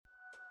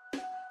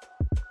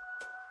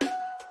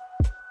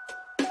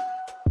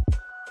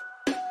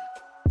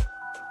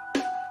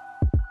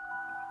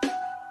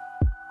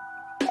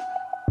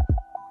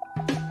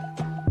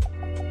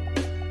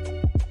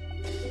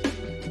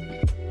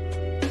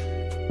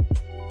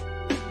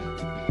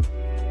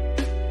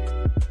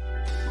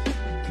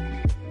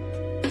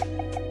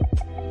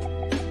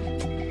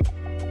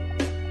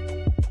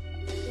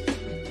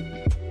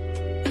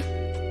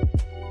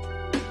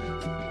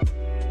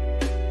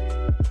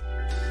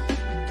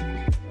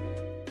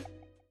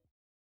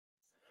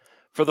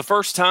For the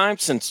first time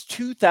since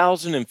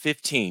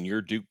 2015,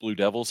 your Duke Blue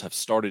Devils have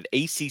started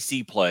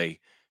ACC play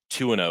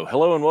 2-0.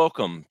 Hello and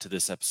welcome to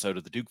this episode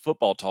of the Duke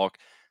Football Talk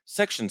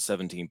Section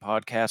 17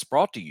 podcast,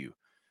 brought to you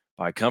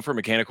by Comfort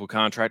Mechanical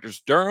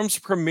Contractors, Durham's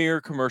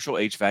premier commercial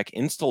HVAC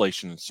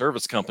installation and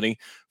service company.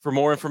 For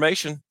more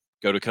information,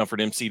 go to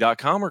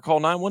comfortmc.com or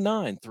call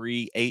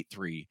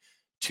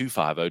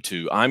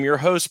 919-383-2502. I'm your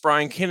host,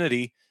 Brian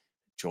Kennedy,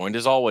 joined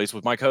as always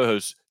with my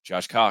co-hosts,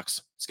 Josh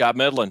Cox, Scott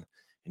Medlin,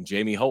 and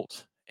Jamie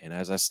Holt. And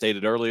as I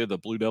stated earlier, the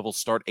Blue Devils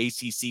start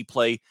ACC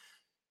play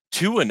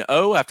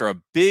 2-0 after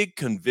a big,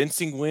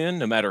 convincing win,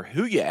 no matter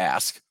who you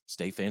ask,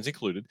 State fans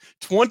included,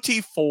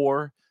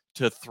 24-3.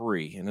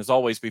 And as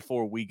always,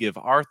 before we give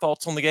our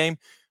thoughts on the game,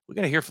 we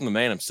got to hear from the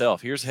man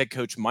himself. Here's head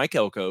coach Mike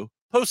Elko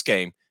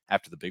post-game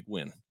after the big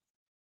win.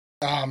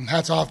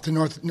 Hats off to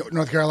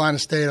North Carolina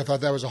State. I thought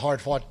that was a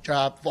hard-fought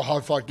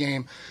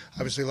game.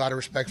 Obviously, a lot of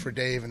respect for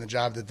Dave and the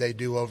job that they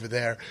do over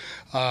there.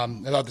 I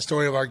thought the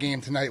story of our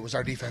game tonight was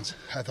our defense.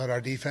 I thought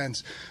our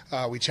defense,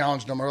 we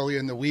challenged them early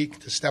in the week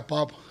to step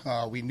up.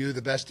 We knew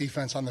the best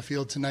defense on the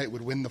field tonight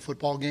would win the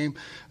football game,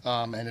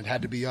 and it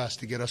had to be us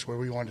to get us where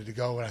we wanted to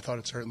go, and I thought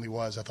it certainly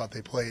was. I thought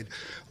they played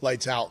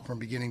lights out from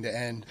beginning to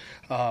end.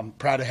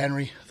 Proud of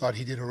Henry. Thought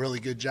he did a really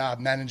good job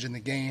managing the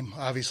game.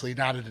 Obviously,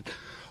 not at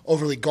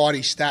overly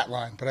gaudy stat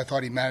line, but I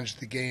thought he managed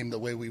the game the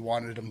way we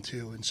wanted him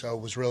to, and so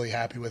was really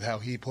happy with how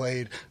he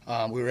played.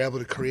 We were able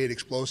to create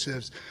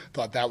explosives.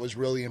 Thought that was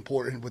really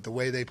important with the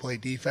way they play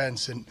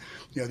defense, and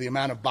the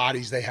amount of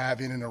bodies they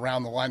have in and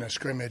around the line of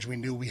scrimmage. We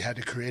knew we had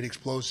to create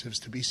explosives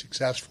to be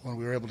successful, and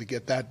we were able to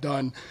get that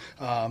done.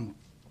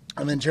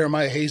 And then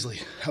Jeremiah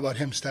Hazley, how about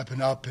him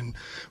stepping up and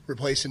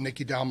replacing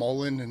Nicky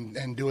Dalmolin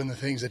and doing the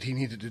things that he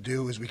needed to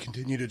do as we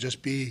continue to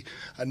just be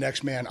a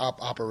next man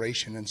up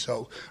operation. And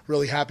so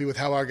really happy with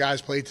how our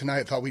guys played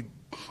tonight. Thought we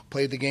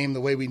played the game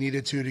the way we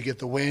needed to get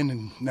the win,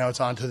 and now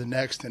it's on to the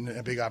next and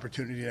a big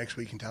opportunity next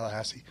week in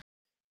Tallahassee.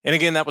 And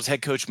again, that was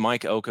head coach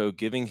Mike Elko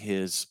giving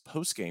his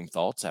post-game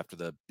thoughts after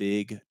the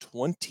big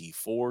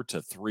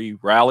 24-3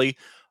 rally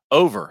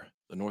over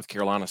the North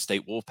Carolina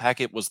State Wolfpack.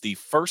 It was the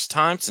first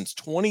time since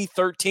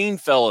 2013,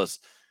 fellas,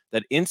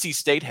 that NC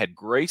State had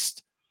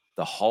graced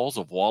the halls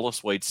of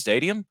Wallace Wade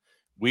Stadium.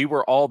 We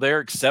were all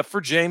there except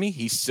for Jamie.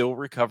 He's still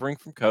recovering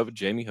from COVID.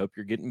 Jamie, hope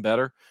you're getting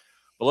better.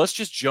 But let's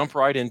just jump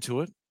right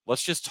into it.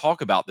 Let's just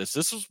talk about this.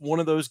 This was one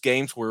of those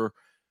games where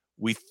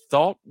we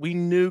thought we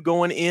knew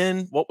going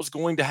in what was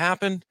going to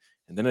happen.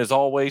 And then, as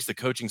always, the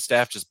coaching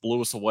staff just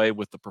blew us away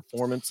with the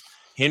performance.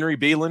 Henry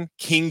Beelan,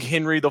 King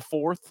Henry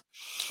IV,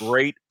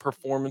 great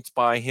performance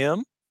by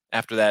him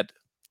after that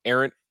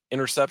errant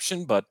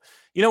interception. But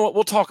you know what?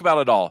 We'll talk about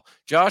it all.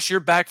 Josh, you're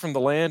back from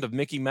the land of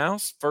Mickey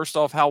Mouse. First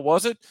off, how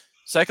was it?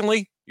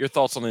 Secondly, your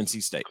thoughts on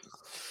NC State.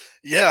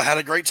 Yeah, had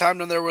a great time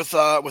down there with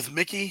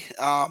Mickey.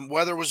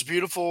 Weather was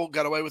beautiful.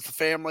 Got away with the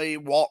family.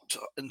 Walked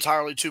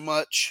entirely too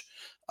much.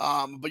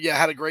 But yeah,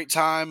 had a great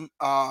time.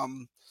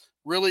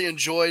 Really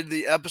enjoyed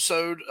the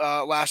episode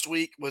last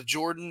week with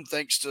Jordan.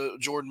 Thanks to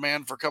Jordan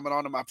Mann for coming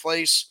on to my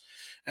place.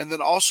 And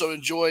then also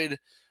enjoyed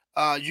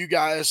you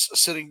guys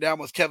sitting down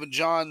with Kevin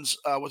Johns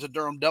with the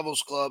Durham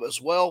Devils Club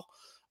as well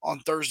on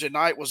Thursday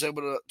night. Was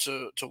able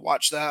to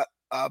watch that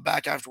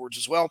back afterwards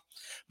as well.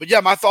 But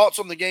yeah, my thoughts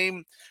on the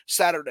game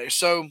Saturday.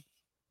 So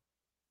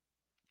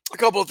a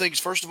couple of things.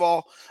 First of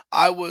all,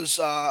 I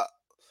was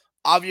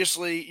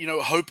obviously,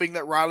 hoping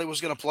that Riley was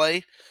going to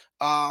play.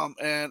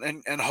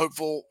 And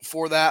hopeful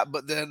for that.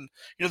 But then,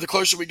 the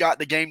closer we got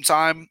to game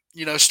time,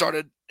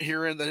 started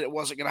hearing that it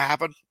wasn't going to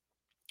happen,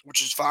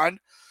 which is fine.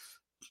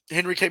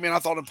 Henry came in, I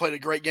thought, and played a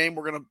great game.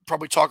 We're going to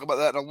probably talk about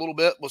that in a little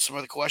bit with some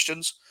of the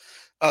questions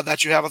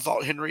that you have. I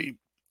thought Henry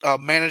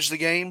managed the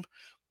game.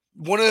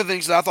 One of the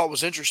things that I thought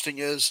was interesting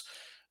is,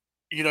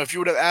 if you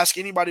would have asked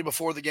anybody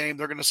before the game,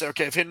 they're going to say,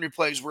 okay, if Henry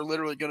plays, we're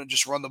literally going to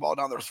just run the ball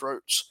down their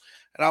throats.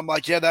 And I'm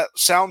like, yeah, that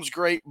sounds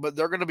great, but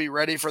they're going to be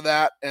ready for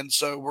that. And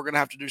so we're going to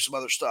have to do some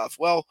other stuff.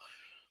 Well,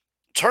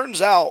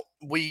 turns out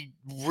we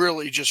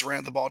really just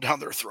ran the ball down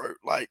their throat.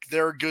 Like,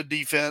 they're a good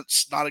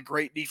defense, not a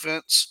great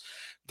defense.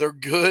 They're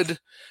good,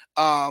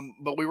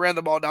 but we ran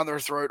the ball down their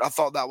throat. I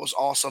thought that was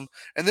awesome.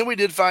 And then we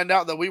did find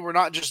out that we were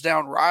not just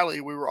down Riley.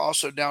 We were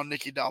also down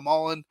Nicky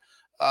Dalmolin.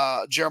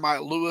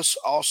 Jeremiah Lewis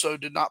also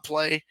did not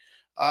play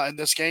in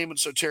this game. And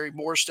so Terry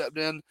Moore stepped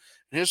in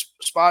his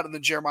spot, and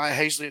then Jeremiah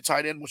Hazley at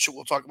tight end, which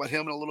we'll talk about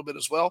him in a little bit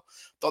as well.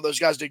 Thought those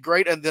guys did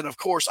great. And then, of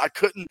course, I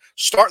couldn't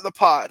start the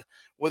pod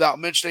without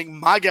mentioning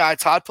my guy,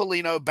 Todd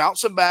Polino,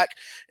 bouncing back.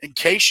 In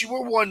case you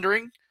were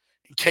wondering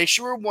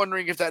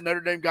if that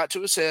Notre Dame got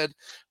to his head,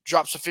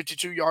 drops a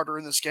 52-yarder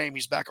in this game.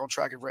 He's back on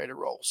track and ready to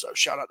roll. So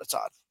shout out to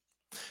Todd.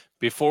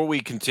 Before we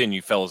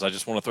continue, fellas, I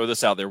just want to throw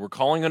this out there. We're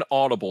calling an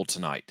audible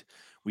tonight.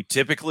 We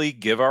typically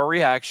give our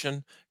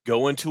reaction,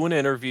 go into an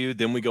interview,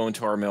 then we go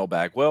into our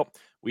mailbag. Well,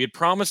 we had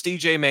promised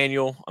EJ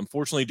Manuel.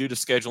 Unfortunately, due to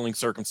scheduling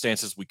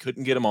circumstances, we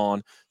couldn't get him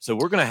on. So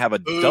we're going to have a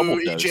double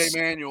dose. EJ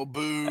Manuel,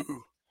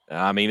 boo.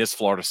 I mean, it's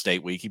Florida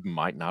State week. He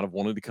might not have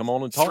wanted to come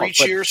on and talk. Three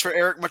cheers for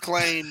Eric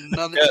McLean.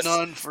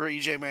 None for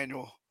EJ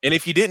Manuel. And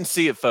if you didn't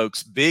see it,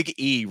 folks, Big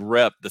E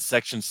repped the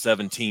Section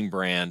 17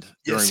 brand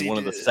Yes, during he one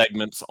of the did.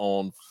 segments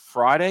on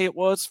Friday. It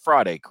was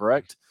Friday,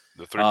 correct?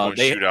 The 3-point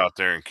They shootout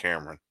there in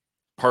Cameron.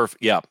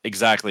 perfect. Yeah,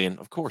 exactly. And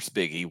of course,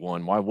 Big E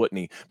won. Why wouldn't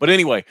he? But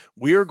anyway,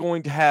 we are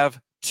going to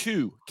have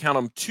two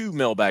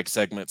mailbag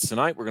segments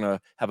tonight. We're going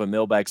to have a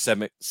mailbag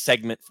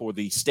segment for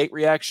the state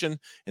reaction.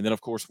 And then,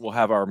 of course, we'll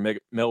have our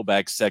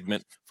mailbag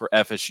segment for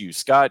FSU.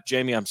 Scott,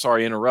 Jamie, I'm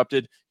sorry I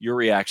interrupted. Your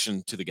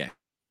reaction to the game.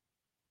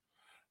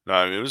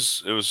 No, it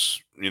was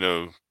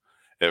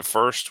at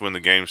first when the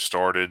game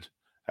started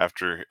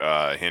after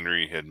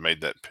Henry had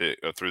made that pick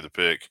threw the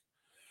pick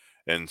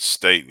and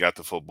State got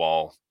the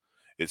football,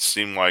 it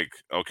seemed like,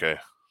 okay,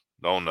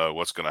 don't know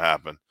what's going to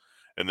happen.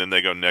 And then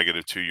they go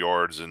negative 2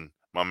 yards and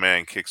my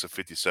man kicks a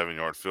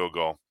 57-yard field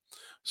goal.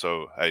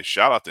 So, hey,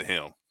 shout out to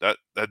him. That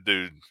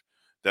dude,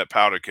 that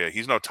powder keg,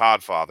 he's no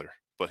Todd father,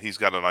 but he's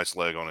got a nice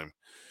leg on him.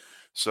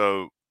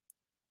 So,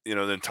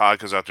 then Todd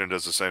comes out there and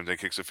does the same thing,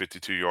 kicks a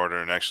 52-yarder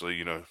and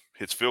actually,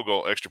 hits field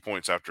goal extra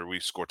points after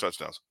we score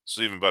touchdowns.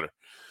 So even better.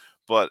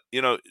 But,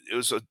 it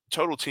was a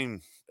total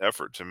team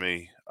effort to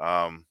me.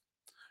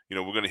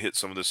 We're going to hit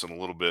some of this in a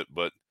little bit,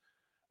 but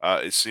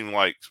it seemed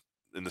like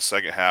in the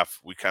second half,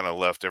 we kind of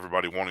left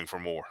everybody wanting for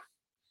more.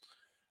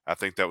 I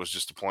think that was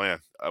just the plan.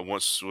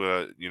 Once,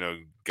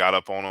 got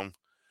up on them,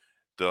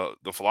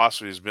 the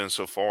philosophy has been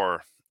so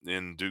far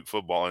in Duke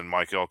football and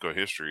Mike Elko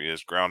history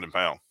is ground and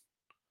pound.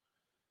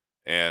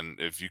 And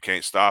if you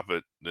can't stop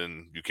it,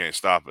 then you can't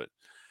stop it.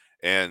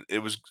 And it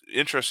was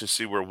interesting to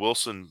see where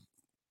Wilson,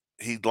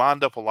 he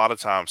lined up a lot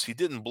of times. He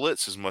didn't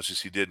blitz as much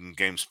as he did in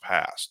games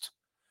past.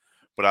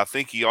 But I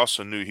think he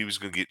also knew he was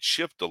going to get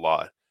chipped a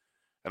lot.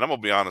 And I'm going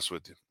to be honest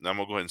with you. And I'm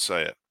going to go ahead and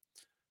say it.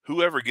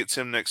 Whoever gets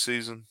him next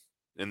season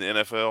in the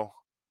NFL,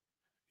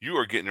 you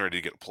are getting ready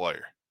to get a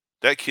player.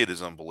 That kid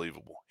is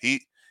unbelievable.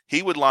 He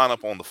would line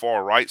up on the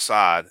far right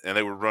side, and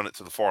they would run it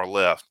to the far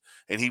left,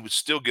 and he would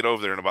still get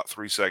over there in about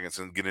 3 seconds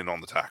and get in on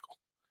the tackle.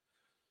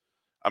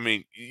 I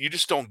mean, you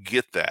just don't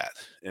get that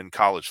in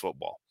college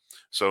football.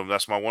 So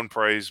that's my one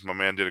praise. My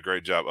man did a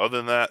great job. Other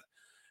than that,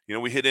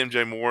 we hit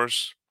MJ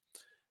Morris,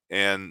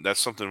 and that's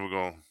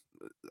something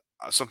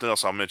something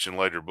else I'll mention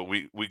later. But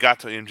we got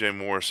to MJ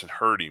Morris and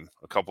hurt him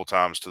a couple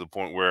times to the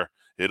point where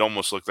it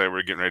almost looked like we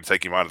were getting ready to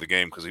take him out of the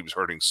game because he was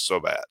hurting so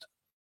bad.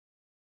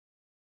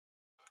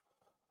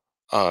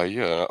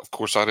 Yeah, of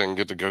course I didn't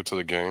get to go to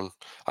the game.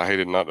 I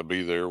hated not to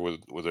be there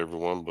with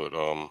everyone, but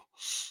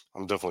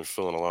I'm definitely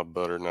feeling a lot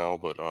better now.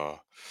 But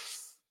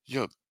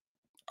yeah,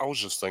 I was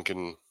just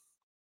thinking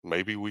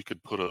maybe we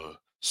could put a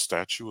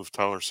statue of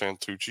Tyler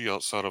Santucci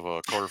outside of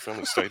Carter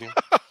Finley Stadium.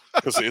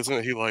 Because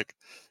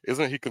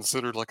isn't he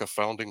considered like a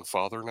founding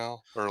father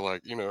now, or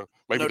like maybe No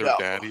their doubt.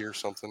 daddy or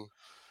something?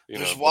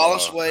 There's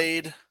Wallace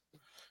Wade,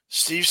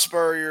 Steve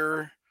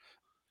Spurrier,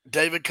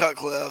 David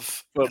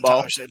Cutcliffe, and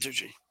Tyler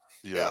Santucci.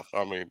 Yeah,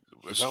 I mean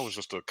that was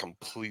just a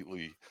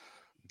completely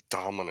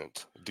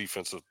dominant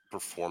defensive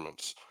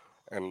performance,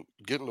 and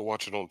getting to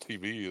watch it on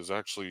TV is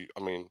actually,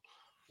 I mean,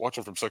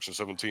 watching from Section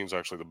 17 is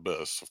actually the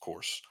best, of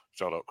course.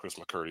 Shout out Chris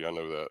McCurdy, I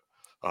know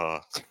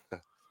that.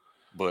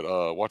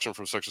 But watching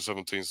from Section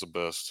 17 is the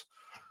best.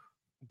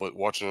 But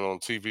watching it on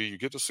TV, you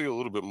get to see a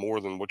little bit more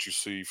than what you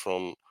see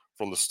from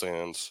the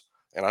stands.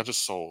 And I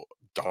just saw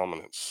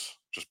dominance,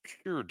 just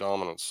pure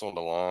dominance on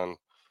the line,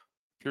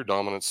 pure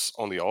dominance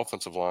on the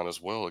offensive line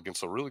as well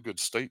against a really good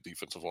State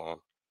defensive line,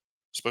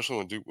 especially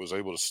when Duke was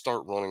able to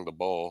start running the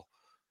ball.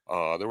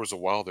 There was a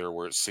while there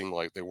where it seemed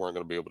like they weren't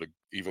going to be able to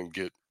even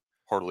get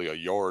hardly a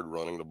yard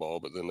running the ball,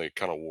 but then they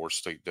kind of wore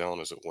State down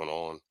as it went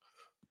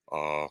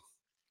on.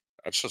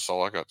 That's just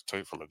all I got to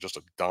take from it. Just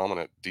a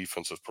dominant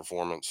defensive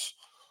performance,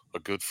 a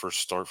good first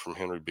start from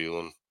Henry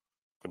Beelan,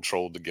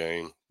 controlled the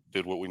game,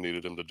 did what we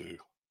needed him to do.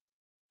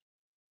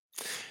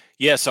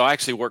 Yeah, so I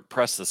actually worked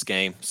press this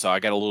game, so I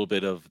got a little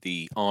bit of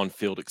the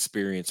on-field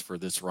experience for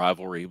this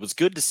rivalry. It was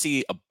good to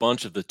see a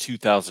bunch of the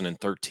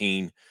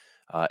 2013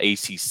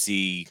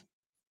 ACC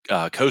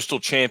Coastal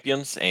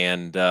champions,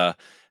 and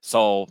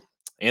saw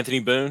Anthony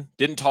Boone.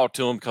 Didn't talk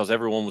to him because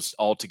everyone was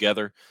all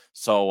together.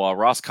 So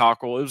Ross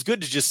Cockrell. It was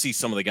good to just see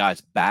some of the guys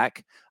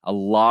back. A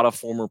lot of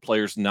former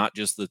players, not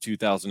just the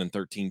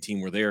 2013 team,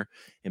 were there.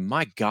 And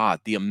my God,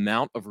 the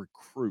amount of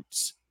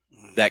recruits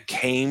that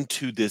came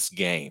to this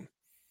game.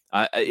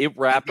 It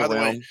wrapped By the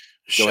around. way,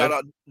 shout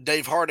out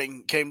Dave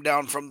Harding came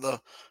down from the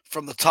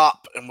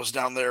top and was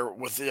down there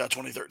with the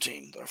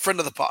 2013 friend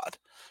of the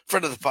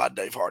pod,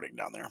 Dave Harding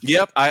down there.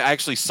 Yep, I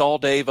actually saw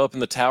Dave up in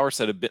the tower.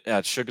 Said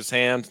shook his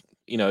hand.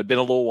 It'd been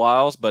a little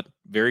while, but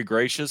very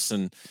gracious,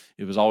 and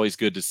it was always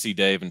good to see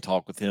Dave and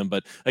talk with him.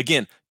 But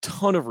again,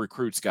 ton of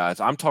recruits, guys.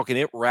 I'm talking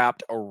it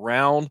wrapped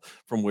around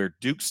from where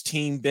Duke's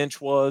team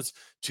bench was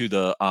to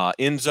the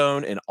end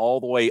zone and all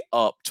the way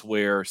up to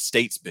where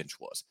State's bench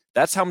was.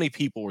 That's how many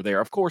people were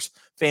there. Of course,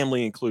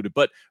 family included.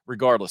 But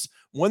regardless,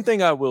 one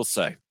thing I will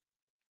say,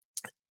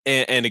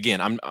 and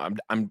again,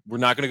 we're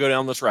not going to go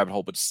down this rabbit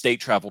hole, but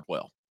State traveled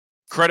well.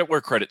 Credit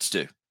where credit's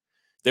due.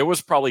 There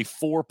was probably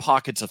 4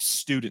 pockets of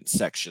student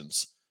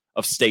sections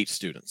of State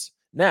students.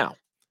 Now,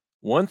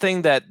 One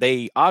thing that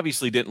they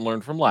obviously didn't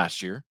learn from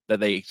last year, that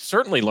they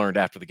certainly learned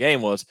after the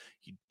game, was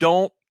you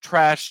don't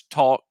trash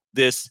talk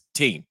this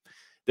team.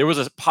 There was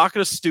a pocket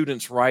of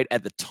students right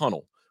at the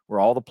tunnel where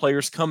all the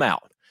players come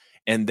out,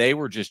 and they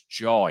were just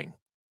jawing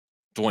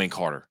Dwayne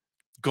Carter,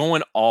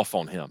 going off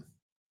on him.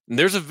 And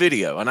there's a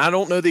video, and I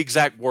don't know the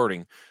exact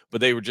wording,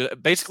 but they were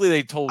just basically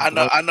they told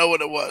Dwayne. I know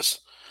what it was.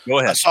 Go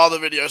ahead. I saw the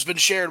video. It's been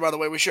shared, by the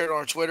way. We shared it on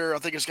our Twitter. I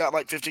think it's got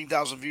like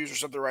 15,000 views or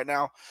something right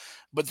now.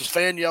 But the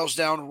fan yells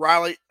down,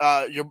 Riley's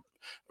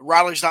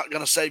not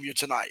going to save you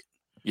tonight.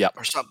 Yep.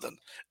 Or something.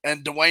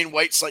 And Dwayne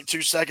waits like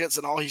 2 seconds,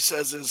 and all he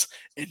says is,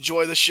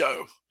 enjoy the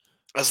show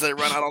as they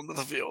run out onto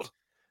the field.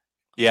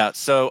 Yeah,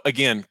 so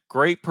again,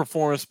 great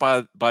performance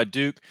by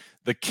Duke.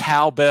 The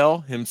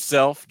cowbell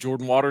himself,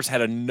 Jordan Waters,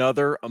 had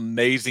another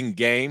amazing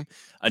game,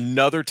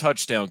 another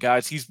touchdown.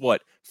 Guys, he's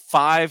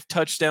 5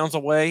 touchdowns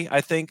away,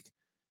 I think,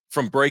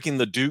 from breaking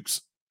the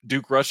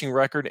Duke rushing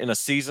record in a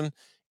season,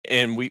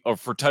 and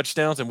for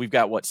touchdowns, and we've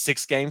got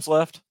 6 games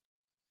left.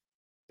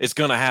 It's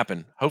going to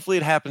happen. Hopefully,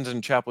 it happens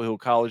in Chapel Hill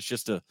College.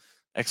 Just a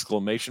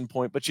exclamation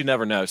point, but you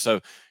never know. So,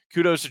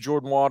 kudos to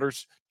Jordan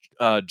Waters,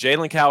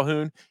 Jalen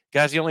Calhoun.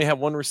 Guys, he only had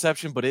 1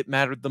 reception, but it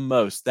mattered the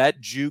most.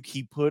 That juke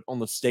he put on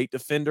the state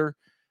defender,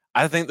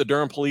 I think the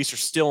Durham police are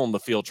still on the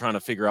field trying to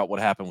figure out what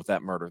happened with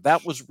that murder.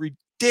 That was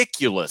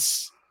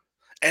ridiculous.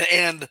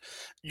 And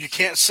you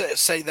can't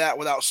say that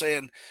without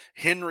saying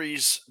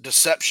Henry's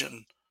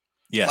deception.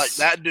 Yes. Like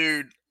that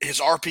dude, his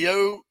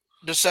RPO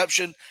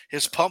deception,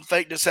 his pump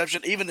fake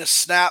deception, even his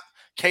snap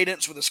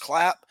cadence with his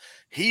clap.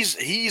 He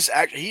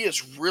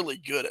is really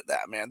good at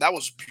that, man. That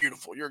was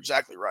beautiful. You're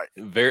exactly right.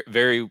 Very,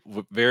 very,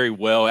 very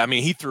well. I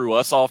mean, he threw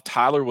us off.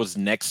 Tyler was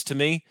next to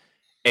me,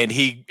 and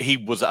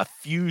he was a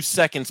few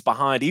seconds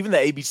behind. Even the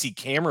ABC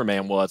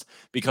cameraman was,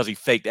 because he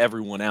faked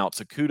everyone out.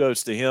 So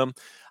kudos to him.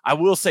 I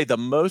will say the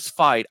most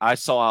fight I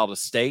saw out of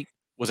state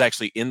was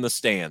actually in the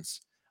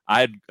stands.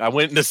 I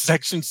went into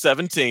section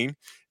 17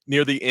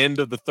 near the end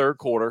of the third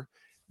quarter.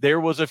 There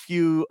was a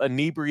few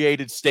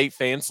inebriated state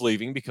fans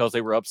leaving because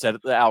they were upset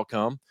at the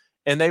outcome,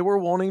 and they were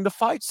wanting to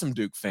fight some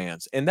Duke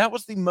fans. And that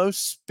was the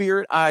most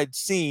spirit I'd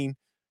seen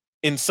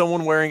in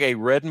someone wearing a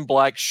red and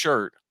black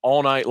shirt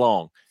all night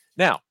long.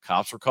 Now,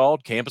 cops were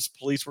called, campus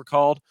police were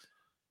called.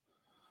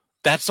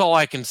 That's all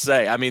I can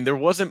say. I mean, there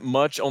wasn't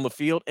much on the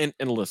field. And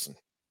listen,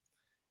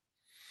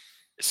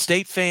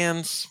 state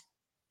fans,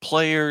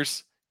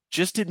 players,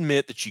 just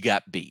admit that you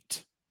got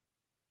beat.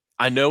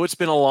 I know it's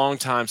been a long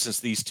time since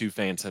these two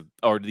teams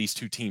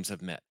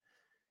have met.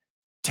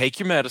 Take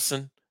your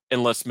medicine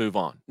and let's move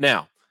on.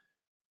 Now,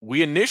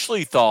 we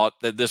initially thought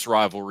that this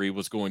rivalry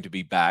was going to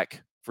be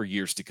back for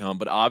years to come,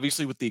 but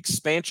obviously with the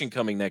expansion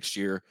coming next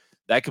year,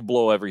 that could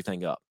blow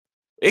everything up.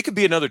 It could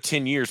be another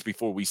 10 years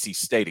before we see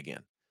state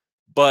again.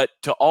 But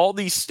to all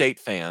these state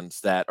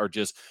fans that are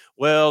just,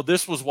 well,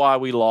 this was why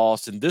we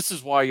lost, and this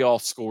is why y'all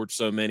scored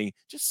so many,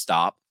 just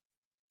stop.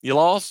 You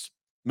lost,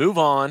 move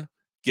on,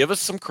 give us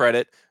some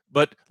credit.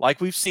 But like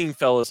we've seen,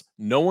 fellas,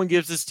 no one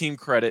gives this team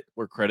credit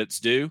where credit's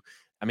due.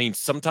 I mean,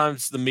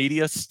 sometimes the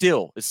media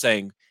still is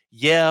saying,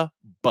 yeah,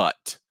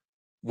 but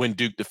when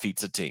Duke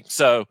defeats a team.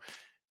 So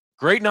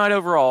great night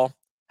overall.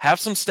 Have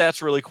some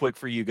stats really quick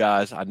for you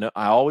guys. I know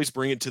I always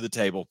bring it to the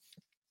table.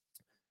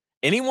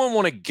 Anyone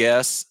want to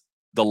guess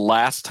the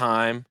last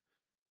time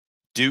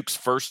Duke's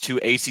first 2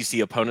 ACC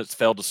opponents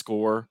failed to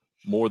score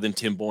more than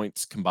 10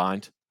 points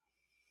combined?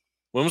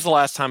 When was the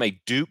last time a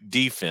Duke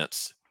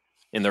defense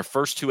in their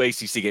first 2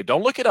 ACC games?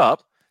 Don't look it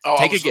up.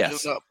 Take a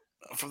guess. Up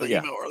from the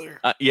email earlier.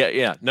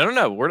 Yeah.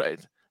 No.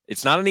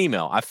 It's not an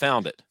email. I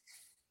found it.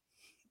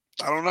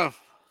 I don't know.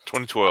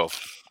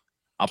 2012.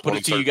 I'll put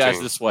it to you guys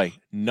this way.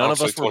 None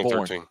of us were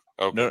born.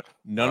 Okay.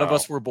 None of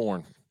us were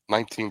born.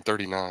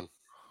 1939.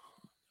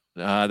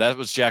 That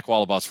was Jack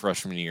Wallabot's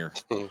freshman year.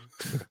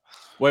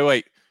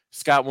 Wait.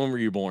 Scott, when were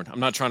you born? I'm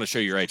not trying to show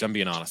your age. I'm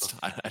being honest.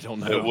 I don't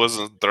know. It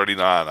wasn't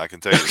 39. I can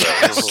tell you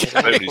that. It was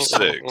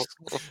 76.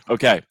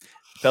 Okay.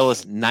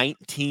 Fellas,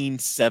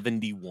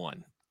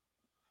 1971.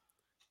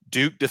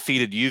 Duke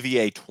defeated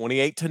UVA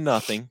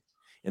 28-0,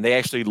 and they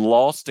actually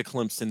lost to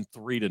Clemson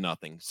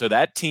 3-0. So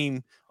that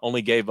team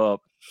only gave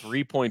up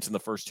 3 points in the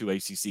first 2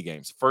 ACC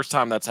games. First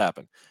time that's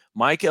happened.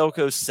 Mike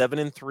Elko's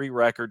 7-3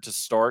 record to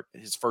start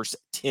his first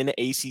 10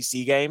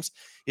 ACC games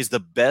is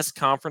the best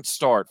conference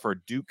start for a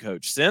Duke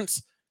coach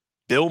since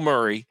Bill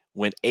Murray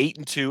went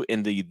 8-2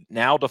 in the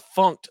now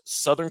defunct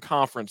Southern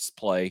Conference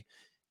play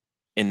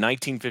in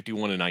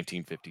 1951 and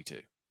 1952.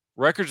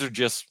 Records are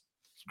just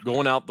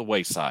going out the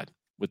wayside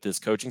with this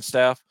coaching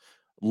staff.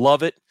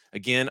 Love it.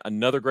 Again,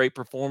 another great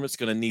performance.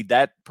 Going to need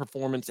that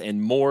performance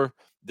and more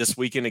this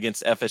weekend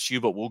against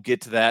FSU, but we'll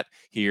get to that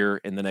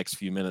here in the next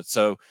few minutes.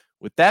 So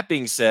with that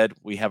being said,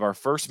 we have our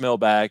first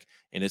mailbag,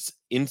 and it's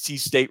NC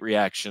State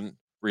reaction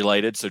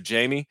related. So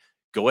Jamie,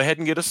 go ahead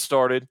and get us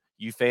started.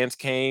 You fans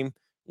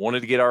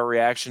wanted to get our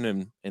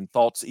reaction and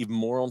thoughts even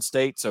more on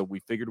state, so we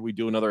figured we'd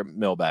do another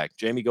mailbag.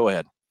 Jamie, go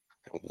ahead.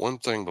 One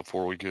thing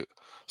before we get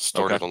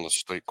started on the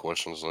state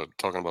questions,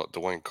 talking about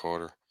Dwayne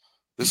Carter.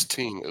 This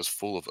team is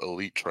full of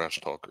elite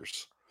trash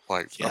talkers.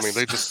 Like, I mean, Yes.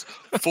 they just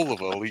full of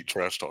elite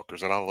trash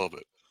talkers, and I love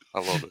it. I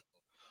love it.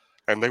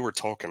 And they were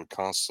talking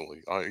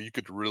constantly. You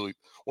could really,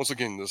 once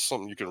again, there's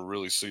something you can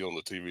really see on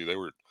the TV.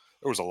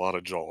 There was a lot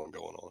of jawing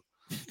going on,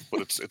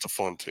 but it's a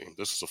fun team.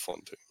 This is a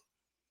fun team.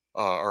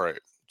 All right.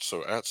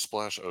 So at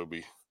Splash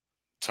Obi,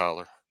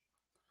 Tyler,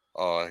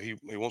 he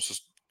wants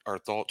us our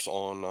thoughts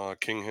on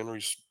King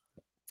Henry's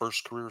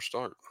first career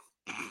start.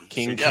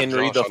 King So,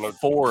 Henry Josh, the I know,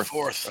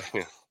 fourth.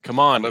 yeah, Come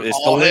I on, know, it's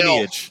the All hell.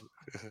 lineage.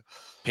 I know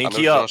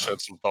Pinky up. Josh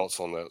had some thoughts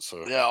on that.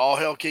 So Yeah, all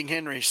hail King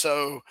Henry.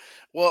 So,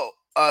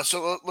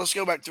 let's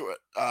go back through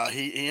it.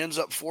 He ends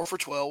up 4 for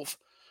 12,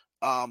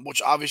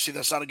 which obviously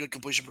that's not a good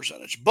completion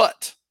percentage.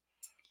 But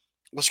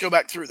let's go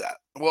back through that.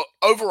 Well,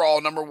 overall,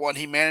 number one,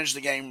 he managed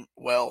the game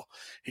well.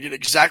 He did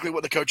exactly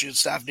what the coaching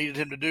staff needed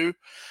him to do.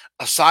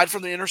 Aside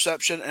from the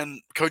interception,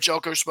 and Coach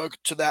Elko spoke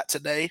to that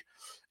today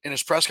in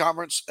his press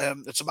conference,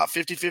 it's about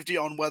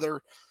 50-50 on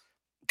whether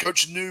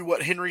Coach knew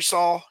what Henry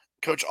saw.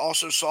 Coach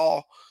also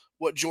saw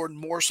what Jordan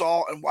Moore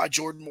saw and why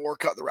Jordan Moore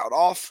cut the route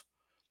off.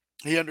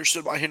 He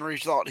understood why Henry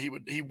thought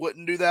he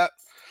wouldn't do that.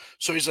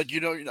 So he's like, I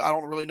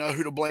don't really know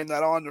who to blame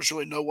that on. There's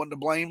really no one to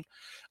blame.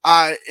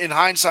 In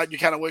hindsight, you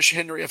kind of wish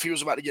Henry, if he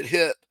was about to get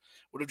hit,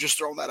 would have just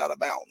thrown that out of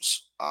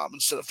bounds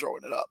instead of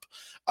throwing it up.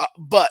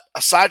 But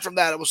aside from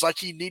that, it was like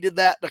he needed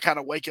that to kind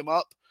of wake him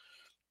up.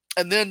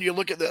 And then you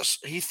look at this.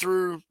 He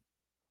threw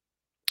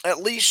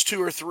at least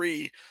 2 or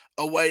 3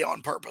 away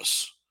on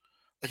purpose.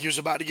 Like he was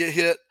about to get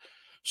hit.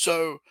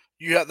 So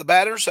you have the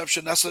bad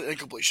interception. That's an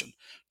incompletion.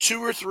 2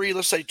 or 3,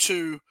 let's say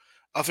 2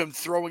 of him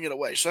throwing it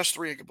away. So that's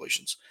 3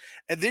 incompletions.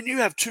 And then you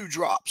have 2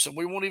 drops, and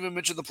we won't even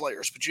mention the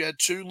players, but you had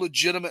 2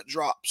 legitimate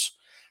drops.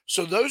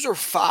 So those are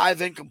 5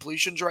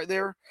 incompletions right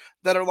there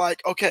that are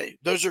like, okay,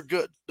 those are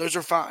good. Those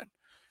are fine.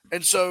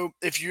 And so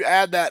if you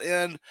add that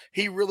in,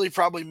 he really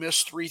probably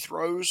missed 3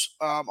 throws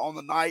on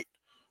the night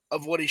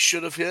of what he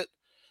should have hit.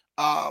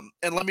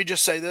 And let me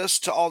just say this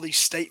to all these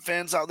State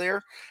fans out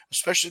there,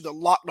 especially the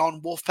Locked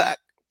On Wolfpack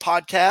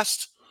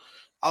podcast.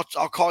 I'll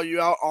call you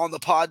out on the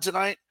pod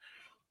tonight.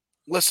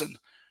 Listen,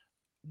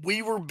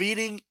 we were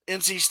beating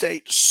NC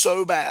State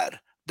so bad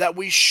that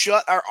we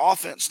shut our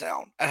offense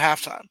down at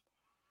halftime.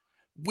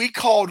 We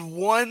called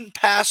 1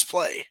 pass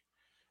play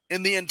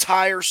in the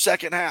entire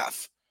second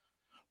half.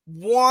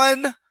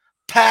 1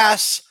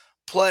 pass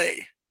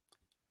play.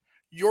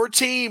 Your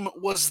team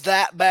was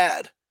that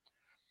bad.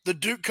 The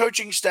Duke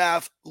coaching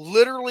staff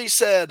literally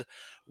said,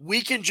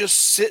 we can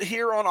just sit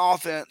here on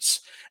offense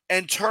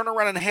and turn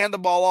around and hand the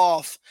ball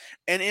off,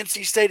 and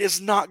NC State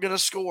is not going to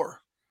score.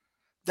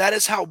 That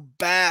is how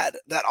bad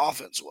that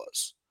offense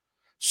was.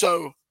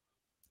 So,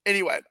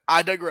 anyway,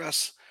 I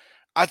digress.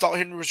 I thought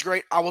Henry was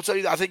great. I will tell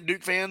you that I think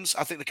Duke fans,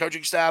 I think the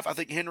coaching staff, I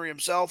think Henry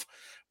himself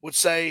would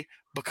say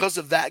because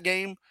of that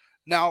game.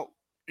 Now,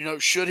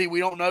 should he?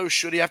 We don't know.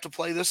 Should he have to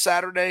play this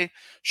Saturday?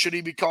 Should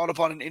he be called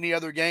upon in any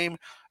other game?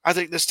 I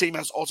think this team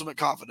has ultimate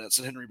confidence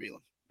in Henry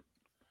Beelan.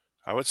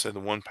 I would say the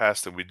one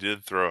pass that we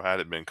did throw, had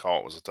it been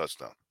caught, was a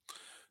touchdown,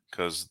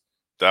 because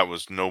that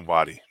was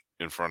nobody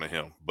in front of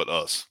him but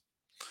us.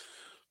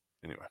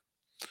 Anyway.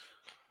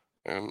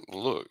 And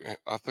look,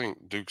 I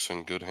think Duke's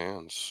in good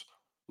hands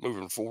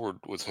moving forward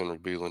with Henry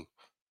Beelan.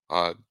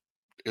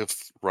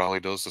 If Riley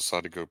does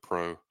decide to go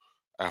pro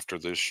after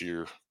this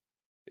year,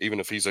 even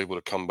if he's able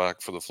to come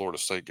back for the Florida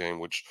State game,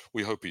 which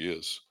we hope he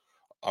is.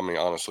 I mean,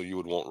 honestly, you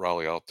would want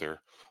Riley out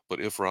there. But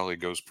if Riley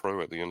goes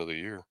pro at the end of the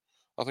year,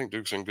 I think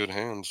Duke's in good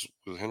hands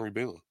with Henry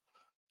Beelan.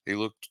 He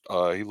looked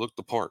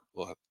the part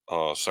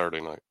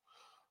Saturday night.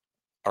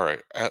 All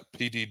right, at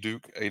PD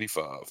Duke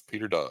 85,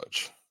 Peter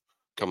Dodge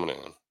coming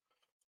in.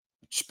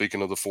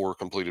 Speaking of the 4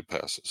 completed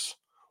passes,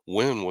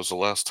 when was the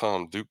last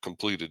time Duke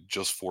completed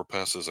just 4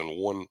 passes and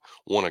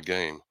won a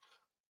game?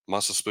 My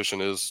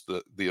suspicion is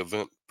that the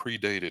event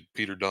predated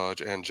Peter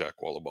Dodge and Jack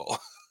Wallaball,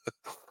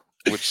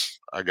 which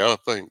I gotta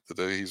think that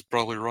he's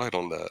probably right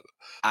on that.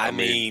 I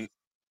mean,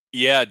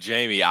 yeah,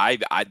 Jamie, I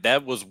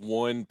that was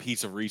one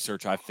piece of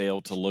research I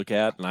failed to look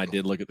at, and I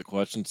did look at the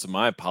question. So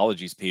my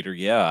apologies, Peter.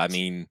 Yeah, I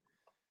mean,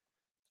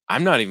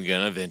 I'm not even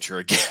gonna venture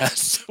a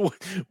guess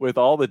with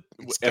all the.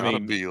 It's I gotta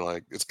mean, be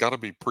it's gotta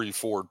be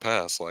pre-forward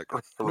pass, like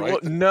well,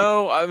 right?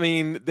 no, I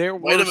mean there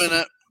Wait were. a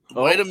minute.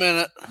 Oh, Wait a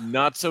minute.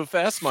 Not so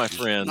fast, my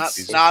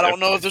friends. Now, I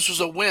don't know if this was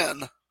a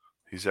win.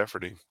 He's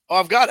efforting. Oh,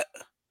 I've got it.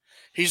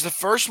 He's the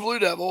first Blue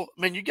Devil.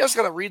 Man, you guys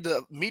got to read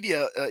the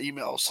media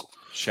emails.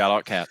 Shout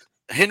out, Cat.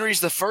 Henry's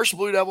the first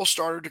Blue Devil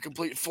starter to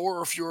complete 4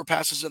 or fewer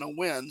passes in a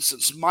win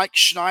since Mike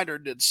Schneider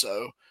did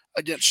so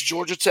against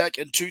Georgia Tech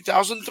in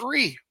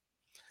 2003.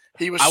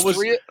 He was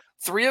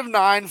 3 of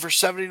 9 for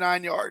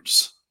 79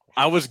 yards.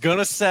 I was going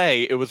to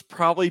say it was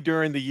probably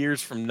during the years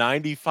from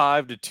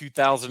 95 to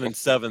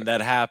 2007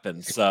 that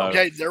happened. So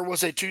okay, there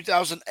was a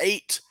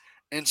 2008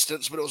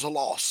 instance, but it was a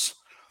loss.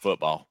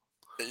 Football.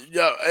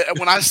 Yeah,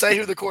 when I say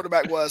who the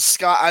quarterback was,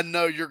 Scott, I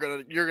know you're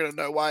gonna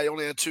know why he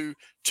only had two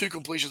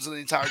completions in the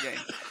entire game.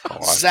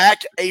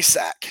 Zach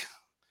Asak.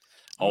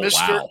 Oh,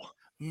 Mr. wow.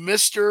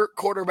 Mr.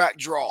 Quarterback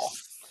Draw.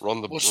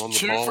 Run the was ball,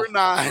 2 for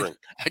 9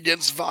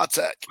 against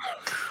Vatek.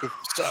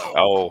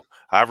 So,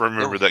 I There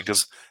remember was that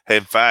because,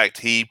 in fact,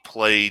 he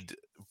played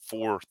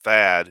for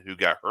Thad, who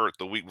got hurt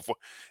the week before.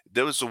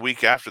 That was the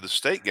week after the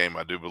state game,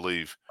 I do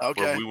believe, where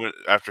Okay. we went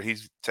after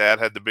Tad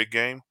had the big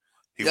game.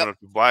 He Yep. went up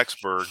to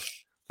Blacksburg,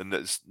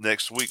 and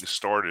next week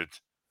started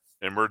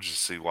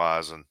emergency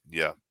wise, and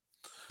yeah,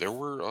 there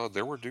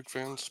were Duke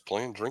fans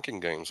playing drinking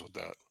games with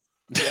that.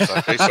 Yeah.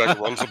 Zach Asak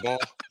runs the ball,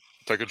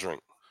 take a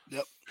drink.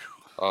 Yep.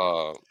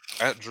 Uh,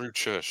 at Drew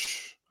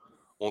Chesh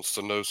wants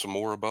to know some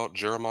more about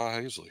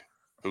Jeremiah Hazley,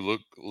 who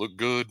looked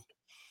good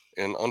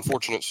in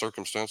unfortunate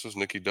circumstances.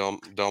 Nicky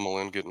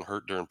Dalmalin getting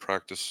hurt during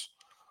practice,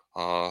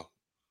 uh,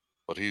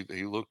 but he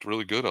looked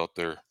really good out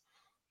there.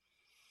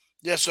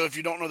 Yeah. So if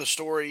you don't know the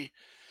story,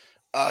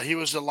 he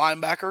was a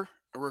linebacker,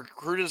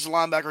 recruited as a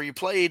linebacker. He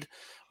played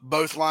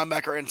both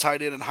linebacker and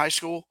tight end in high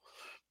school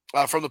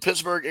from the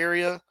Pittsburgh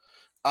area.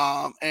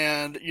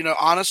 And,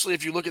 honestly,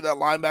 if you look at that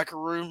linebacker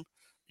room,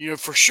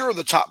 for sure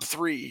the top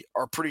three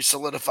are pretty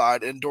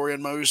solidified in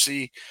Dorian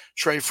Mosey,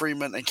 Trey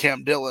Freeman, and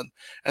Cam Dillon.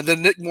 And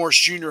then Nick Morris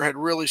Jr. had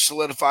really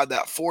solidified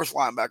that fourth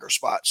linebacker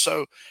spot.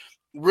 So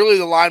really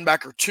the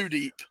linebacker two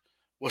deep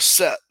was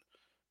set.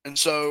 And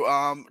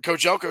so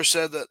Coach Elko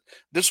said that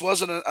this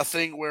wasn't a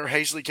thing where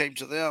Hazley came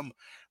to them.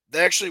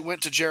 They actually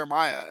went to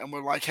Jeremiah and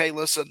were like, hey,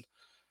 listen,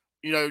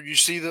 you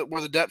see that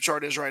where the depth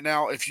chart is right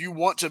now. If you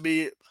want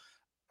to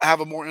have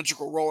a more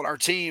integral role in our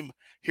team,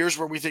 here's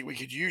where we think we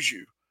could use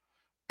you.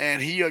 And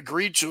he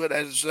agreed to it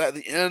as at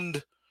the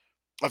end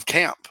of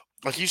camp.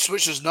 Like he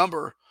switched his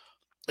number.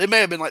 It may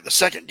have been like the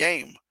second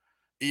game,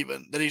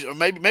 even that he's, or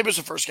maybe it's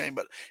the first game,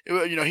 but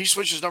he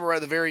switched his number right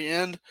at the very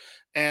end.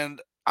 And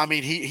I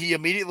mean, he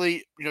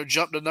immediately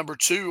jumped to number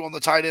 2 on the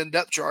tight end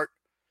depth chart.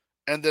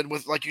 And then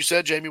with, like you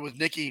said, Jamie, with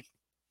Nicky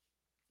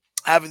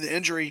having the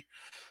injury,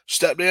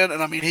 stepped in.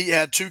 And I mean, he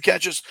had 2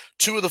 catches,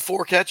 2 of the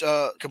 4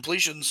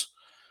 completions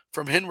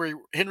from Henry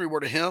were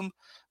to him.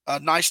 A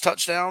nice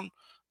touchdown.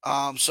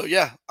 So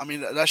yeah, I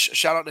mean, that's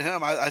shout out to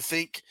him. I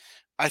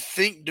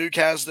think Duke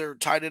has their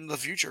tight end of the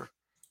future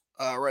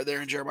right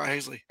there in Jeremiah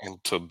Hazley.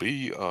 And to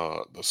be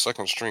the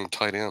second string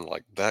tight end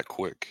like that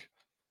quick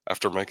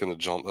after making the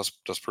jump,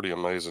 that's pretty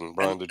amazing.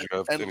 Brian, did you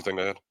have And anything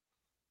to add?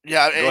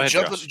 yeah, Go and ahead,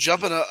 Josh.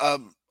 jumping a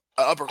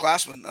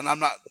upperclassman, and I'm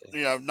not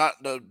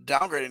not to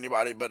downgrade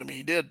anybody, but I mean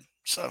he did.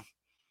 So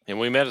And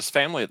we met his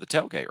family at the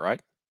tailgate, right?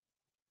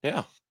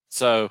 Yeah.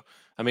 So,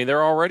 I mean,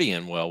 they're already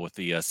in well with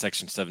the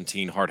Section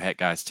 17 Hard Hat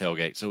Guys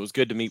tailgate. So it was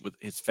good to meet with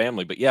his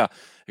family. But yeah,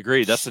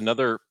 agreed. That's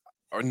another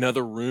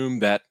room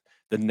that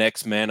the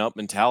next man up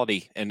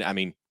mentality. And I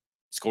mean,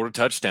 scored a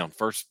touchdown.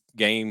 First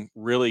game,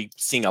 really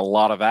seeing a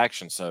lot of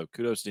action. So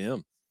kudos to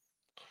him.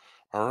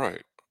 All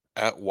right.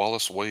 At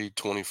Wallace Wade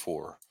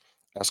 24.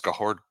 Ask a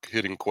hard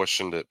hitting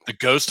question that The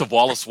ghost of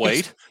Wallace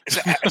Wade.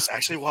 it's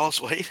actually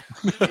Wallace Wade.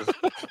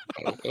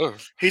 uh,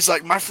 He's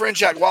like, my friend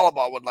Jack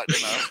Wallabaugh would like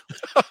to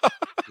know.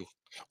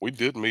 we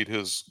did meet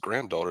his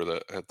granddaughter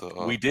at the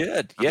We did.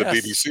 at the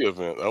Yes. DDC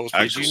event. That was I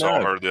pretty actually you cool. saw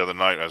know? her the other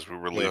night as we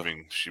were Yeah.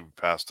 leaving. She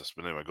passed us,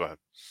 but anyway, go ahead.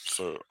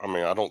 So I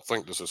mean, I don't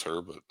think this is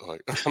her, but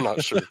like I'm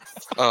not sure.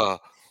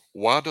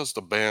 Why does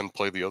the band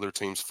play the other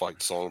team's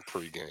fight song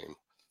pregame?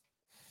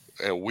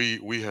 And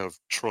we have,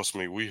 trust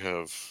me, we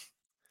do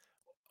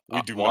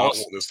not Wallace.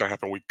 want this to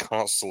happen. We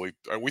constantly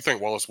we think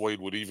Wallace Wade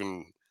would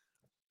even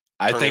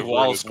I turn think over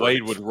in his Wallace Wade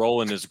grave. would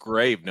roll in his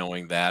grave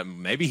knowing that.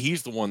 Maybe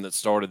he's the one that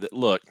started it.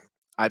 Look,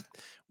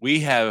 we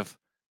have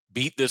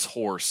beat this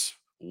horse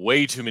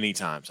way too many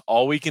times.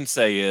 All we can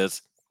say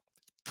is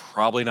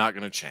probably not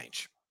going to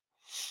change.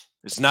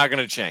 It's not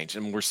going to change.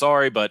 And we're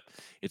sorry, but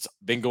it's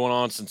been going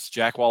on since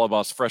Jack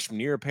Wallabaugh's freshman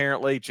year,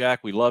 apparently.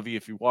 Jack, we love you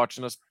if you're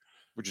watching us.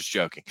 We're just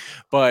joking.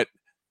 But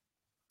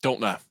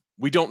don't know.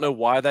 We don't know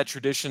why that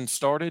tradition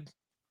started,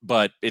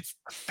 but it's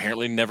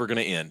apparently never going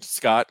to end.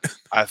 Scott?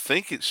 I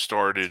think it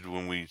started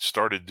when we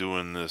started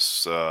doing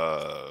this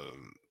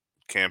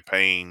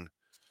campaign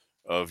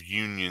of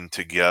union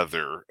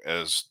together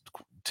as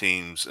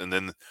teams, and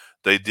then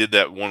they did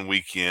that one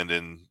weekend,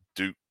 and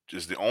Duke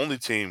is the only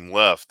team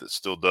left that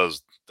still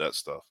does that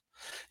stuff.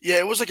 Yeah,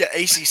 it was like an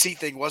ACC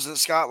thing, wasn't it,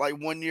 Scott? Like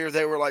one year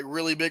they were like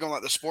really big on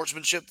like the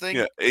sportsmanship thing.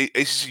 Yeah,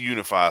 ACC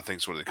Unify, I think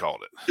is what they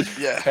called it.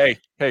 Yeah.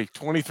 Hey,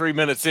 23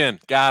 minutes in.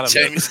 Got him.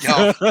 Jamie's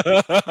gone.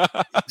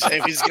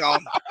 Jamie's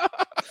gone.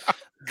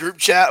 Group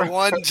chat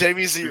 1,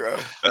 Jamie 0.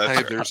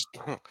 Hey,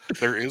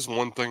 there is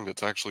one thing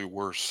that's actually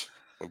worse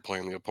than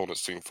playing the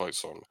opponent's team fight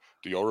song.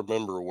 Do y'all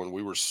remember when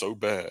we were so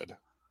bad,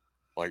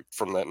 like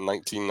from that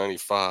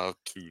 1995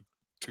 to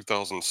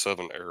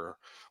 2007 era,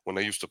 when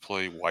they used to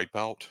play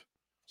Wipeout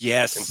in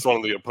Yes. front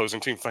of the opposing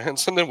team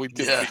fans, and then we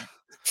did Yeah. beat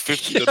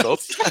 50 to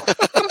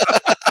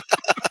nothing?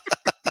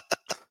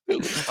 It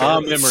was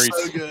terrible. Memories.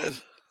 So good.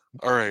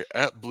 All right,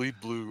 at Bleed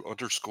Blue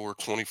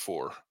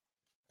 _24, and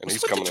What's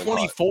he's with coming the in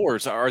hot.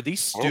 24s? Are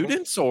these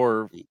students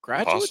or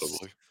graduates?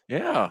 Possibly.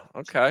 Yeah.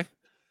 Okay.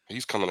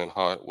 He's coming in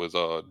hot with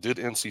did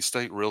NC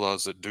State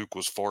realize that Duke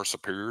was far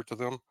superior to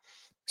them?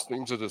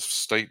 Seems that if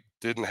State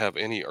didn't have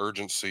any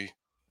urgency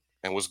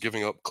and was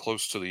giving up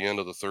close to the end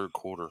of the third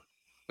quarter.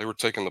 They were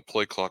taking the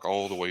play clock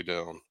all the way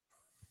down.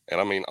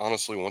 And I mean,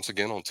 honestly, once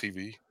again on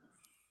TV,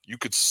 you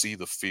could see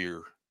the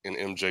fear in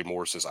MJ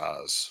Morris's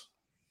eyes.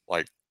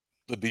 Like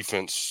the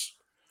defense,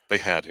 they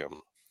had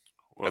him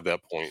at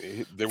that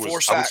point. There was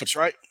 4 sacks,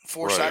 right?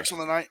 4 right. sacks on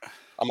the night.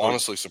 I'm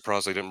honestly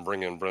surprised they didn't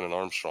bring in Brennan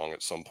Armstrong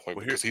at some point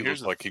because he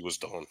looked like he was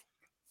done.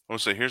 I want to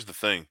say, here's the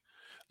thing.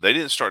 They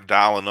didn't start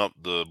dialing up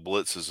the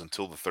blitzes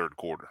until the third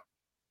quarter.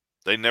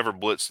 They never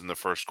blitzed in the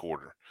first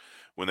quarter.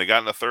 When they got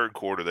in the third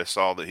quarter, they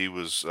saw that he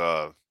was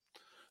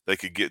they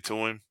could get to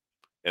him,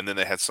 and then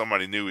they had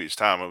somebody new each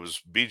time. It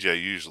was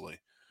BJ usually,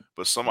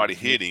 but somebody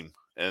hit him,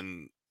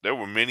 and there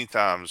were many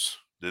times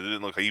that it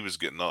didn't look like he was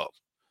getting up.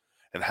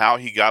 And how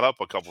he got up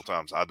a couple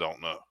times, I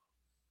don't know.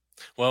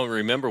 Well,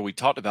 remember, we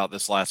talked about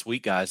this last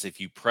week, guys. If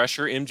you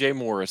pressure MJ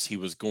Morris, he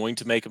was going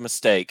to make a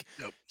mistake.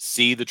 Yep.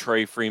 See the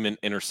Trey Freeman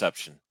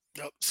interception.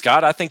 Yep.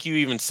 Scott, I think you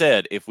even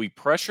said if we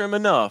pressure him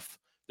enough,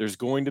 there's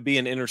going to be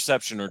an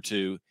interception or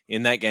two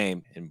in that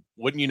game. And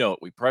wouldn't you know it,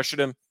 we pressured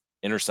him,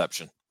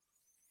 interception.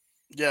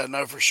 Yeah,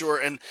 no, for sure.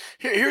 And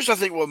here's I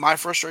think what my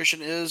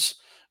frustration is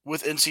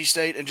with NC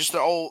State and just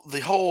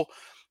the whole.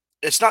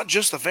 It's not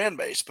just the fan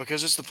base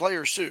because it's the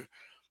players too.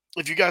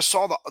 If you guys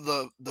saw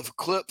the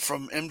clip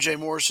from MJ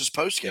Morris's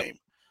post game,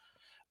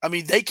 I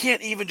mean, they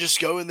can't even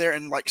just go in there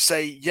and like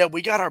say, "Yeah,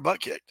 we got our butt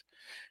kicked."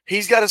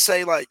 He's got to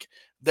say like,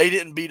 "They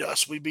didn't beat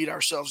us, we beat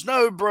ourselves."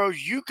 No, bro,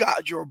 you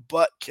got your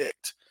butt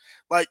kicked.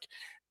 Like,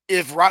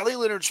 if Riley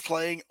Leonard's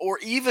playing, or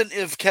even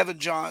if Kevin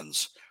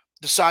Johns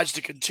decides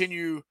to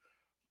continue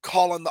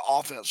calling the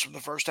offense from the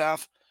first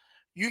half,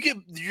 you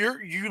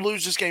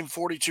lose this game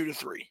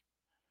 42-3.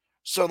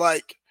 So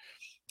like,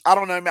 I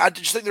don't know, man. I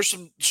just think there's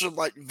some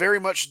like very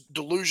much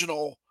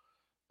delusional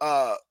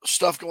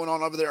stuff going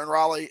on over there in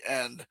Raleigh,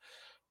 and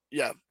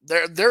yeah,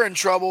 they're in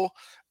trouble.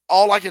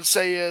 All I can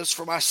say is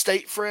for my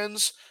state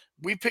friends,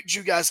 we picked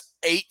you guys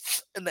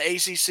 8th in the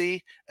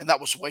ACC, and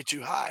that was way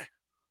too high.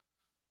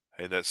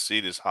 Hey, that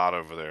seat is hot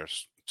over there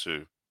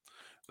too.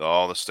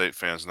 All the state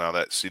fans now,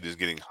 that seat is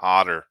getting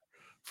hotter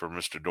for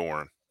Mr.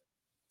 Doran.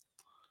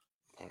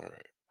 All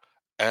right.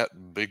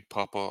 At Big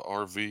Papa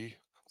RV,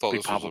 thought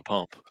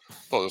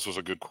this was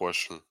a good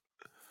question.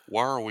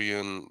 Why are we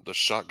in the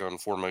shotgun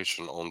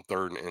formation on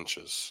 3rd and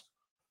inches?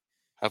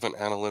 Haven't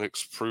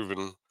analytics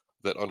proven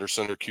that under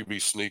center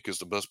QB sneak is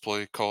the best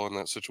play call in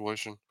that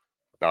situation?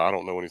 Now, I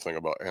don't know anything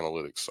about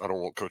analytics. I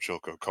don't want Coach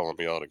Elko calling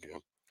me out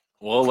again.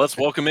 Well, let's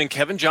welcome in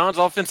Kevin Johns,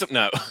 offensive.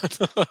 No.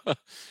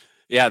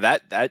 Yeah,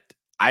 that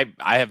I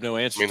have no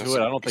answer to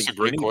it. I don't think it's a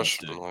great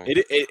question.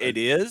 It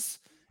is.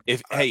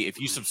 If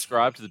you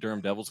subscribe to the Durham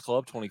Devils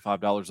Club,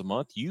 $25 a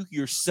month, you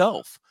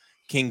yourself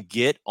can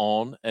get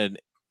on a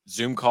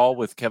Zoom call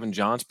with Kevin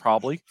Johns,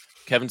 probably.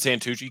 Kevin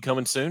Santucci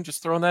coming soon.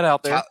 Just throwing that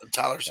out there.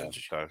 Tyler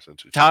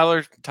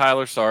Santucci.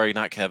 Tyler, sorry,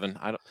 not Kevin.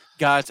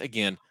 Guys,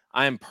 again,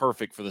 I am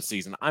perfect for the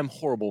season. I'm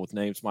horrible with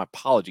names. My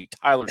apology.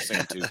 Tyler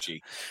Santucci.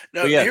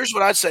 No, yeah. Here's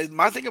what I'd say.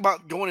 My thing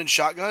about going in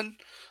shotgun,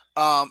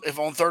 if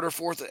on 3rd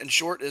or 4th and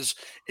short, is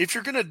if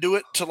you're gonna do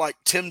it to like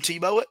Tim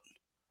Tebow it,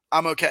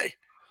 I'm okay.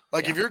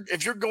 Like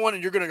if you're going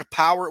and you're gonna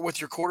power it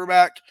with your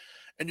quarterback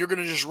and you're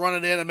gonna just run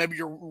it in, and maybe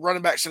your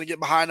running back's gonna get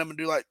behind them and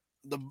do like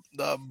the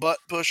butt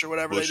push or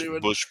whatever they do.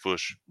 Bush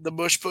push. The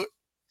bush put.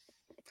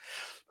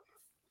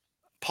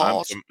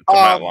 Pause. To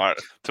Matt Liner.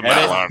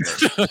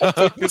 I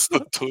think it's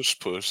the tush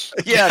push.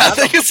 Yeah, I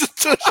think it's the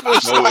tush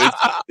push. No,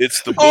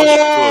 it's the bush push.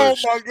 Oh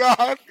my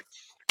God!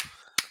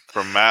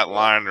 From Matt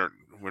Liner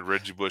when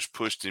Reggie Bush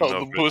pushed him up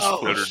at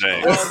Notre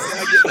Dame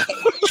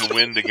to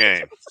win the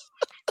game.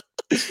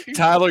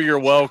 Tyler, you're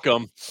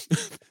welcome.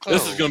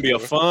 This is going to be a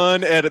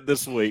fun edit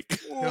this week.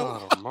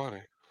 God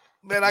almighty.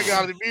 Man, I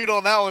got to mute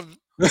on that one.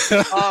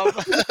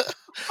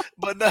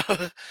 But no,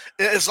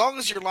 as long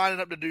as you're lining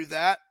up to do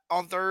that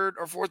on 3rd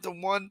or 4th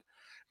and 1,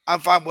 I'm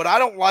fine. What I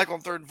don't like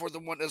on 3rd and 4th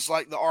and 1 is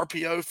like the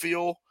RPO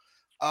feel.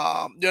 You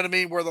know what I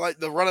mean? Where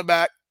the running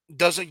back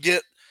doesn't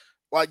get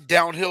like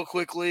downhill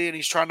quickly and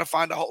he's trying to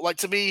find a hole. Like,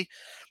 to me,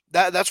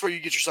 that's where you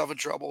get yourself in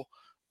trouble.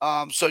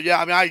 So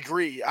yeah, I mean, I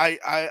agree.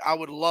 I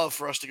would love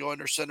for us to go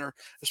under center,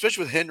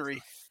 especially with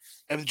Henry,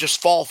 and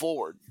just fall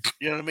forward.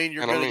 You know what I mean?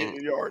 You're going to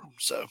get your yard.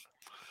 So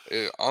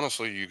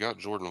honestly, you got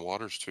Jordan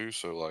Waters too.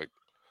 So like,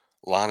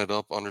 line it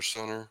up under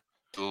center,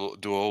 do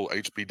a old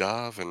HB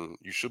dive, and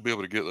you should be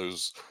able to get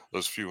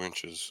those few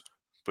inches.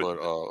 But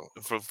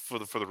for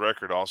the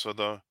record, also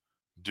though,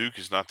 Duke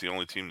is not the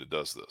only team that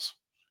does this.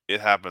 It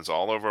happens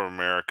all over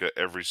America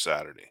every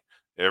Saturday,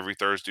 every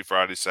Thursday,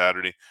 Friday,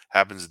 Saturday.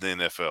 Happens in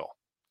the NFL.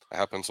 It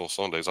happens on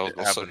Sundays. I was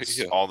going to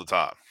say all the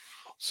time.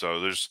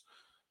 So there's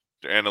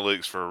the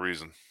analytics for a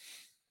reason.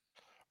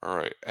 All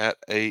right, at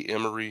A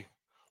Emery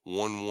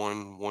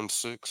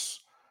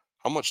 1116.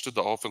 How much did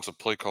the offensive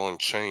play calling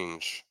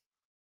change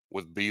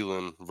with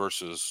Beelan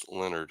versus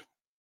Leonard?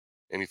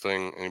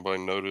 Anybody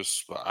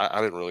notice?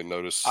 I didn't really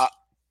notice.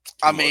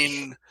 I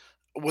mean,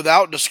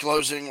 without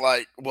disclosing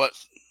like what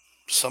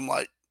some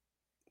like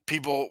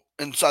people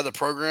inside the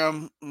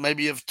program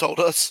maybe have told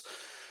us,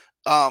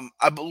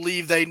 I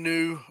believe they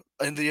knew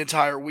in the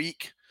entire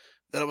week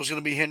that it was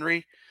going to be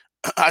Henry.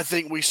 I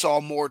think we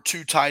saw more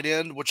 2 tight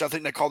end, which I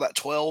think they call that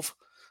 12.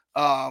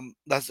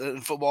 That's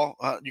in football.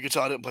 You can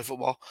tell I didn't play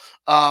football.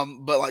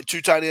 But like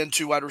 2 tight end,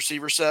 2 wide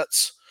receiver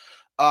sets.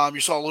 You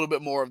saw a little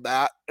bit more of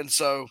that. And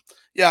so,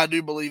 yeah, I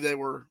do believe they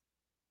were,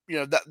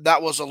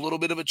 that was a little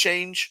bit of a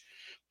change.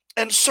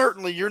 And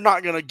certainly you're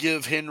not going to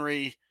give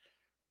Henry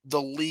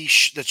the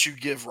leash that you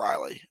give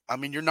Riley. I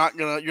mean, you're not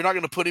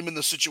gonna put him in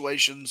the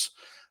situations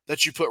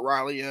that you put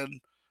Riley in,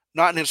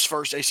 not in his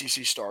first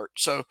ACC start.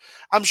 So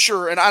I'm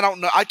sure, and I don't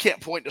know, I can't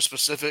point to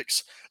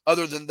specifics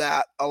other than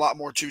that. A lot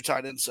more 2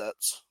 tight end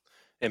sets.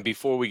 And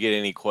before we get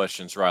any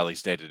questions,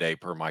 Riley's day to day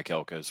per Mike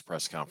Elko's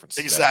press conference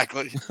today.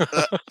 Exactly.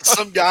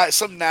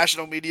 Some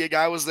national media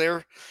guy was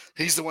there.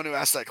 He's the one who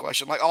asked that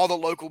question. Like all the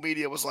local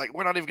media was like,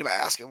 "We're not even going to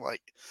ask him."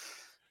 Like,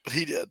 but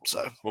he did.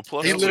 So Well,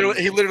 plus he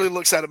literally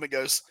looks at him and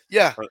goes,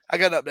 "Yeah, I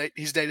got an update.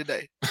 He's day to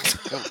day."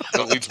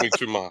 That leads me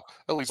to my.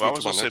 That leads Well, I me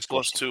was to my going to say next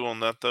plus question. 2 on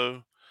that,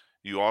 though.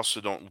 You also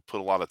don't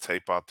put a lot of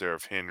tape out there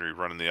of Henry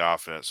running the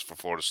offense for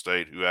Florida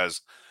State, who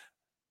has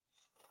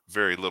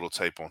very little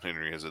tape on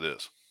Henry as it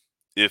is,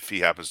 if he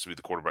happens to be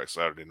the quarterback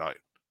Saturday night.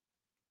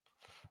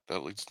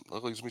 That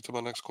leads me to my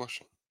next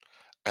question.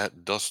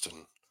 At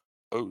Dustin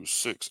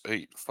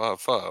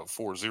 06855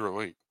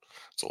 408.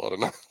 It's a lot of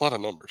a lot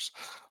of numbers.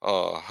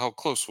 How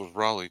close was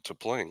Raleigh to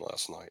playing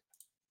last night?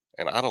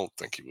 And I don't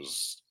think he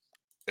was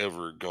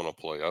ever gonna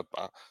play.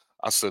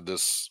 I said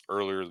this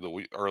earlier in the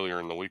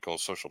week on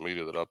social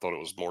media that I thought it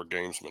was more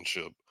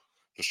gamesmanship,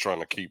 just trying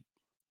to keep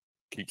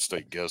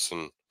State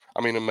guessing.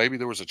 I mean, and maybe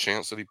there was a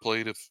chance that he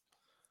played if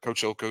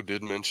Coach Elko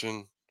did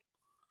mention.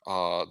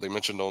 They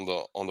mentioned on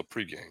the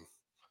pregame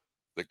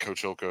that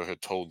Coach Elko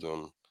had told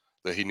them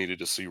that he needed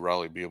to see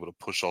Riley be able to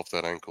push off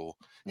that ankle.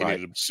 He Right.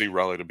 needed to see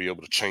Riley to be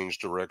able to change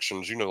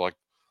directions. Like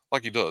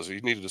he does. He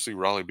needed to see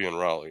Riley being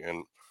Riley,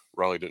 and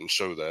Riley didn't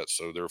show that.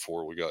 So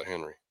therefore, we got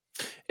Henry.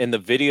 And the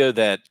video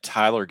that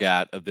Tyler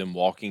got of them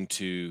walking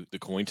to the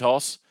coin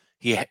toss,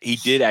 he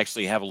did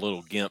actually have a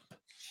little gimp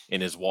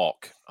in his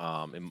walk,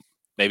 and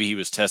maybe he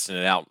was testing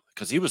it out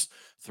because he was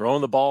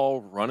throwing the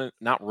ball,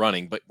 not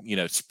running, but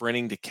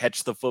sprinting to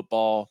catch the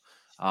football.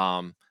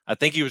 I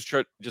think he was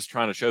just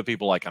trying to show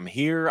people like I'm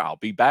here, I'll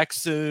be back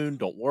soon,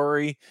 don't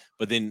worry.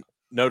 But then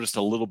noticed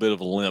a little bit of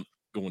a limp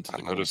going to I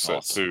the coin noticed that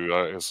toss. too.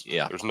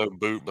 Yeah, There's no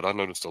boot, but I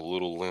noticed a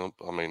little limp.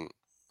 I mean,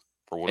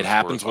 for what it it's worth,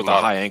 happens with a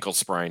high ankle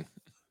sprain.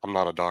 I'm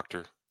not a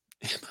doctor.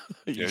 You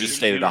Yeah, just you-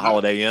 stayed at you a do.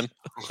 Holiday Inn.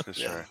 That's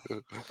Yeah.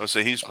 right. Let's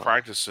say he's Uh,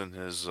 practicing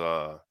his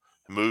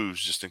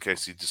moves just in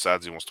case he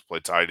decides he wants to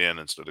play tight end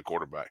instead of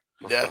quarterback.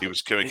 Yeah. He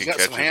was He's making got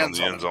some catches on hands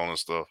the on end him. zone and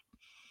stuff.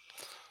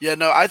 Yeah,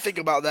 no, I think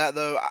about that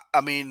though.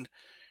 I mean,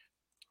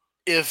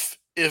 if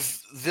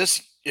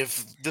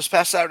this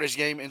past Saturday's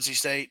game, NC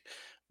State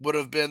would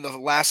have been the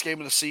last game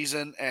of the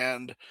season,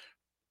 and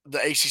the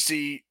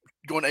ACC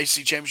going to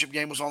ACC championship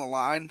game was on the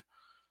line,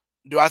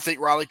 do I think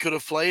Riley could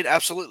have played?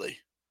 Absolutely.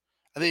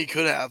 I think he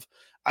could have.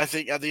 I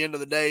think at the end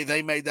of the day,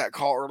 they made that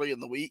call early in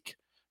the week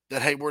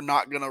that, hey, we're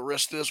not going to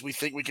risk this. We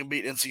think we can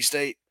beat NC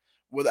State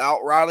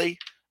without Riley.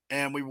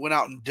 And we went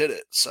out and did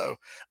it. So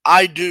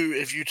I do,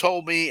 if you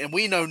told me, and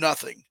we know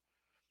nothing,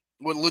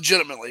 well,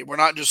 legitimately, we're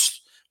not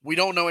just, we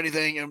don't know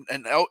anything.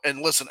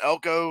 And listen,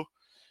 Elko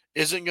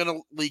isn't going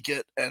to leak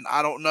it. And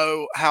I don't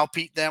know how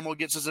Pete Thamel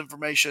gets his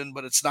information,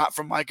 but it's not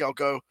from Mike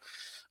Elko.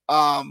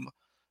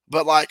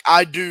 But like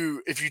I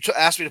do, if you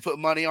ask me to put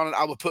money on it,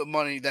 I would put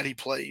money that he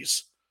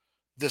plays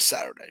this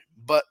Saturday.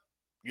 But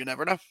you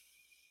never know.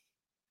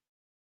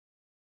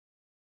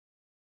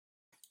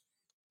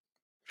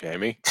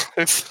 Jamie.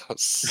 I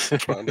was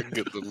trying to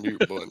get the mute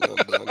button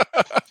undone.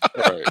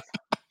 All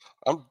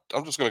right.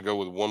 I'm just gonna go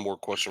with one more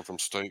question from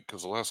State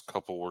because the last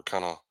couple were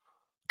kind of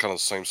the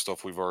same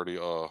stuff we've already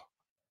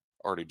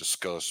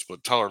discussed.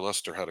 But Tyler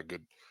Lester had a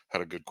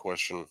good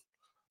question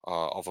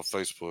off of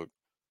Facebook.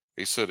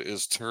 He said,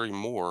 "Is Terry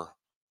Moore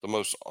the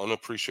most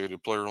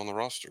unappreciated player on the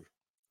roster?"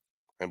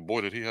 And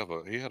boy, did he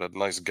had a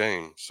nice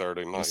game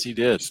Saturday Yes, night, he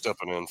did.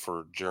 stepping in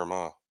for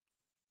Jeremiah.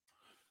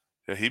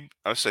 Yeah,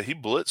 I say he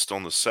blitzed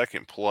on the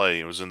second play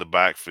and was in the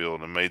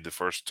backfield and made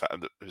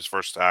his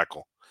first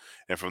tackle.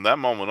 And from that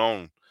moment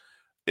on,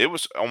 it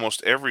was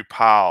almost every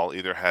pile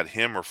either had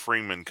him or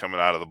Freeman coming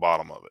out of the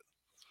bottom of it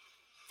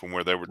from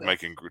where they were Yeah.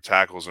 making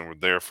tackles and were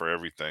there for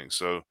everything.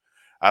 So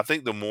I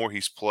think the more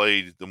he's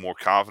played, the more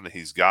confident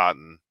he's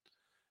gotten.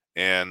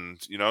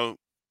 And,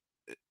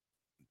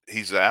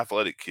 he's an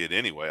athletic kid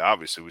anyway.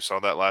 Obviously, we saw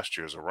that last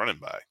year as a running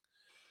back.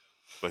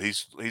 But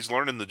he's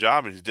learning the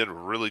job, and he did a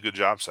really good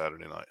job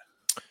Saturday night.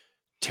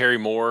 Terry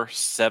Moore,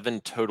 7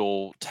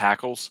 total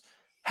tackles,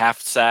 half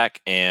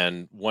sack,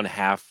 and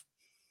 1/2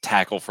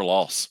 tackle for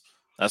loss.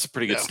 That's a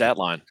pretty good Yeah. stat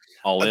line.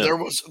 All in.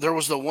 There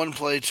was the one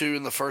play too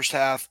in the first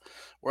half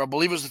where I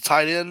believe it was the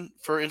tight end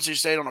for NC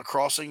State on a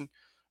crossing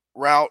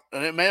route,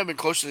 and it may have been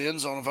close to the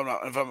end zone if I'm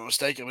not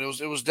mistaken. But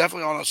it was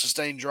definitely on a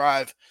sustained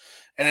drive,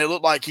 and it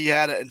looked like he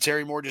had it. And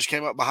Terry Moore just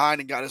came up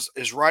behind and got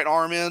his right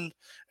arm in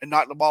and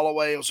knocked the ball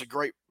away. It was a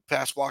great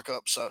pass block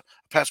up, so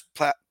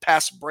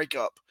pass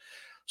breakup.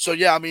 So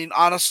yeah, I mean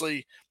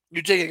honestly,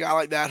 you take a guy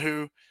like that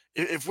who,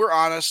 if we're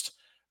honest,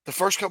 the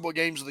first couple of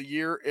games of the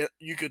year,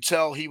 you could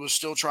tell he was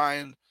still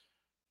trying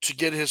to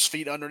get his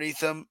feet underneath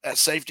him at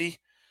safety.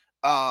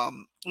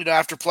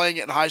 After playing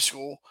it in high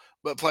school,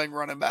 but playing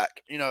running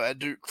back, at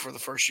Duke for the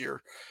first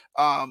year.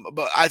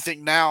 But I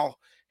think now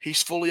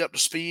he's fully up to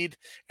speed,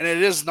 and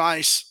it is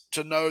nice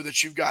to know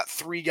that you've got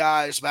 3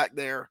 guys back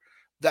there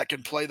that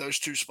can play those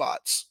 2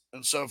 spots.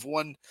 And so if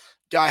one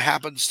guy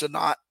happens to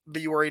not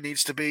be where he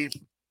needs to be,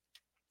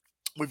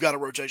 we've got a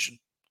rotation.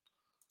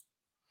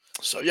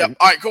 So, yeah.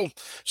 All right, cool.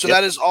 So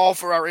that is all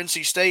for our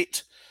NC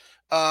State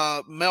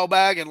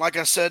mailbag. And like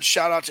I said,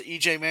 shout out to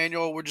EJ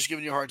Manuel. We're just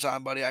giving you a hard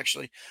time, buddy,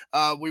 actually.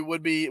 We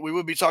would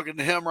be talking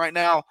to him right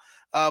now,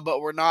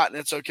 but we're not, and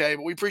it's okay.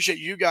 But we appreciate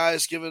you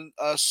guys giving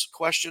us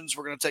questions.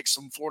 We're going to take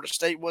some Florida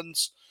State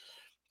ones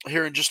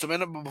here in just a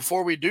minute. But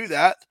before we do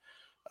that,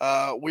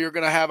 we are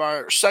going to have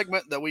our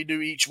segment that we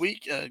do each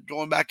week,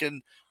 going back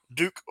in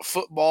Duke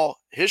football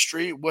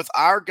history with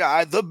our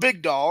guy, the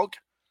big dog,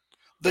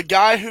 the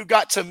guy who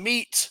got to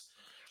meet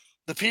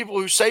the people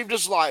who saved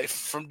his life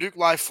from Duke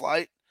Life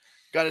Flight,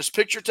 got his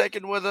picture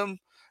taken with him,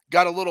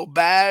 got a little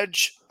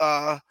badge,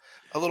 a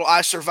little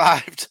I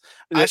survived.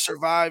 I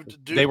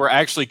survived Duke. They were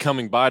actually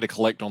coming by to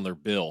collect on their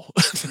bill.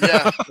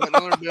 Yeah,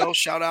 another bill.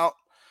 Shout out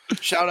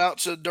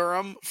to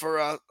Durham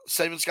for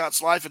saving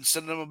Scott's life and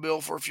sending him a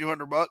bill for a few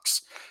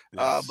 $100.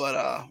 Yes.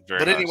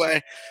 But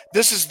anyway,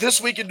 this is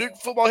This Week in Duke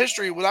Football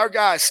History with our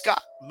guy,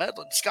 Scott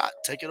Medlin. Scott,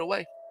 take it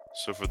away.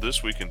 So for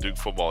This Week in Duke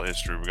Football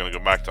History, we're going to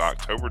go back to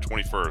October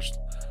 21st,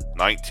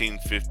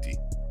 1950,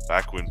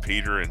 back when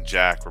Peter and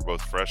Jack were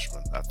both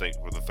freshmen, I think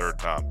for the 3rd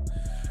time.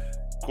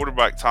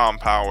 Quarterback Tom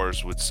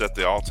Powers would set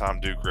the all-time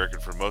Duke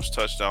record for most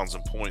touchdowns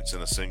and points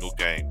in a single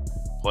game,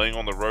 playing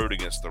on the road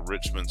against the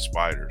Richmond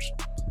Spiders.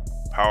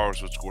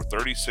 Powers would score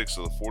 36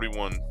 of the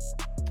 41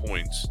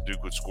 points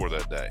Duke would score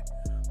that day.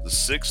 The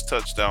 6th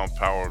touchdown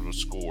Powers would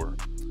score,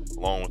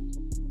 along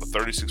with the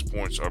 36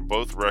 points, are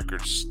both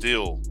records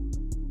still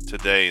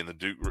today in the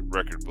Duke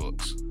record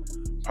books.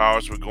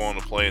 Powers would go on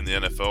to play in the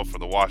NFL for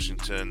the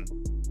Washington,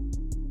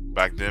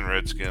 back then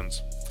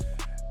Redskins,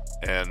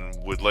 and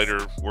would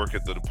later work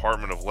at the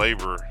Department of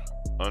Labor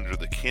under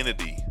the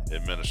Kennedy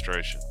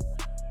administration.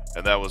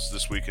 And that was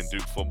This Week in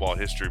Duke Football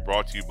History,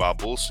 brought to you by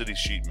Bull City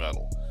Sheet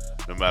Metal.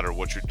 No matter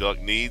what your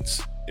duck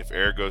needs, if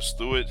air goes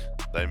through it,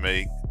 they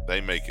make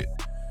it.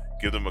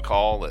 Give them a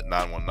call at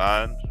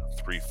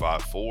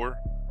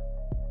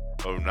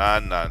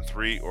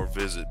 919-354-0993 or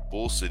visit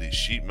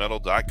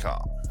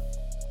bullcitysheetmetal.com.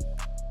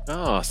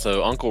 Oh,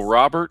 so Uncle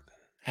Robert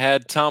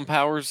had Tom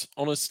Powers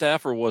on his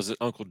staff, or was it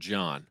Uncle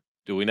John?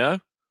 Do we know?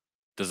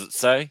 Does it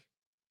say?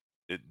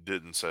 It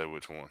didn't say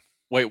which one.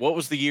 Wait, what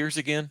was the years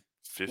again?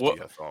 50,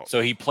 I thought. So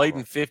he played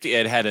in 50.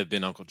 It had to have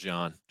been Uncle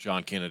John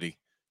Kennedy,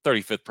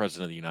 35th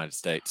President of the United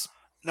States.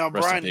 Now,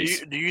 Rest Brian,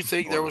 do you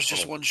think there was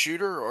just one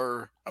shooter,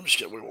 or I'm just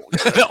kidding? We won't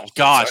get Oh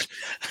gosh,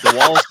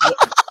 the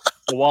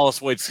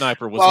Wallace Wade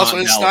sniper was not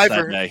in Dallas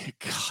that day.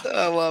 God.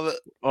 I love it.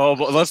 Oh,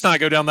 but let's not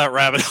go down that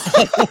rabbit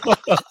hole.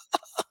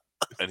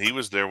 And he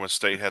was there when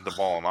State had the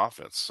ball on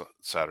offense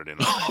Saturday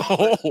night.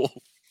 Oh,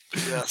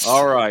 yes.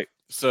 All right.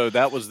 So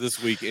that was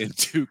This Week in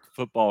Duke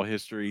football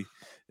history.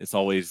 It's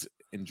always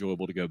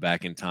enjoyable to go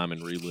back in time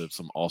and relive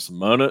some awesome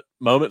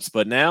moments.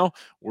 But now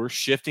we're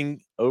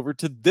shifting over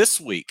to this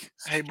week.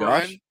 Hey,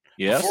 Brian.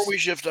 Yes. Before we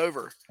shift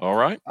over, all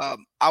right.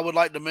 I would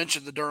like to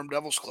mention the Durham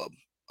Devils Club.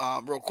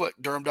 Real quick,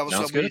 Durham Devils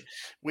Sounds Club.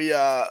 We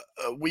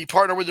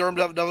partner with Durham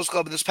Devils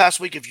Club. This past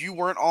week, if you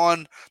weren't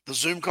on the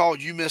Zoom call,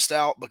 you missed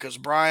out, because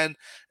Brian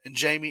and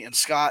Jamie and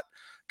Scott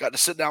got to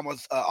sit down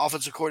with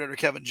offensive coordinator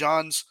Kevin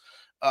Johns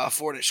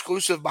for an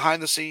exclusive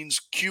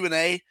behind-the-scenes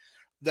Q&A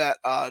that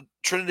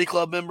Trinity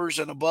Club members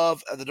and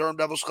above at the Durham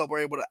Devils Club were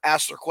able to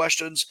ask their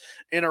questions,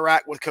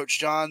 interact with Coach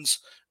Johns.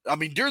 I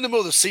mean, during the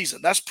middle of the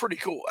season, that's pretty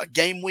cool. A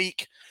game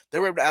week, they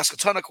were able to ask a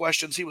ton of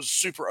questions. He was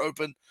super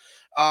open.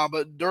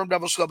 But Durham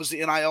Devils Club is the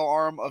NIL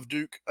arm of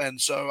Duke, and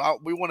so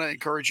we want to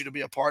encourage you to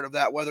be a part of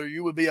that, whether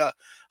you would be a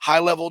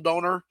high-level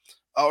donor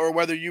or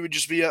whether you would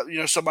just be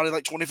somebody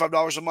like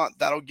 $25 a month.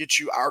 That'll get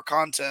you our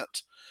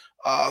content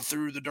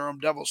through the Durham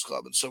Devils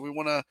Club. And so we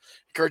want to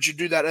encourage you to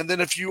do that. And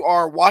then if you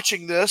are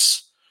watching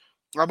this,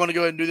 I'm going to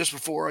go ahead and do this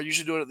before. I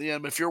usually do it at the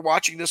end. But if you're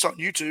watching this on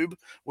YouTube,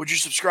 would you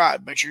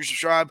subscribe? Make sure you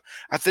subscribe.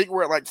 I think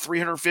we're at like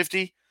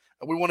 350.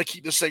 And we want to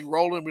keep this thing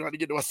rolling. We want to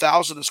get to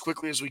 1,000 as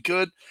quickly as we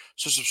could.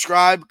 So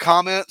subscribe,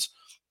 comment.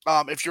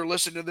 If you're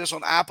listening to this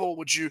on Apple,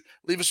 would you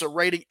leave us a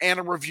rating and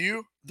a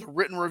review? The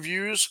written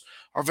reviews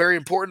are very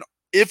important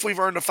if we've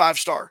earned a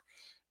 5-star.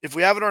 If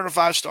we haven't earned a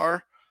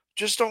 5-star,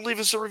 just don't leave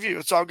us a review.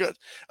 It's all good.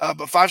 But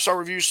 5-star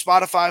reviews,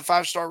 Spotify,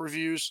 5-star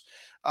reviews.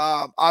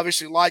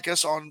 Obviously, like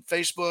us on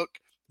Facebook,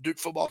 Duke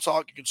Football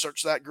Talk. You can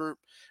search that group.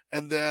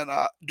 And then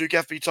Duke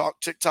FB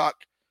Talk, TikTok,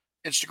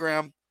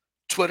 Instagram,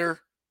 Twitter,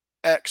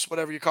 X,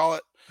 whatever you call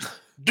it.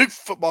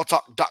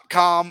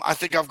 DukeFootballTalk.com. I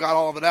think I've got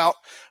all of it out.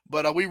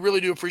 But we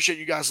really do appreciate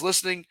you guys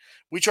listening.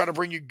 We try to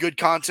bring you good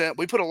content.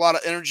 We put a lot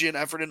of energy and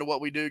effort into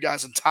what we do,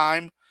 guys, and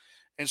time.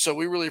 And so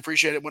we really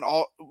appreciate it.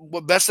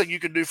 What best thing you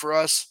can do for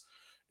us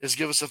is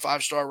give us a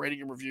 5-star rating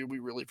and review. We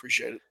really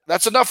appreciate it.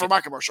 That's enough for my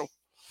commercial.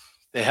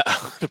 Yeah,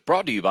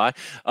 brought to you by.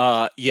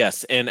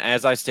 Yes, and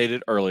as I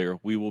stated earlier,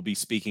 we will be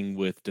speaking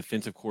with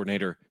defensive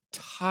coordinator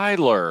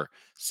Tyler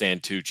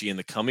Santucci in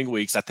the coming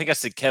weeks. I think I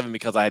said Kevin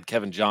because I had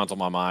Kevin Johns on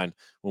my mind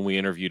when we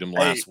interviewed him Hey,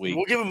 last week.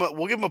 we'll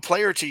give him a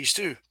player tease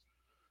too.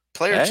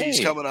 Player tease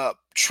Hey, coming up.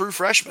 True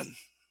freshman.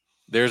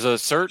 there's a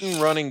certain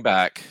running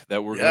back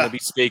that we're going to Yeah. be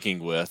speaking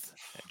with.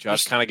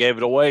 Josh Mis- kind of gave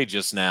it away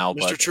just now, Mr.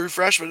 but True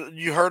Freshman.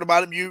 You heard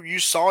about him. You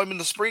saw him in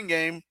the spring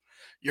game.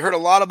 You heard a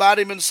lot about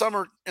him in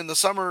the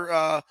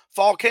summer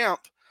fall camp.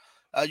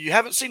 You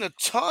haven't seen a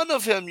ton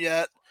of him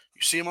yet.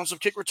 You see him on some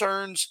kick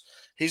returns.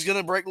 He's going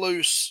to break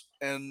loose,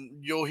 and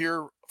you'll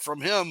hear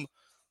from him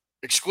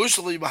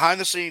exclusively behind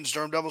the scenes,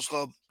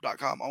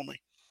 DurhamDevils.com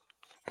only.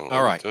 And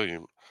all right. let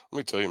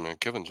me tell you, man,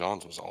 Kevin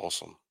Johns was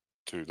awesome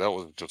too. That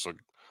was just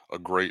a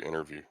great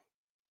interview.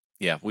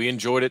 Yeah, we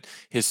enjoyed it.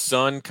 His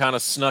son kind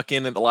of snuck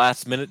in at the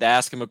last minute to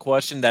ask him a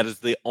question. That is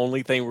the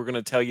only thing we're going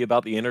to tell you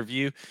about the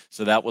interview.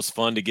 So that was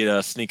fun to get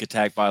a sneak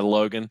attack by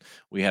Logan.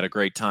 We had a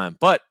great time.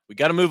 But we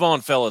got to move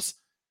on, fellas.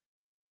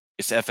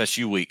 It's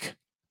FSU week.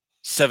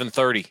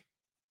 7:30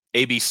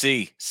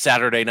 ABC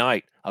Saturday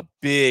night. A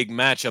big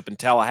matchup in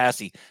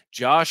Tallahassee.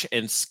 Josh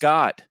and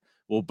Scott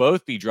will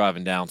both be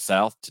driving down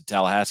south to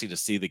Tallahassee to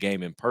see the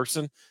game in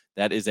person.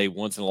 That is a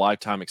once in a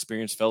lifetime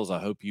experience, fellas. I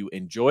hope you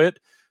enjoy it.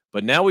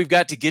 But now we've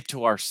got to get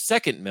to our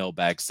second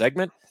mailbag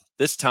segment,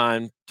 this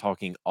time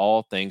talking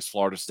all things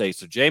Florida State.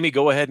 So, Jamie,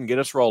 go ahead and get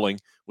us rolling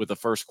with the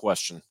first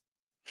question.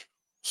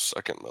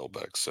 Second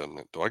mailbag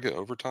segment. Do I get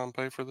overtime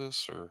pay for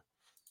this or?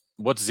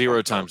 What's 0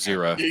 Okay. times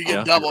 0? You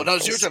get double. No,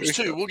 0 times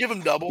 2. We'll give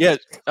him double. Yeah.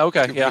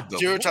 Okay. Give me Yeah. double.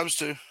 0 times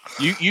 2.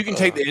 You can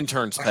take the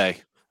intern's pay.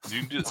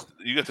 You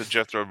got the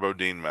Jethro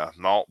Bodine math.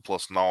 Naught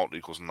plus naught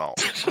equals naught.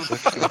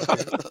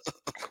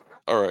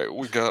 All right,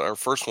 we got our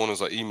first one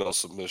is an email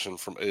submission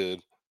from Ed,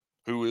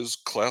 who is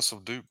class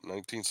of Duke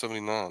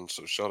 1979.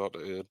 So shout out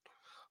to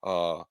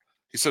Ed.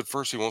 He said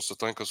first he wants to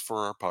thank us for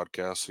our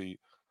podcast. He,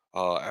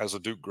 as a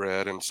Duke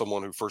grad and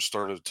someone who first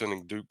started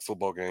attending Duke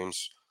football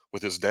games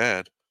with his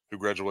dad, who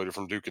graduated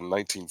from Duke in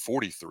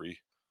 1943,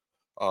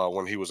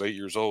 when he was 8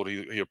 years old,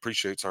 he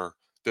appreciates our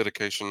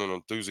dedication and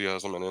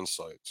enthusiasm and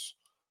insights.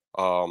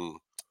 Um,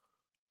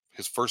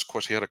 his first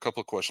question, he had a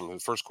couple of questions.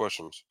 His first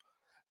questions,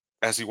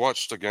 as he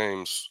watched the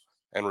games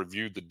and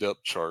reviewed the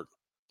depth chart,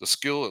 the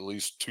skill at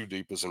least two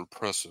deep is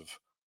impressive.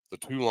 The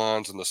two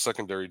lines in the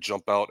secondary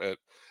jump out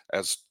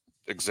as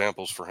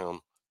examples for him,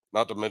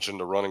 not to mention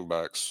the running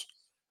backs.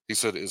 He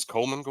said, is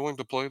Coleman going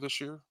to play this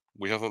year?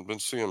 We haven't been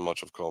seeing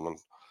much of Coleman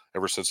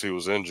ever since he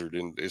was injured,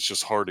 and it's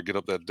just hard to get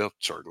up that depth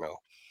chart now.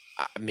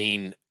 I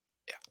mean,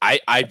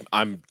 I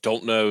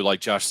don't know.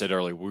 Like Josh said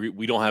earlier,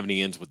 we don't have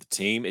any ends with the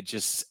team. It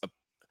just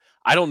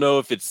I don't know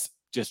if it's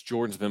just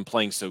Jordan's been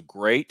playing so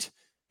great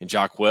and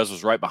Jacquez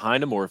was right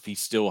behind him, or if he's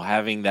still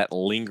having that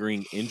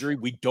lingering injury.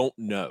 We don't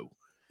know.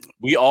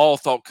 We all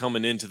thought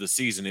coming into the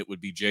season it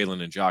would be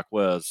Jalen and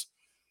Jacquez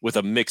with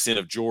a mix in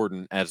of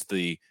Jordan as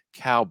the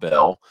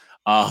cowbell.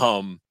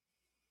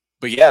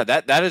 But yeah,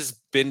 that has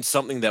been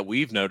something that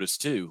we've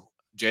noticed too.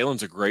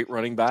 Jalen's a great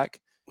running back.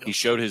 He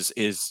showed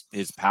his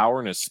power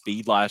and his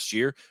speed last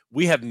year.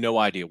 We have no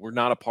idea. We're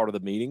not a part of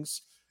the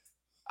meetings.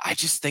 I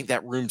just think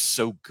that room's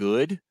so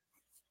good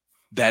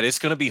that it's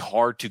going to be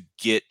hard to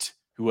get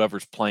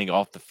whoever's playing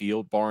off the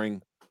field,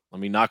 barring,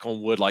 knock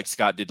on wood, like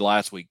Scott did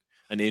last week,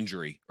 an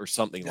injury or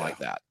something like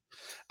that.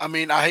 I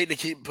mean, I hate to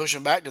keep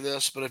pushing back to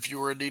this, but if you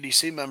were a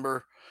DDC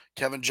member,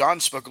 Kevin John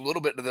spoke a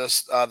little bit to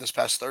this this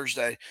past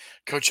Thursday.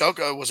 Coach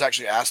Oko was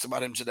actually asked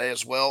about him today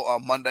as well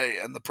on Monday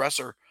in the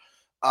presser.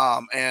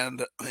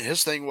 And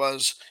his thing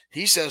was,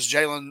 he says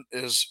Jalen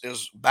is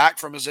back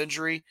from his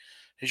injury.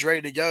 He's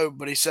ready to go.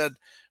 But he said,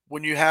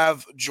 when you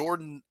have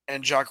Jordan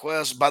and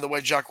Jacquez, by the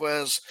way,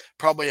 Jacquez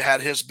probably had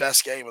his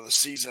best game of the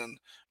season,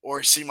 or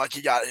it seemed like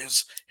he got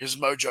his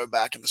mojo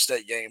back in the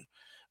state game.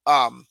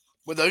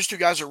 When those two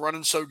guys are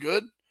running so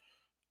good,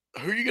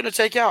 who are you going to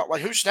take out?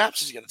 Like, who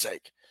snaps is he going to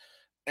take?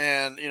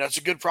 And, it's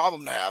a good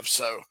problem to have.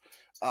 So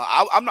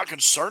I'm not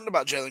concerned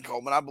about Jalen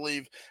Coleman. I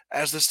believe,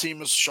 as this team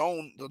has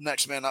shown, the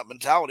next man up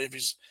mentality, if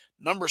his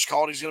number's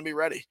called, he's going to be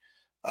ready.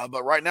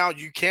 But right now,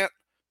 you can't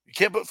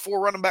put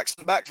four running backs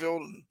in the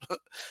backfield and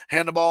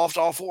hand the ball off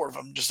to all four of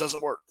them. It just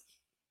doesn't work.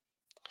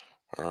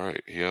 All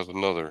right, he has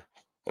another,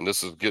 and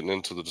this is getting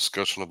into the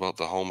discussion about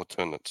the home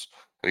attendance.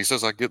 And he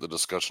says, I get the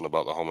discussion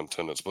about the home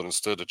attendance, but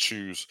instead to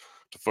choose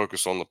to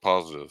focus on the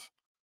positive.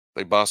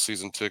 They buy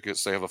season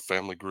tickets. They have a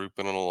family group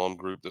and an alum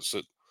group that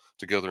sit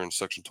together in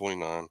Section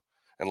 29.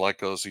 And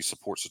like us, he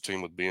supports the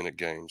team with being at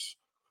games.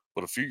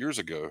 But a few years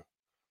ago,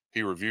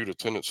 he reviewed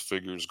attendance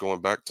figures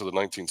going back to the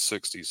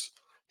 1960s.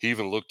 He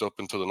even looked up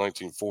into the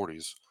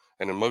 1940s.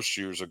 And in most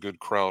years, a good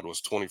crowd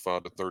was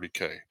 25 to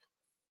 30K,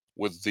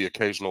 with the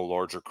occasional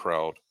larger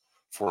crowd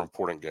for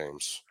important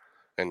games.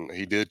 And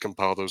he did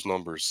compile those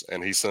numbers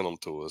and he sent them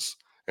to us.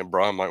 And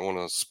Brian might want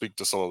to speak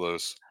to some of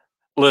those.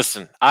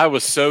 Listen, I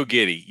was so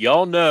giddy.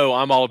 Y'all know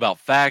I'm all about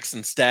facts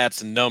and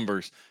stats and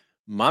numbers.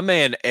 My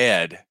man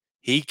Ed,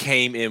 he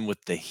came in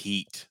with the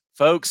heat.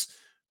 Folks,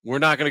 we're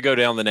not going to go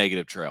down the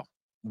negative trail.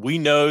 We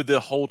know the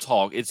whole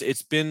talk.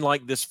 It's been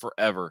like this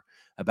forever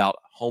about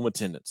home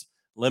attendance.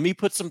 Let me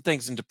put some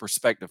things into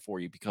perspective for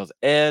you because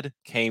Ed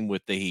came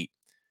with the heat.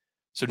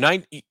 So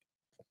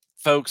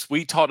folks,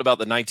 we talked about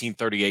the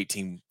 1938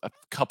 team a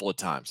couple of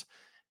times.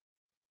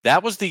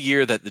 That was the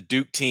year that the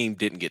Duke team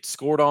didn't get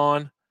scored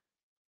on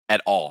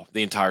at all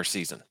the entire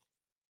season.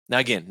 Now,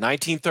 again,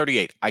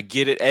 1938, I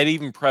get it. Ed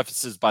even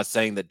prefaces by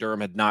saying that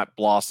Durham had not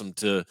blossomed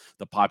to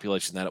the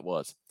population that it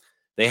was.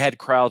 They had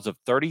crowds of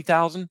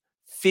 30,000,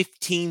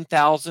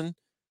 15,000,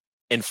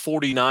 and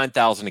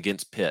 49,000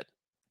 against Pitt.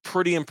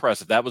 Pretty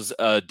impressive. That was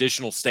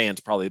additional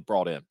stands probably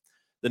brought in.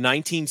 The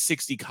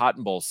 1960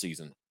 Cotton Bowl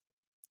season,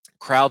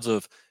 crowds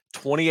of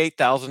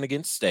 28,000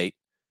 against State,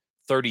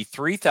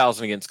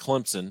 33,000 against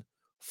Clemson,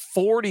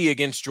 40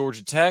 against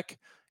Georgia Tech,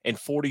 and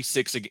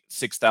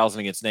 46,000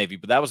 against Navy.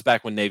 But that was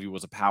back when Navy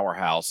was a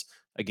powerhouse.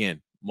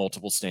 Again,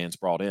 multiple stands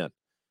brought in.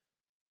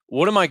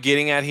 What am I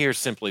getting at here?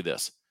 Simply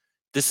this.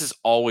 This has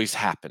always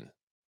happened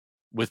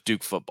with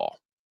Duke football.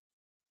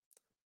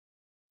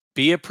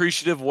 Be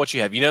appreciative of what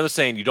you have. You know the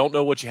saying, you don't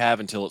know what you have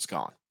until it's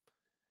gone.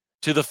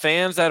 To the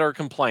fans that are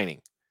complaining,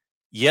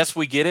 yes,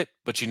 we get it,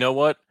 but you know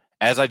what?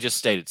 As I just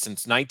stated,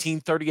 since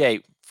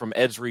 1938, from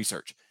Ed's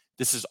research,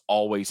 this has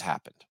always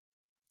happened.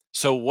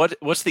 So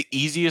what's the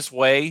easiest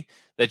way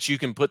that you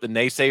can put the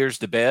naysayers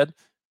to bed?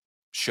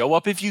 Show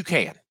up if you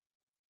can.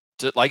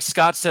 Like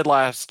Scott said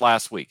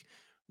last week,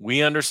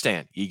 we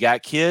understand. You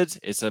got kids.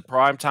 It's a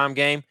primetime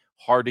game.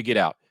 Hard to get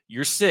out.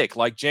 You're sick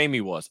like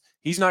Jamie was.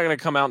 He's not going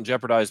to come out and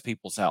jeopardize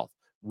people's health.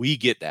 We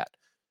get that.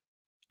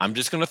 I'm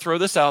just going to throw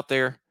this out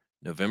there.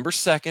 November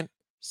 2nd,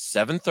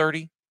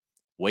 7:30,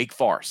 Wake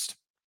Forest.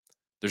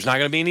 There's not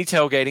going to be any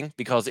tailgating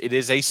because it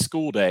is a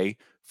school day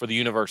for the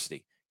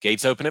university.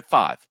 Gates open at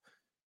 5.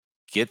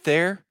 Get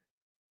there,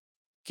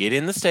 get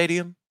in the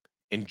stadium,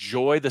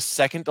 enjoy the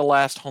second to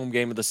last home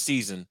game of the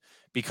season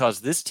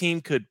because this team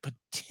could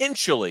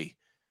potentially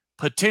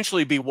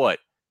be what?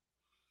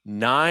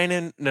 9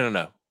 and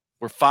no.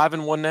 We're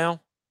 5-1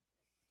 now.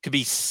 Could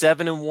be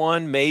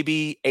 7-1,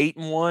 maybe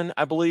 8-1,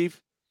 I believe.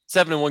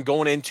 7-1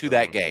 going into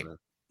that game.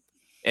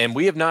 And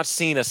we have not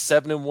seen a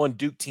 7-1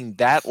 Duke team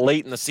that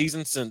late in the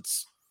season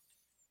since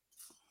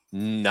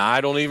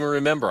I don't even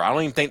remember. I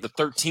don't even think the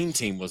 13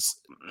 team was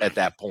at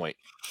that point.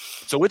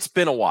 So it's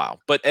been a while.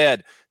 But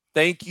Ed,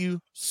 thank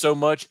you so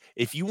much.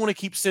 If you want to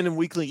keep sending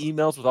weekly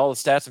emails with all the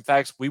stats and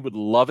facts, we would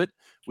love it.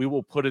 We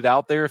will put it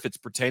out there if it's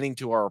pertaining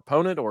to our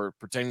opponent or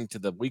pertaining to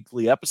the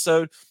weekly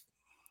episode.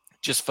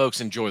 Just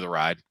folks, enjoy the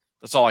ride.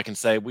 That's all I can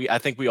say. I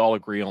think we all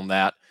agree on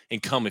that.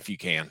 And come if you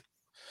can.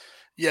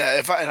 Yeah,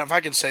 if I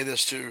can say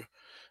this too,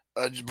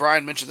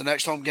 Brian mentioned the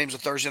next home game's a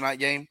Thursday night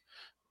game.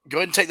 Go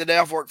ahead and take the day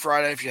off work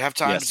Friday if you have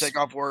time to take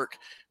off work.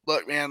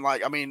 Look, man,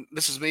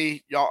 this is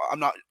me, y'all. I'm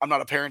not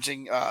a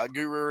parenting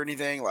guru or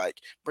anything. Like,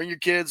 bring your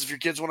kids if your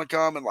kids want to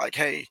come, and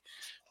hey,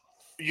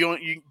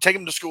 you take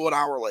them to school an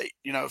hour late,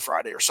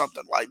 Friday or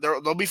something. Like,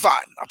 they'll be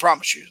fine. I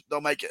promise you, they'll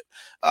make it.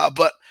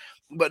 But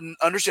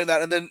understand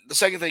that. And then the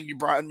second thing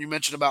you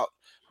mentioned about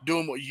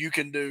doing what you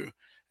can do,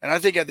 and I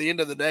think at the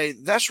end of the day,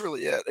 that's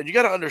really it. And you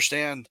got to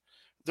understand,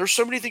 there's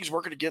so many things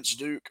working against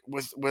Duke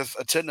with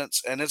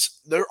attendance, and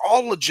they're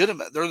all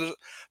legitimate.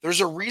 There's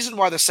a reason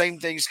why the same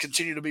things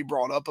continue to be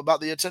brought up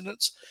about the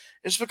attendance.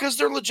 It's because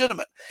they're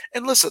legitimate.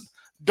 And listen,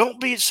 don't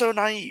be so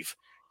naive.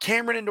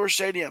 Cameron Indoor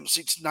Stadium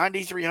seats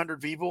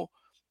 9,300 people,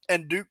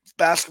 and Duke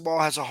basketball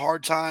has a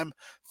hard time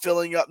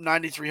filling up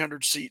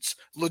 9,300 seats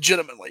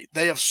legitimately.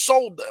 They have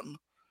sold them.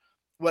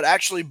 What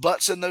actually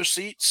butts in those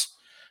seats,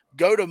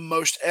 go to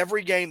most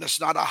every game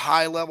that's not a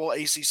high-level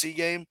ACC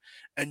game,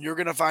 and you're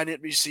going to find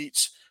empty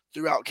seats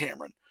throughout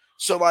Cameron.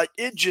 So,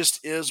 it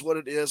just is what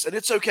it is, and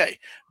it's okay.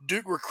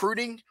 Duke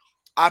recruiting,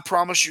 I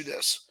promise you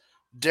this.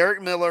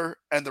 Derek Miller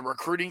and the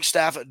recruiting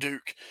staff at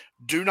Duke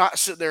do not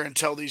sit there and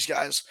tell these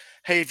guys,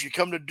 hey, if you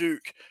come to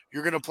Duke,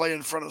 you're going to play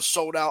in front of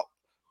sold-out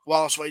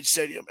Wallace Wade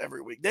Stadium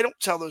every week. They don't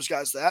tell those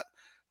guys that.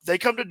 They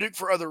come to Duke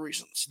for other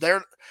reasons.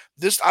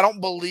 I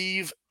don't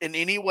believe in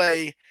any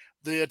way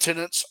the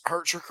attendance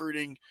hurts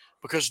recruiting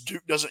because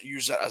Duke doesn't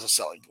use that as a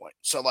selling point.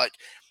 So,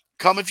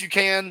 come if you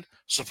can,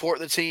 support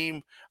the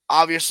team.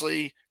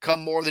 Obviously,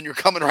 come more than you're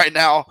coming right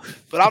now,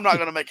 but I'm not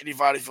going to make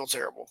anybody feel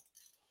terrible.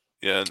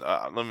 Yeah,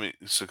 and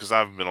because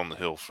I've been on the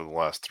Hill for the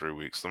last 3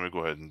 weeks, let me go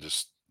ahead and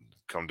just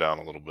come down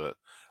a little bit.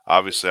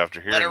 Obviously, after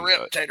Let hearing it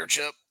rip, Tater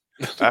Chip.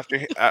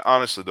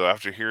 honestly though,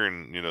 after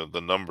hearing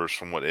the numbers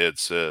from what Ed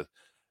said,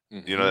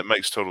 it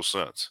makes total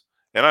sense.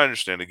 And I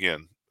understand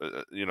again.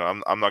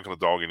 I'm not going to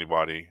dog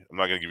anybody. I'm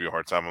not going to give you a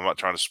hard time. I'm not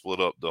trying to split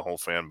up the whole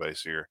fan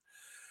base here.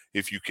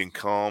 If you can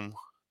come,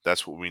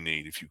 that's what we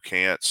need. If you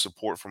can't,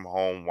 support from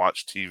home,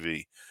 watch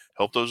TV,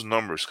 help those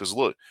numbers. Because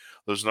look,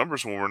 those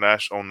numbers when we're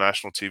on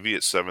national TV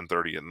at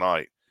 7:30 at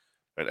night,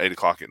 at 8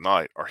 o'clock at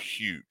night, are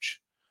huge.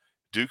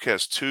 Duke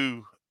has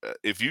two.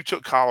 If you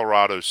took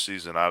Colorado's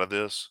season out of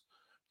this,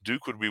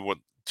 Duke would be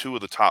two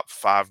of the top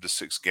 5 to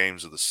 6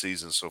 games of the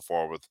season so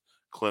far with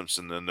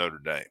Clemson and Notre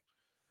Dame.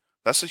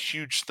 That's a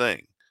huge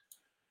thing.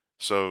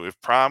 So if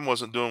Prime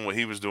wasn't doing what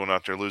he was doing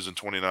out there, losing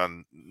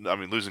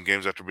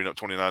games after being up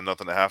 29-0 at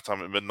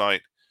halftime at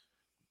midnight,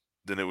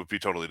 then it would be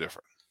totally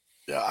different.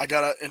 Yeah, I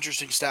got an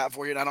interesting stat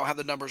for you, and I don't have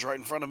the numbers right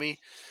in front of me,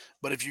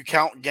 but if you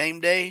count game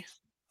day,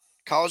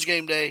 college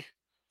game day,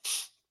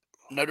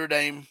 Notre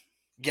Dame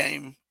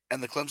game,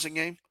 and the Clemson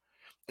game,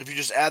 if you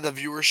just add the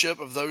viewership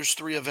of those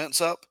 3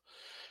 events up,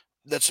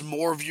 that's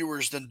more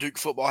viewers than Duke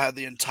football had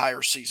the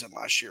entire season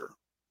last year,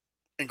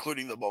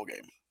 including the bowl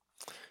game.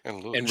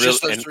 And look, And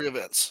Just those 3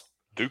 events.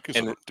 Duke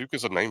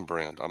is a name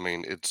brand. I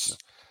mean,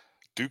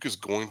 Duke is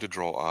going to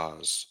draw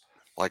eyes.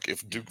 Like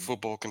if Duke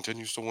football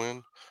continues to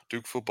win,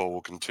 Duke football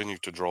will continue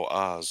to draw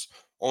eyes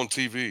on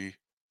TV.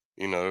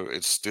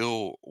 It's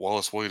still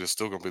Wallace Wade is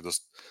still going to be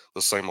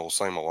the same old,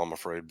 I'm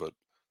afraid. But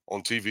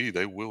on TV,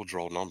 they will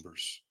draw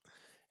numbers.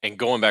 And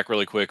going back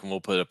really quick, and we'll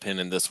put a pin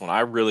in this one, I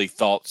really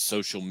thought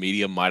social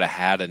media might have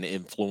had an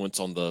influence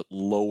on the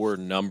lower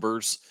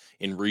numbers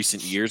in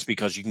recent years,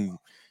 because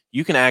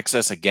you can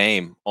access a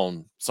game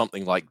on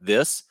something like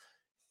this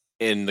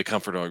in the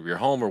comfort of your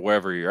home or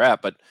wherever you're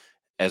at. But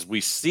as we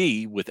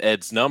see with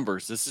Ed's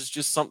numbers, this is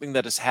just something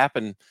that has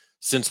happened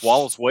since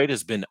Wallace Wade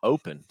has been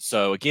open.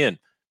 So again,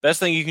 best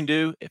thing you can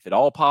do, if at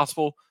all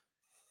possible,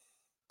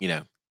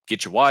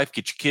 get your wife,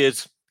 get your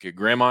kids, get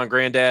grandma and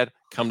granddad,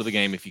 come to the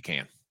game if you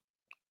can.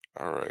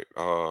 All right.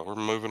 We're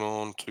moving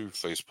on to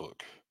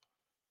Facebook.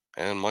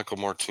 And Michael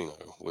Martino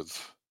with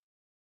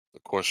the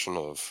question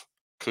of,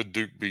 could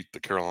Duke beat the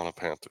Carolina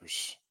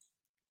Panthers?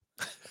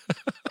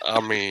 I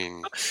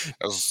mean,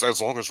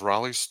 as long as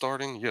Riley's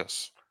starting,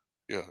 yes.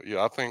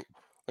 Yeah. I think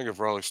if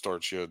Riley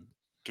starts,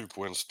 Duke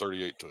wins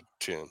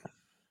 38-10.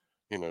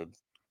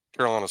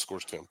 Carolina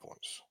scores 10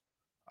 points.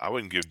 I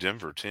wouldn't give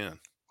Denver 10.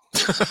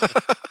 I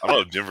don't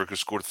know if Denver could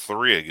score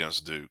 3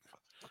 against Duke.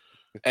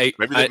 Hey,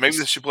 maybe they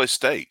should play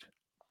State.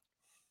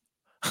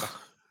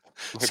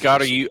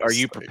 Scott, are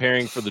you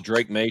preparing for the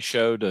Drake May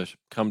show to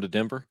come to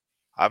Denver?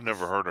 I've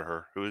never heard of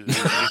her. Who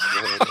is right.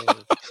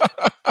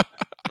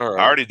 I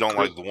already don't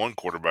like the one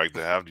quarterback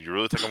they have. Do you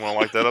really think I'm going to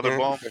like that other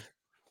bum?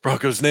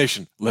 Broncos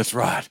Nation, let's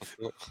ride.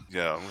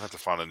 Yeah, I'm going to have to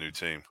find a new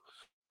team.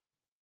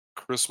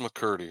 Chris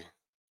McCurdy.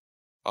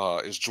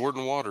 Is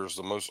Jordan Waters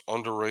the most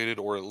underrated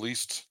or at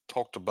least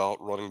talked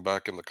about running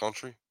back in the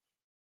country?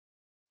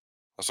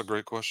 That's a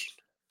great question.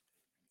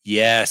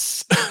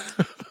 Yes.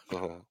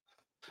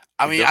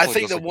 I mean, I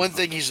think the one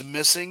thing he's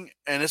missing,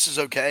 and this is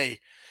okay,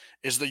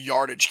 is the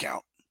yardage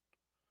count.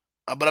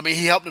 But I mean,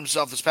 he helped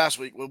himself this past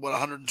week with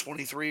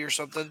 123 or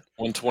something.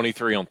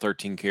 123 on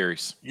 13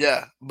 carries.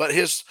 Yeah, but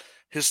his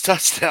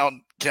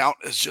touchdown count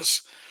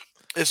is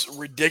it's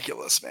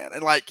ridiculous, man.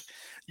 And like,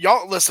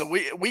 y'all listen,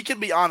 we can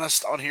be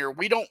honest on here.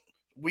 We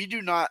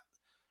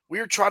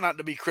are trying not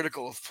to be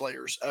critical of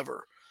players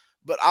ever.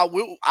 But I'm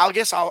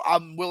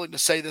willing to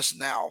say this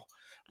now.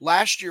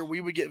 Last year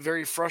we would get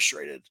very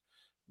frustrated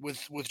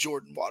with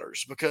Jordan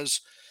Waters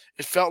because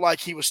it felt like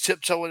he was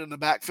tiptoeing in the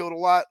backfield a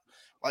lot,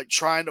 like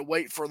trying to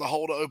wait for the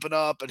hole to open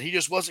up, and he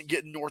just wasn't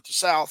getting north to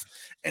south.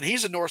 And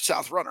he's a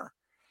north-south runner.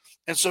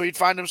 And so he'd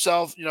find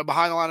himself,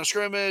 behind the line of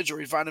scrimmage, or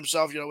he'd find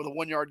himself, with a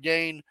 1-yard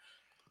gain.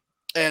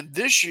 And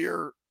this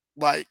year,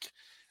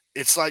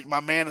 it's like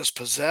my man is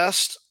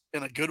possessed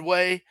in a good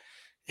way.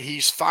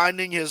 He's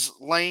finding his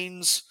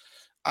lanes.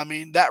 I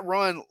mean, that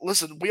run,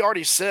 listen, we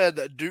already said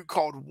that Duke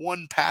called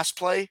one pass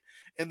play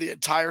in the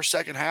entire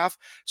second half.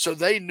 So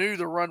they knew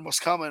the run was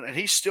coming, and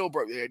he still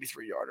broke the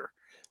 83-yarder.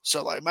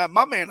 So,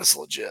 my man is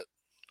legit.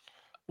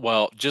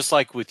 Well, just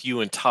like with you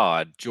and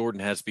Todd,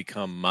 Jordan has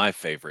become my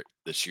favorite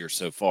this year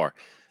so far.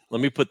 Let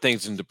me put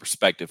things into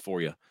perspective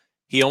for you.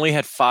 He only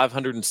had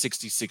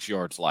 566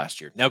 yards last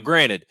year. Now,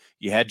 granted,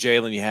 you had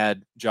Jalen, you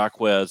had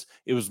Jaquez.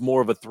 It was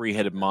more of a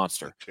 3-headed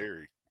monster.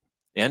 Terry.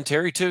 And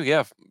Terry, too.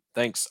 Yeah,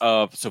 thanks.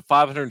 So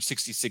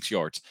 566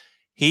 yards.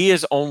 He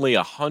is only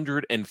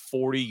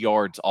 140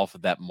 yards off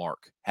of that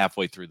mark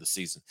halfway through the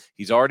season.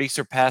 He's already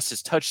surpassed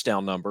his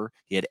touchdown number.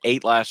 He had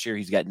 8 last year.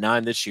 He's got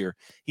 9 this year.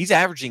 He's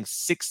averaging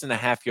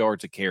 6.5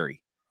 yards a carry.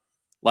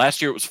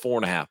 Last year, it was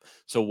 4.5.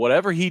 So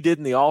whatever he did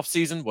in the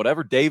offseason,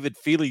 whatever David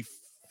Feely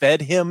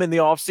fed him in the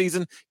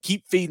offseason,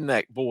 keep feeding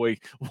that boy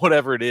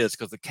whatever it is,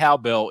 because the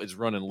cowbell is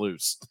running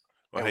loose.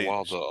 And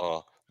while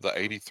the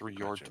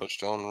 83-yard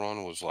touchdown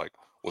run was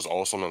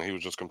awesome, and he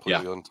was just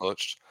completely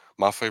untouched,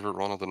 my favorite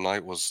run of the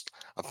night was,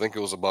 I think it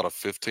was about a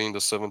 15 to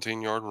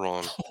 17-yard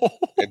run.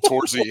 And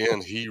towards the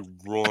end, he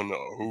run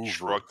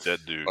over that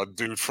dude. A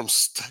dude from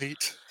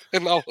State.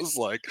 And I was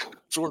like,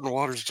 Jordan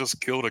Waters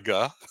just killed a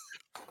guy.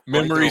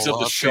 Memories of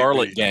the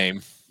Charlotte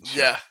game.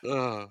 Yeah.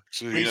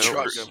 He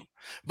trucked him.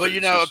 But,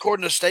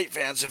 according to State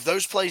fans, if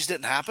those plays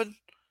didn't happen,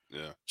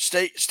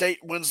 State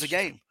wins the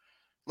game.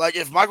 Like,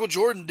 if Michael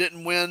Jordan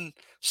didn't win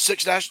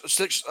six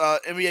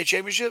NBA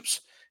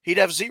championships, he'd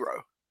have 0.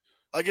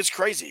 Like, it's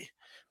crazy.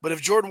 But if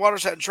Jordan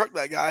Waters hadn't trucked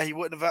that guy, he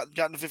wouldn't have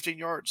gotten to 15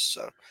 yards.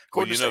 So,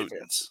 according to State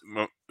fans.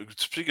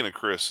 Speaking of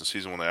Chris, since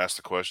he's the one that asked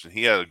the question,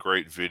 he had a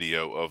great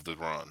video of the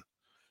run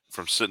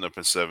from sitting up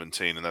in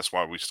 17, and that's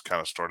why we kind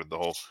of started the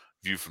whole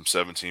view from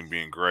 17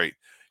 being great.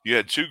 You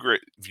had 2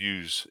 great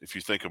views, if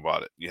you think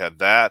about it. You had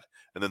that,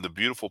 and then the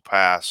beautiful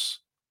pass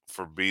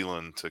for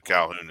Beelan to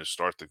Calhoun to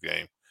start the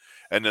game.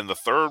 And then the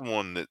third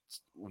one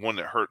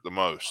that hurt the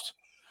most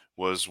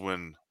was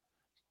when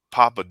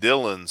Papa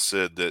Dylan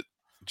said that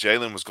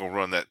Jalen was going to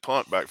run that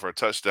punt back for a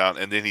touchdown,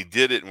 and then he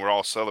did it, and we're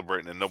all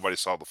celebrating, and nobody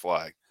saw the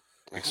flag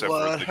except for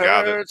What the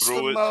guy that hurts the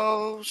threw it.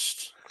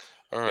 most?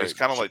 All It's right,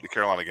 kind of like the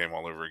Carolina game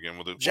all over again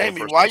with the only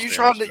Jamie, person why that you stand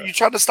trying was to Jack. you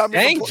trying to stop me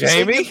Dang, from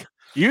singing? Jamie.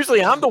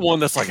 Usually I'm the one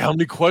that's like, how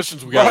many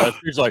questions we got Bruh. left?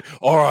 He's like,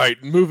 all right,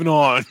 moving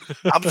on.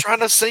 I'm trying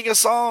to sing a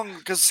song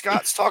because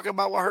Scott's talking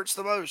about what hurts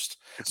the most.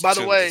 it's By the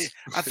 10 way,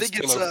 I think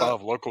it's it's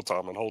 10:05 local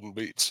time in Holden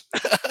Beach.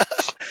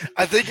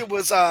 I think it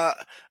was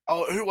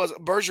who was it?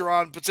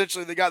 Bergeron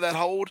potentially they got that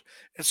hold,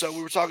 and so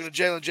we were talking to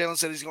Jalen. Jalen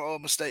said he's going to owe a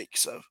mistake.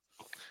 So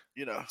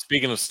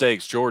Speaking of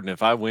steaks, Jordan,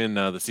 if I win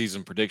the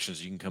season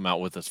predictions, you can come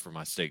out with us for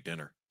my steak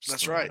dinner. Just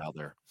That's throwing right. it out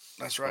there.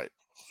 That's right.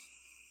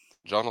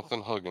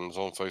 Jonathan Huggins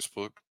on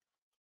Facebook.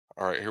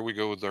 All right, here we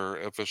go with our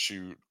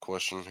FSU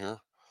question here.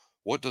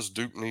 What does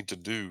Duke need to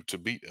do to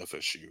beat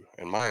FSU?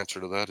 And my answer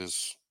to that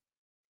is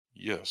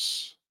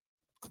yes.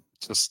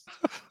 Just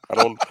I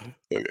don't.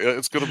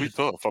 It's going to be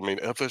tough. I mean,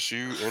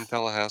 FSU in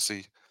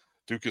Tallahassee.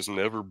 Duke has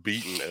never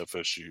beaten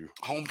FSU. This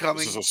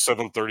Homecoming. is a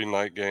 7:30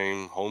 night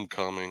game.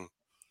 Homecoming.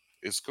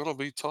 It's going to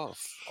be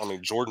tough. I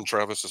mean, Jordan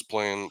Travis is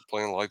playing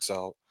lights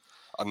out.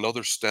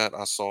 Another stat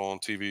I saw on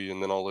TV,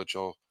 and then I'll let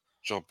y'all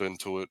jump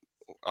into it.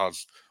 I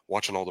was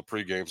watching all the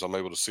pre games. I'm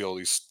able to see all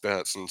these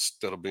stats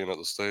instead of being at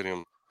the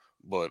stadium.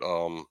 But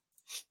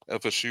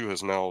FSU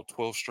has now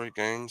 12 straight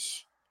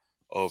games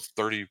of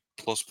 30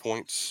 plus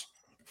points,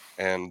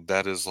 and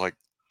that is like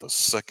the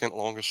second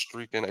longest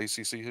streak in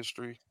ACC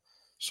history.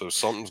 So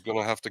something's going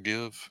to have to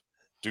give.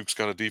 Duke's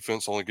got a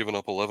defense only giving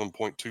up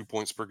 11.2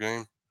 points per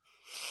game.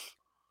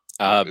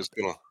 Uh,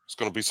 It's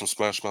gonna be some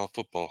smash mouth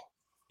football.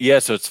 yeah,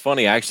 so it's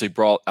funny. I actually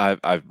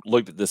I've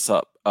looked at this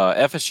up.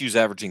 FSU's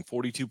averaging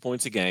 42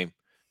 points a game.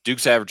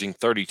 Duke's averaging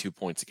 32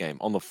 points a game.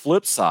 On the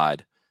flip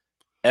side,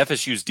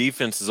 FSU's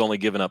defense has only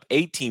given up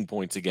 18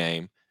 points a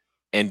game.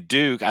 And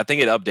Duke, I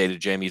think it updated,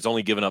 Jamie, he's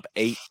only given up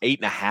eight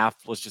and a half,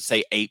 let's just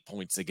say 8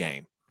 points a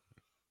game.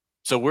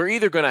 So we're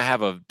either going to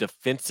have a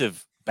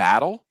defensive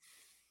battle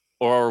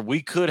or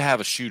we could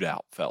have a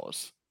shootout,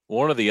 fellas.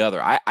 One or the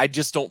other. I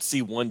just don't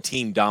see one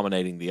team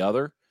dominating the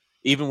other,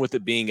 even with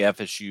it being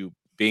FSU,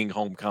 being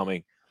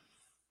homecoming.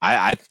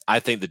 I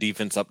think the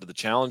defense up to the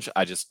challenge.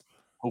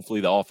 Hopefully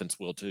the offense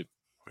will too.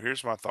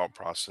 Here's my thought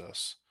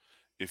process.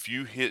 If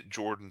you hit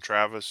Jordan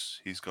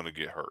Travis, he's going to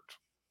get hurt.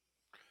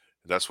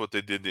 That's what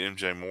they did to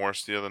MJ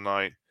Morris the other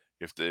night.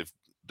 If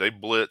they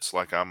blitz,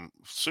 like I'm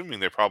assuming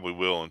they probably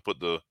will, and put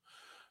the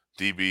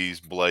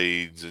DBs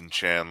Blades and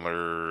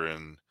Chandler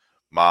and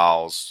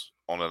Miles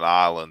on an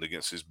island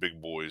against these big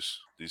boys,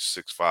 these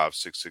 6'5",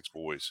 6'6"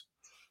 boys,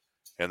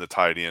 and the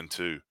tight end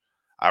too.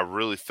 I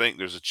really think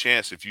there's a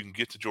chance if you can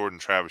get to Jordan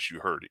Travis, you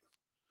hurt him.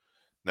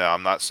 Now,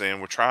 I'm not saying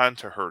we're trying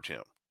to hurt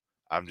him.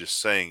 I'm just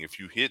saying if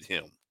you hit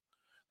him,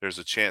 there's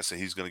a chance that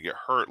he's going to get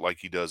hurt like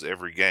he does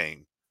every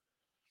game.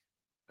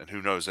 And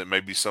who knows, it may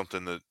be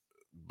something that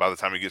by the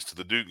time he gets to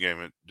the Duke game,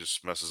 it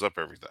just messes up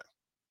everything.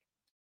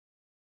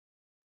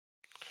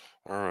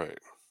 All right.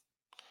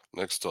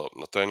 Next up,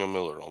 Nathaniel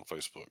Miller on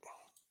Facebook.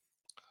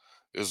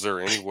 Is there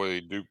any way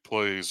Duke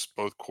plays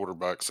both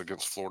quarterbacks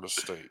against Florida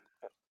State?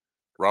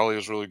 Riley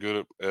is really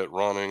good at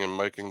running and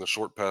making the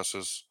short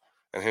passes,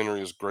 and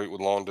Henry is great with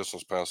long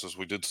distance passes.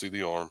 We did see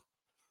the arm.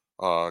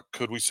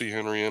 Could we see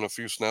Henry in a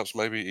few snaps,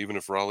 maybe, even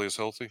if Riley is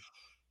healthy?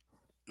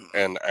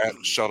 And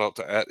shout out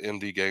to at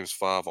MD Games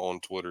 5 on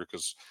Twitter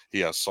because he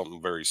has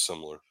something very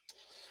similar.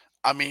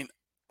 I mean,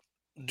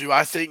 do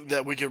I think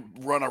that we could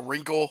run a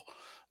wrinkle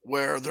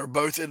where they're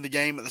both in the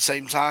game at the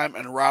same time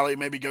and Riley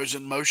maybe goes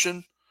in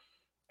motion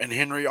and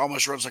Henry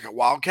almost runs like a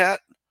wildcat?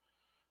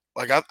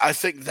 Like I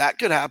think that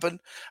could happen.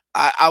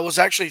 I was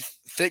actually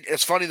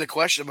it's funny the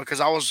question because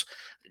I was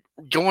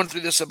going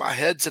through this in my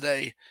head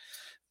today.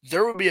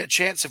 There would be a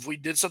chance if we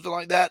did something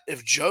like that,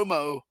 if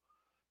Jomo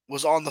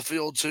was on the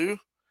field too,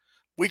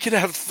 we could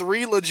have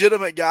 3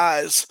 legitimate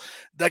guys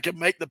that could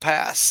make the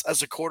pass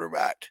as a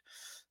quarterback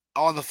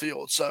on the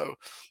field. So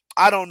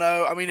I don't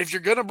know. I mean, if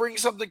you're going to bring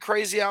something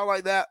crazy out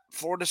like that,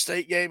 Florida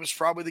State game is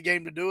probably the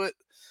game to do it.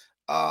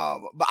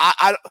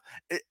 But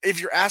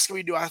if you're asking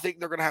me, do I think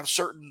they're going to have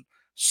certain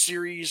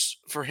series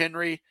for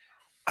Henry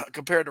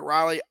compared to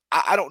Riley?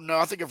 I don't know.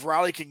 I think if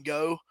Riley can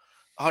go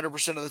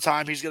 100% of the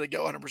time, he's going to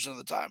go 100% of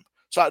the time.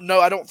 So no,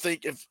 I don't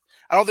think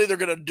they're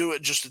going to do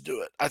it just to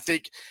do it. I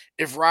think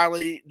if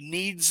Riley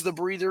needs the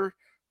breather,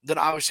 then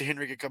obviously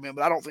Henry could come in,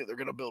 but I don't think they're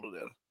going to build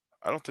it in.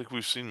 I don't think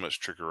we've seen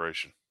much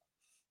trickeration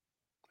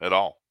at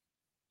all.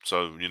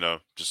 So,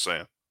 just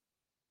saying.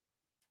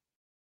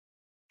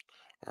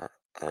 All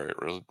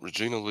right.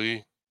 Regina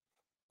Lee,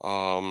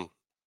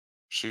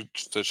 she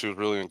said she was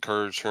really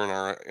encouraged hearing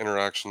our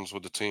interactions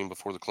with the team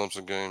before the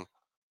Clemson game.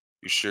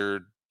 You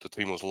shared the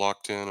team was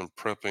locked in and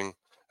prepping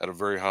at a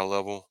very high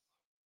level.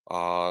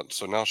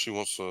 So now she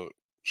wants to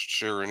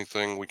share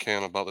anything we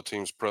can about the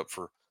team's prep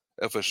for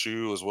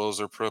FSU as well as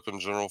their prep in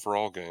general for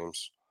all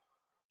games.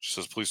 She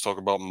says, please talk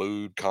about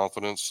mood,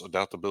 confidence,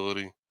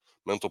 adaptability,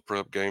 mental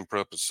prep, game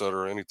prep,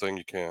 etc. Anything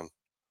you can.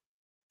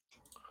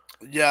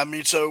 Yeah, I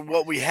mean, so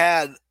what we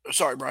had.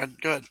 Sorry, Brian.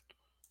 Go ahead.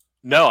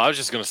 No, I was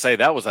just going to say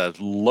that was a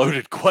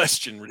loaded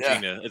question,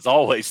 Regina. As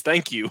always,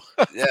 thank you.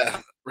 Yeah,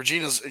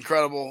 Regina's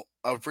incredible.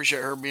 I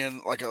appreciate her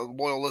being like a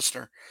loyal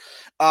listener.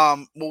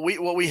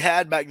 What we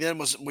had back then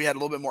was we had a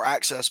little bit more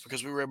access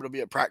because we were able to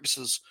be at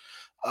practices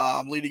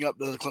leading up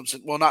to the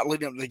Clemson. Well, not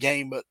leading up to the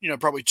game, but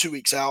probably 2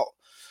 weeks out.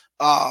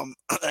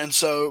 And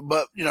so,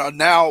 but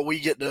now we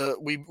get to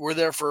we're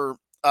there for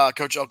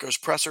Coach Elko's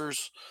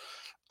pressers,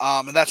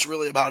 and that's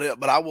really about it.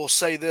 But I will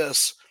say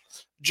this: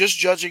 just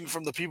judging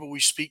from the people we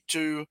speak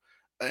to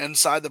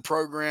inside the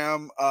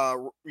program,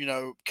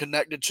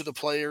 connected to the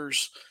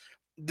players,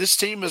 this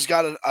team has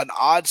got an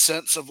odd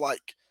sense of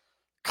like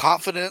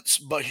confidence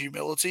but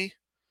humility.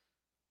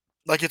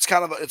 Like it's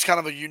kind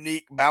of a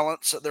unique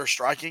balance that they're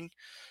striking.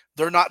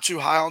 They're not too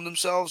high on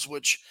themselves,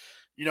 which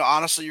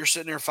honestly, you're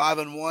sitting there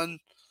 5-1,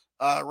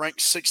 ranked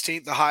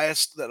 16th, the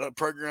highest that the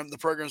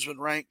program's been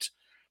ranked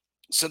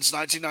since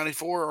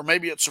 1994, or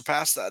maybe it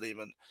surpassed that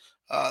even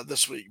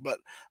this week. But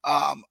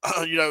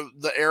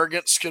the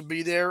arrogance could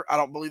be there. I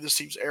don't believe this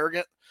team's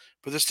arrogant,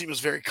 but this team is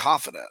very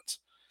confident.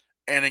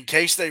 And in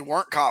case they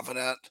weren't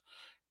confident,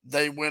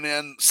 they went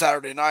in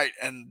Saturday night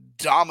and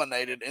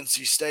dominated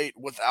NC State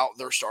without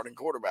their starting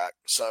quarterback.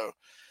 So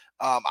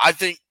I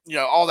think,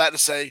 all that to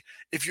say,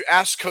 if you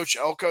ask Coach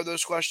Elko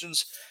those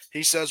questions,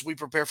 he says we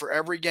prepare for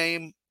every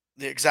game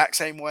the exact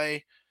same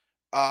way.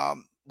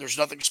 There's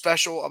nothing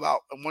special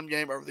about one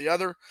game over the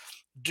other.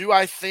 Do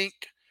I think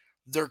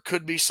there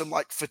could be some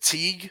like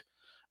fatigue,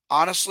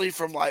 honestly,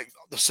 from like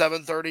the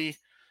 7:30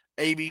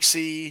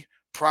 ABC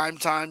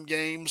primetime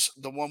games?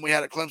 The one we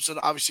had at Clemson,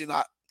 obviously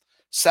not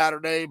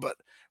Saturday, but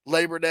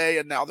Labor Day,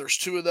 and now there's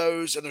two of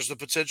those, and there's the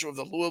potential of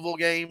the Louisville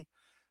game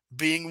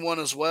being one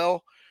as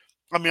well.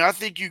 I mean, I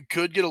think you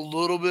could get a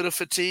little bit of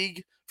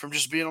fatigue from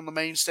just being on the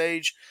main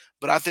stage,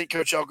 but I think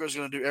Coach Elko is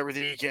going to do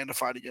everything he can to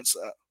fight against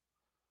that.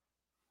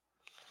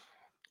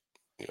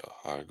 Yeah,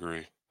 I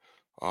agree.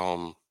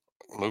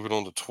 Moving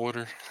on to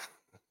Twitter.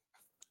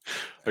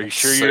 Are you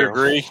sure you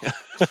agree?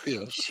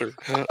 Yeah, sure.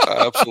 I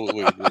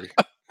absolutely agree.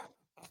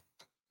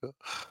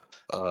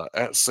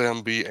 At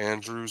Sam B.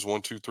 Andrews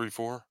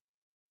 1234.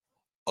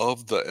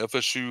 Of the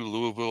FSU,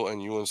 Louisville,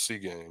 and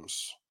UNC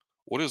games,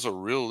 what is a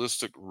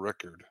realistic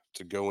record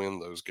to go in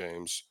those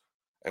games,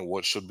 and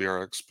what should be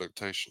our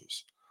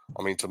expectations?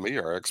 I mean, to me,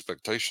 our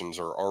expectations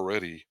are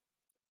already.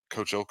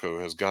 Coach Elko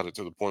has got it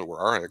to the point where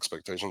our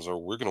expectations are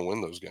we're going to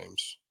win those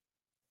games.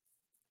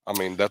 I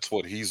mean, that's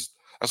what he's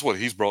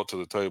brought to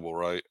the table,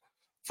 right?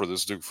 For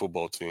this Duke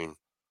football team.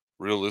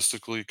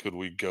 Realistically, could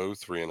we go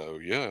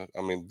 3-0? Yeah.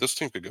 I mean, this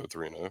team could go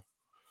 3-0.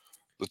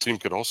 The team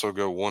could also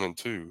go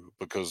 1-2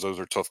 because those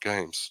are tough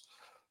games.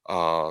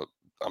 I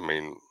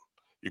mean,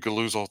 you could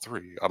lose all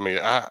three. I mean,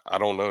 I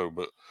don't know,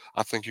 but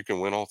I think you can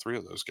win all three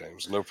of those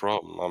games. No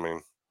problem. I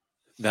mean,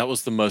 That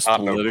was the most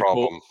not no political.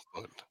 problem.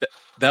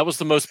 That was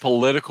the most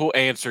political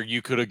answer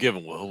you could have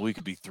given. Well, we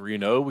could be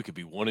 3-0, we could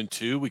be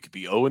 1-2, we could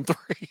be 0-3.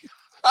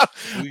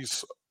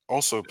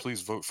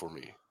 Please vote for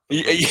me.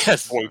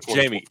 Yes,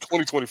 Jamie.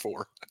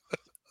 2024.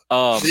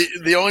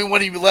 The only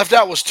one he left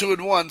out was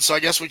 2-1, so I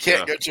guess we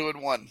can't go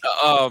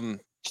 2-1.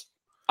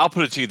 I'll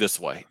put it to you this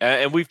way,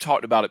 and we've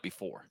talked about it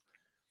before.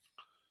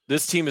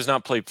 This team has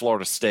not played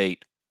Florida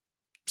State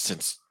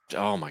since,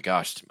 oh my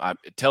gosh,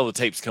 tell the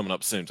tape's coming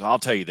up soon, so I'll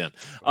tell you then.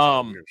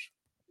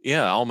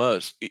 Yeah,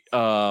 almost.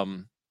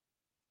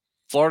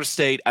 Florida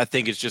State, I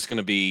think, is just going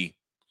to be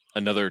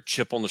another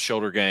chip on the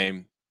shoulder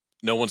game.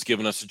 No one's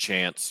giving us a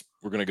chance.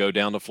 We're going to go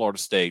down to Florida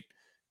State,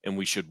 and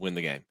we should win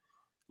the game.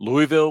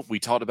 Louisville, we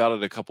talked about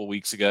it a couple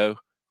weeks ago.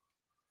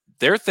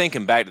 They're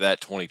thinking back to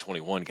that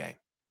 2021 game,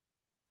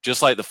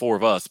 just like the four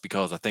of us,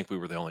 because I think we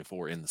were the only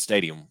four in the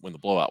stadium when the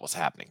blowout was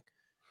happening.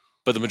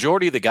 But the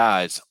majority of the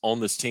guys on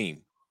this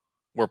team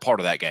were part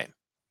of that game.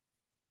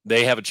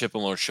 They have a chip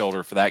on their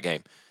shoulder for that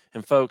game.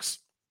 And folks,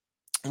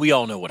 we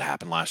all know what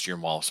happened last year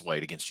in Wallace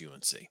Wade against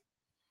UNC.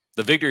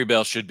 The victory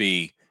bell should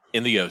be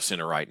in the O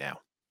Center right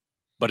now.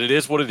 But it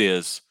is what it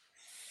is.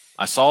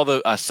 I saw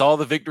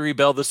the victory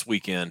bell this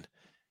weekend,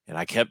 and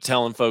I kept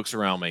telling folks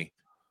around me,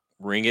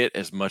 ring it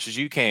as much as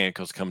you can,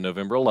 because come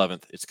November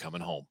 11th, it's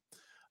coming home.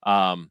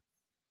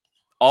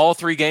 All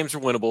three games are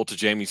winnable, to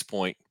Jamie's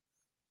point.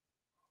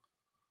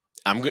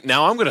 I'm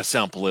going to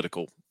sound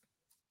political,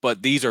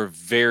 but these are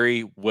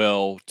very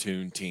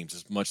well-tuned teams,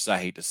 as much as I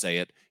hate to say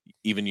it,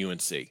 even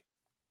UNC.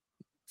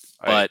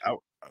 But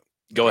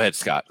go ahead,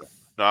 Scott.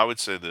 No, I would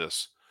say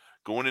this.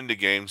 Going into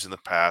games in the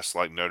past,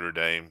 like Notre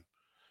Dame,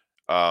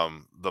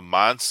 the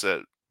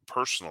mindset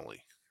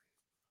personally,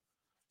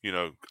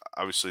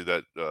 obviously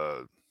that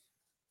the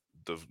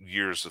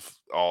years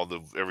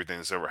of everything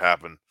that's ever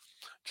happened,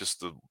 just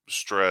the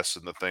stress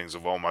and the things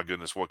of, oh my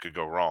goodness, what could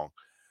go wrong?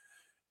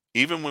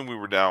 Even when we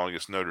were down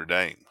against Notre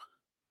Dame,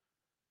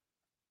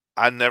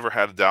 I never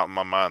had a doubt in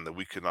my mind that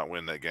we could not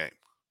win that game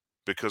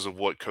because of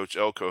what Coach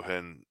Elko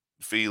and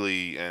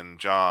Feely and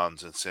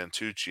Johns and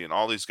Santucci and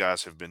all these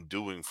guys have been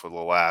doing for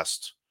the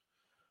last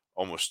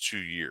almost 2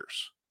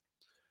 years.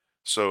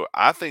 So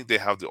I think they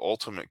have the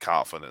ultimate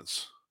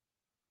confidence,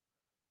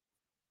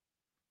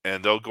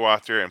 and they'll go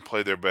out there and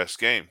play their best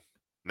game.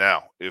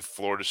 Now, if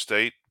Florida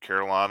State,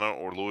 Carolina,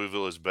 or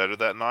Louisville is better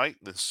that night,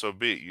 then so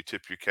be it. You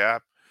tip your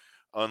cap,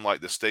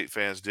 unlike the State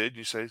fans did.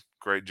 You say,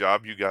 "Great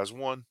job, you guys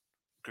won.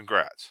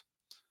 Congrats."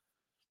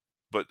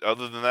 But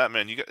other than that,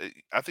 man,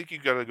 I think you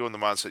got to go in the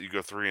mindset you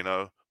go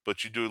 3-0,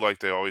 but you do like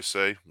they always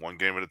say, one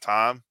game at a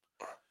time.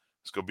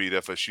 Let's go beat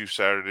FSU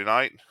Saturday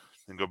night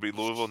and go beat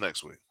Louisville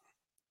next week.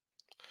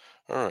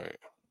 All right.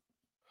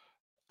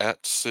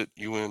 At sit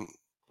UN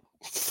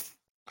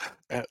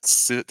at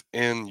sit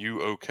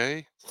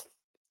NUOK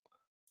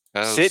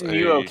has Sitting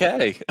you a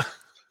okay?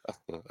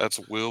 that's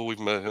Will. We've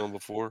met him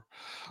before.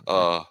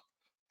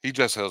 He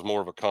just has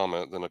more of a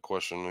comment than a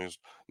question.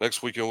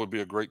 Next weekend would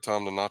be a great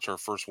time to notch our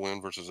first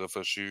win versus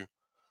FSU.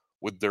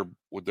 With their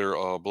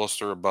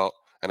bluster about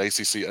an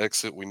ACC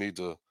exit, we need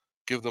to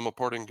give them a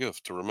parting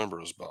gift to remember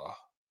us by.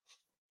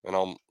 And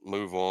I'll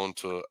move on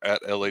to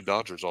at LA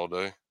Dodgers all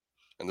day.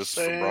 And this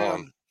is for Brian.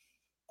 Sam.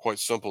 Quite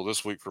simple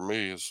this week for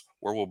me is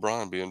where will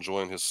Brian be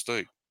enjoying his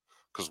steak?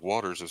 Because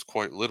Waters is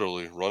quite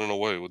literally running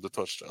away with the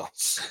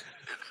touchdowns.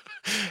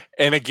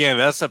 And again,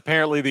 that's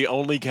apparently the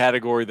only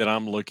category that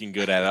I'm looking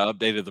good at. I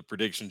updated the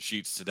prediction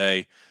sheets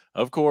today.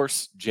 Of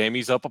course,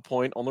 Jamie's up a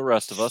point on the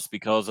rest of us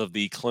because of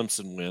the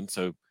Clemson win.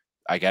 So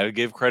I got to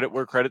give credit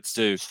where credit's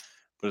due.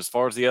 But as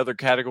far as the other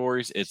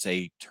categories, it's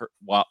a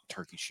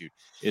turkey shoot.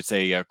 It's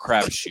a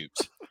crap shoot.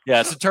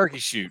 Yeah, it's a turkey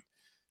shoot.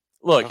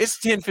 Look, it's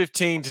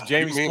 10:15 to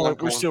Jamie's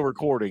point. We're still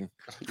recording.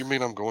 You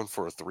mean I'm going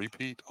for a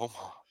three-peat? Oh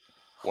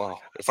my! Wow!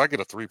 If I get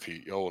a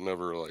three-peat, y'all will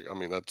never like. I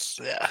mean, that's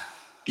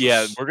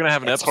yeah. We're gonna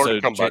have an episode. Hard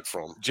to come back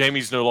from.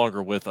 Jamie's no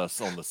longer with us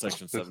on the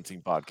Section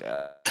 17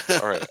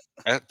 podcast. All right,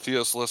 at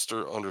TS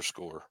Lester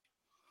 _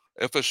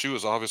 FSU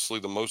is obviously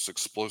the most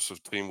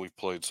explosive team we've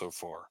played so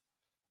far.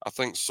 I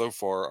think so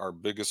far our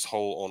biggest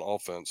hole on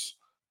offense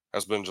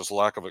has been just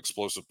lack of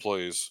explosive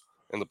plays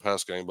in the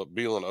past game. But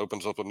Beelan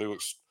opens up a new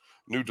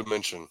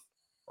dimension.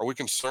 Are we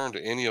concerned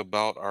any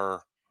about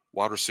our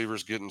wide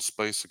receivers getting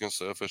space against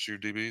the FSU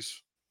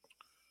DBs?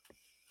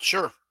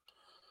 Sure.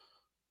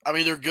 I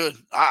mean, they're good.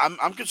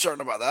 I'm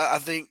concerned about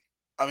that.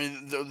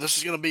 This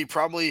is going to be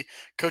probably,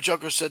 Coach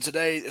Elko said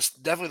today, it's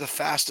definitely the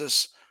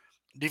fastest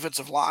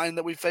defensive line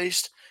that we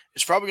faced.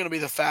 It's probably going to be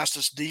the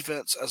fastest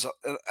defense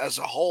as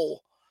a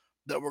whole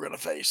that we're going to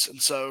face. And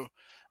so,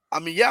 I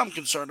mean, yeah, I'm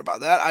concerned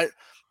about that.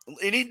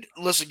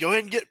 Listen, go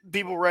ahead and get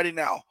people ready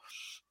now.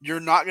 You're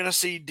not going to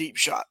see deep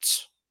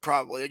shots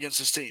probably against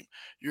this team.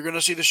 You're going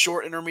to see the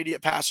short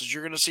intermediate passes.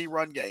 You're going to see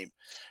run game.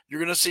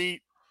 You're going to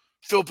see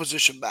field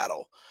position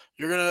battle.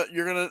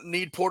 You're gonna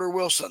need Porter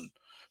Wilson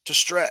to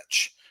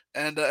stretch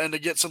and to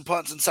get some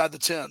punts inside the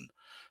 10.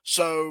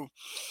 So,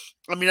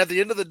 I mean, at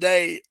the end of the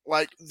day,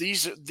 like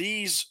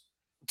these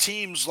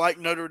teams like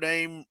Notre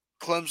Dame,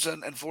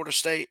 Clemson, and Florida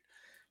State,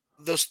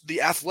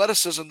 the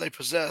athleticism they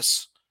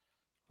possess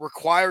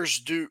requires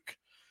Duke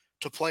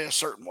to play a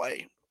certain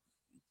way.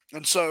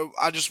 And so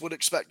I just would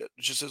expect it.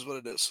 It just is what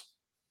it is.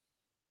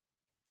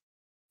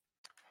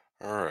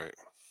 All right.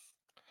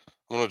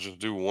 I'm gonna just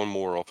do one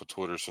more off of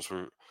Twitter since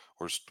we're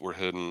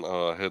heading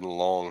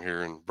long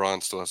here, and Brian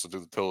still has to do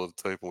the tail of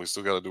the tape, and we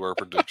still got to do our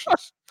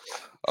predictions.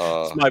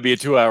 This might be a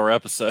 2-hour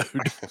episode.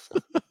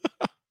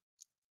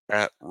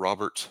 At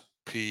Robert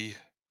P.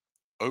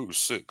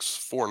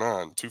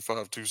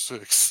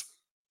 06492526.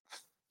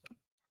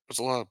 There's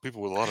a lot of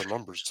people with a lot of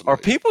numbers tonight. Are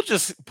people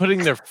just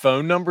putting their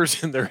phone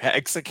numbers in their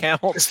X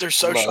accounts? It's their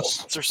social.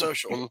 It's their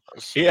social.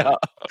 Yeah.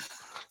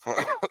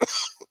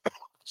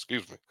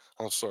 Excuse me.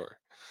 I'm sorry.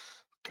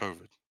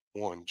 COVID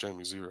 1,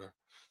 Jamie 0.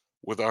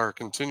 With our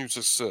continued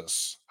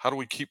success, how do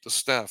we keep the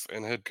staff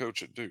and head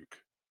coach at Duke?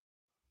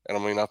 And I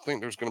mean, I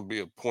think there's going to be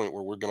a point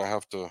where we're going to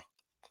have to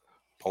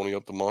pony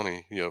up the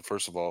money,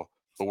 first of all,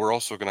 but we're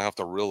also going to have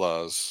to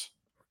realize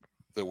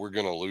that we're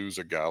going to lose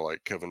a guy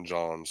like Kevin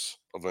Johns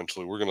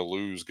eventually. We're going to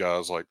lose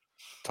guys like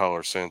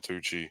Tyler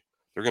Santucci.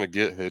 They're going to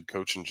get head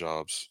coaching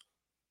jobs.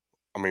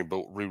 I mean,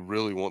 but we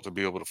really want to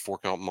be able to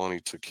fork out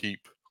money to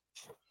keep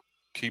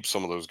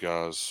some of those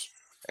guys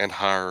and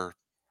hire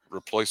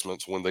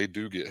replacements when they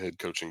do get head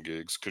coaching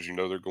gigs, because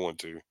they're going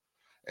to,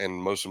 and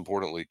most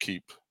importantly,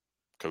 keep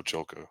Coach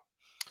Elko.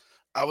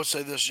 I would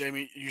say this,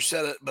 Jamie. You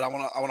said it, but I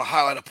want to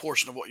highlight a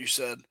portion of what you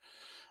said.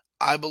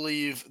 I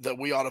believe that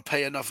we ought to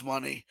pay enough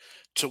money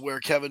to where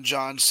Kevin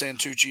Johns,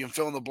 Santucci, and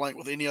fill in the blank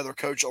with any other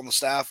coach on the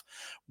staff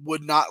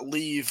would not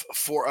leave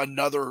for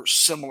another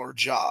similar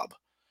job,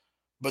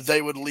 but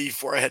they would leave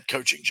for a head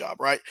coaching job,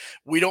 right?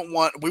 We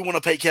want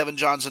to pay Kevin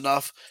Johns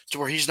enough to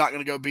where he's not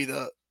going to go be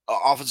the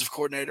offensive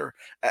coordinator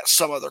at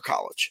some other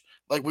college.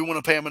 Like, we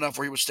want to pay him enough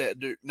where he would stay at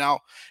Duke.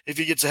 Now, if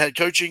he gets a head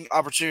coaching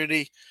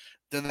opportunity,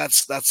 then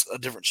that's a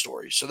different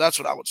story. So that's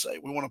what I would say.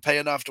 We want to pay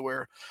enough to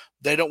where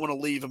they don't want to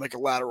leave and make a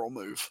lateral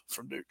move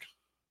from Duke.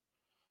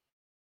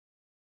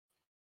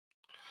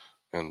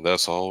 And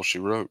that's all she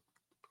wrote.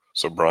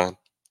 So, Brian,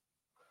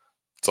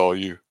 it's all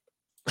you.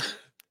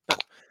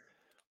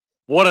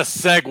 What a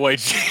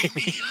segue,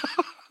 Jamie.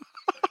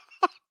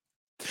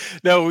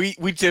 No, we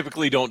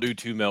typically don't do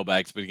 2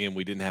 mailbags, but again,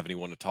 we didn't have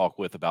anyone to talk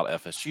with about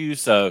FSU,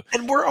 so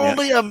And we're yeah.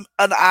 only an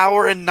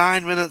hour and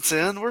 9 minutes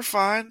in. We're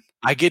fine.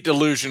 I get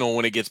delusional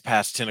when it gets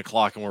past 10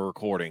 o'clock and we're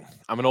recording.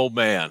 I'm an old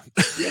man.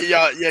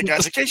 Yeah,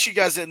 guys. In case you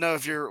guys didn't know,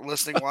 if you're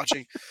listening,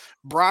 watching,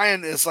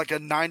 Brian is like a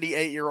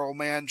 98-year-old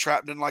man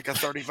trapped in like a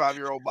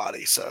 35-year-old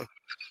body. So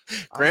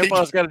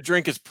Grandpa's got to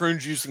drink his prune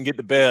juice and get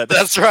to bed.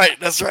 That's right.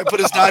 That's right. Put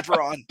his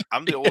diaper on.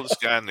 I'm the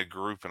oldest guy in the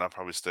group, and I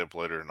probably stay up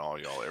later than all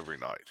y'all every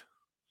night.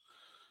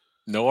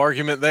 No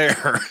argument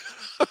there.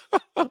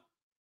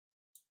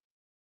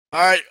 All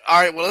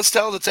right. Well, let's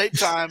tell the tape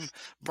time.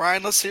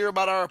 Brian, let's hear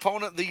about our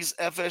opponent, these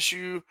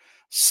FSU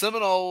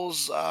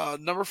Seminoles,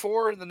 number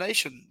 4 in the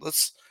nation.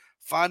 Let's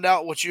find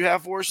out what you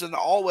have for us. And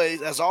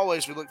as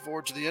always, we look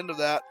forward to the end of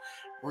that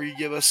where you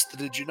give us the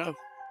Did You Know?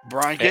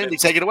 Brian Kennedy,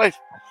 take it away.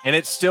 And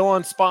it's still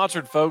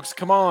unsponsored, folks.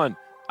 Come on.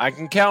 I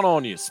can count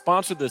on you.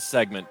 Sponsor this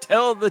segment.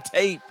 Tell the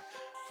tape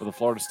for the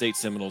Florida State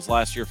Seminoles.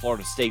 Last year,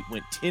 Florida State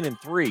went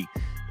 10-3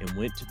 and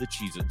went to the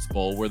Cheez-Its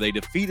Bowl where they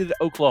defeated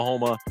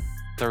Oklahoma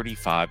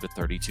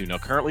 35-32. Now,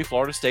 currently,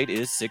 Florida State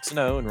is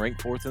 6-0 and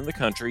ranked 4th in the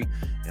country.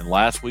 And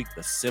last week,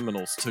 the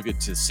Seminoles took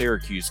it to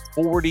Syracuse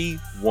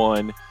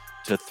 41-3.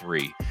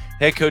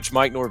 Head coach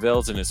Mike Norvell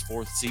is in his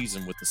 4th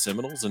season with the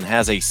Seminoles and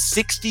has a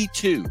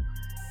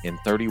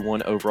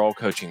 62-31 overall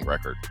coaching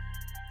record.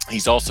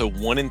 He's also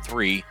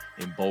 1-3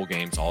 in bowl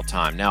games all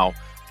time. Now,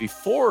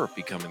 before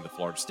becoming the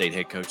Florida State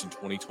head coach in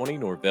 2020,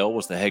 Norvell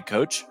was the head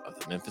coach of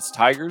the Memphis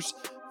Tigers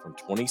from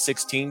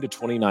 2016 to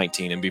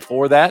 2019. And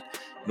before that,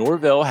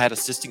 Norvell had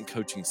assistant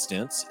coaching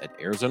stints at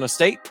Arizona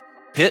State,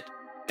 Pitt,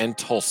 and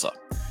Tulsa.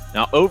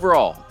 Now,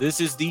 overall,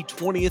 this is the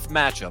 20th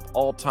matchup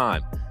all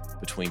time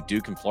between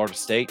Duke and Florida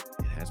State.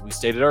 And as we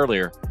stated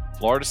earlier,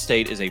 Florida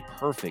State is a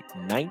perfect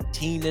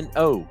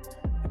 19-0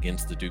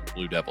 against the Duke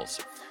Blue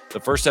Devils. The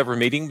first ever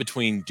meeting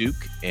between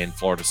Duke and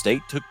Florida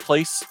State took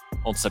place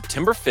on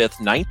September 5th,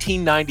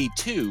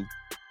 1992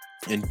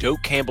 in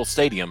Doak Campbell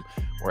Stadium,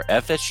 where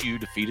FSU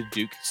defeated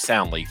Duke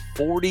soundly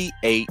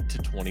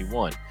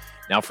 48-21.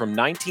 Now, from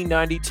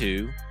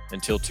 1992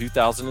 until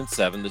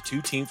 2007, the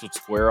two teams would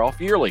square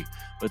off yearly.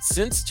 But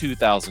since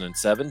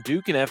 2007,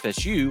 Duke and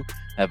FSU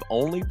have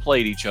only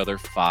played each other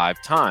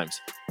 5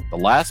 times. The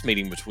last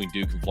meeting between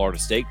Duke and Florida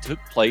State took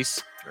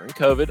place during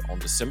COVID on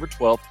December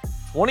 12th,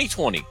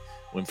 2020,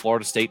 when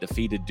Florida State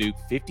defeated Duke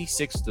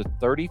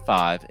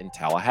 56-35 in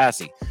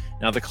Tallahassee.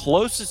 Now, the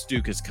closest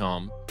Duke has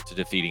come to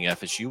defeating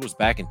FSU was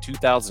back in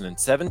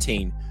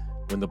 2017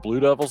 when the Blue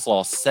Devils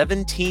lost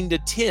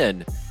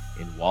 17-10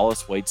 in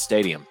Wallace Wade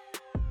Stadium.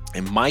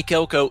 And Mike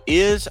Elko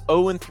is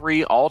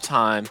 0-3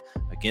 all-time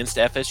against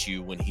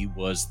FSU when he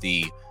was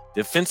the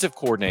defensive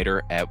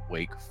coordinator at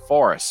Wake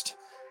Forest.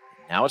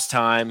 Now it's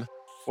time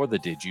for the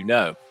Did You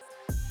Know?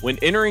 When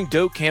entering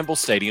Doak Campbell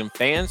Stadium,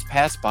 fans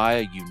passed by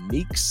a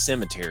unique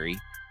cemetery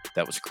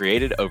that was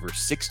created over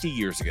 60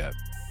 years ago.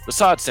 The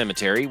Sod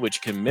Cemetery,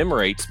 which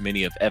commemorates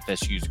many of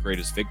FSU's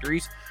greatest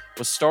victories,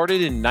 was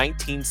started in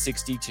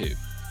 1962.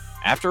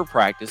 After a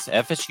practice,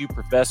 FSU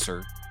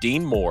professor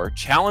Dean Moore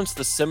challenged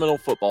the Seminole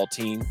football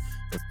team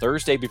the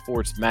Thursday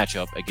before its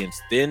matchup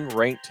against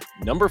then-ranked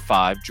number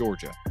 5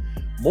 Georgia.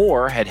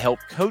 Moore had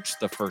helped coach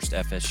the first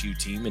FSU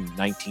team in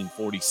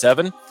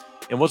 1947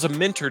 and was a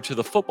mentor to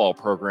the football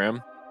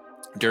program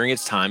during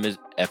its time at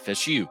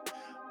FSU.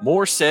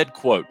 Moore said,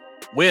 quote,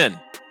 "Win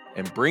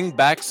and bring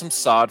back some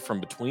sod from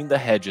between the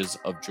hedges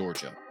of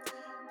Georgia."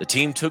 The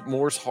team took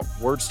Moore's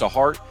words to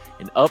heart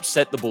and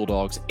upset the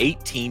Bulldogs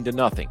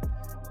 18-0.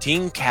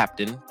 Team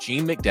captain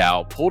Gene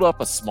McDowell pulled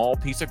up a small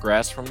piece of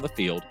grass from the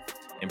field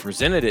and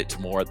presented it to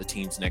Moore at the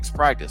team's next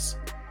practice.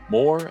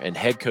 Moore and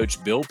head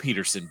coach Bill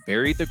Peterson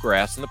buried the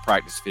grass in the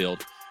practice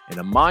field, and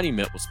a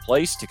monument was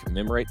placed to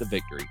commemorate the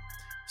victory.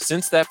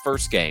 Since that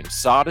first game,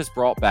 sod is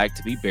brought back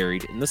to be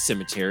buried in the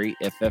cemetery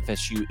if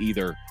FSU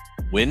either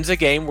wins a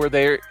game where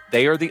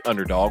they are the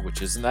underdog,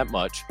 which isn't that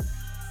much,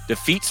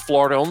 defeats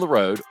Florida on the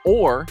road,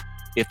 or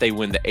if they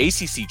win the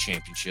ACC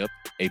championship,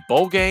 a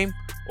bowl game,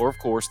 or of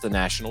course the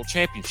national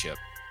championship.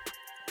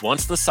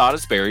 Once the sod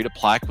is buried, a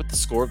plaque with the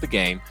score of the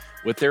game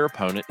with their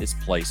opponent is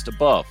placed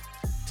above.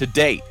 To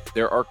date,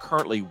 there are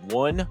currently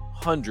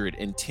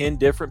 110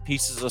 different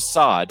pieces of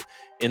sod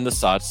in the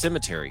Sod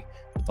Cemetery,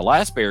 with the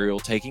last burial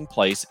taking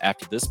place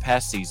after this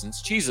past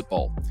season's Cheez-It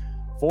Bowl.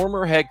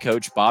 Former head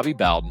coach Bobby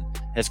Bowden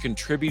has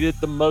contributed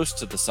the most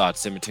to the Sod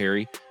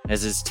Cemetery,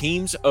 as his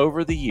teams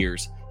over the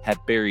years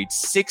have buried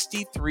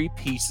 63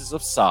 pieces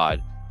of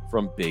sod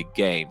from big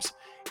games.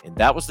 And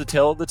that was the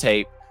tale of the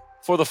tape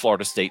for the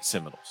Florida State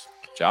Seminoles.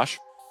 Josh?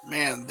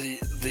 Man,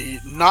 the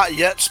not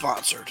yet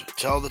sponsored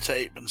tell the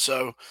tape. And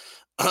so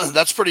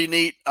that's pretty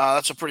neat.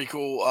 That's a pretty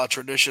cool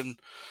tradition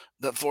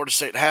that Florida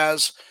State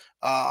has.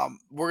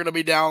 We're going to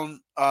be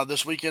down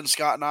this weekend,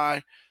 Scott and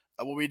I.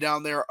 We'll be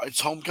down there. It's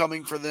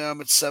homecoming for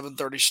them. It's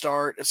 7:30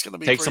 start. It's going to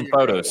be Take some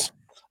photos.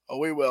 Oh,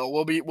 we will.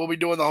 We'll be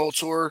doing the whole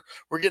tour.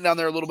 We're getting down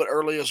there a little bit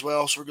early as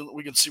well, so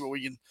we can see what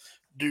we can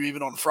do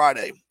even on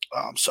Friday.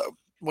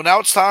 Well, now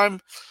it's time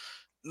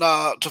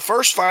to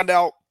first find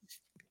out,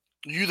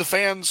 you the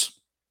fans,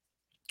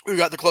 who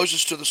got the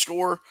closest to the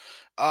score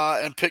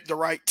and picked the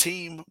right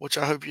team, which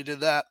I hope you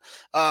did that.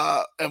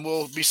 And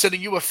we'll be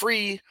sending you a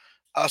free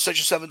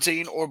Section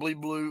 17 or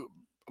Bleed Blue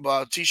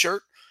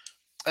t-shirt.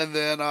 And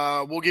then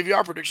we'll give you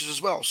our predictions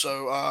as well.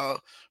 So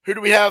who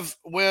do we have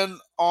win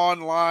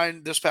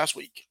online this past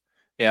week?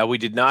 Yeah, we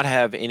did not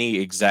have any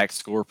exact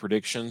score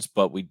predictions,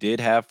 but we did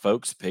have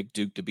folks pick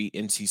Duke to beat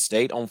NC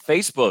State on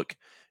Facebook.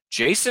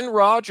 Jason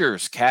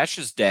Rogers,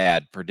 Cash's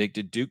dad,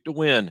 predicted Duke to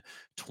win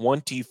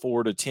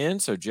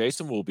 24-10. So,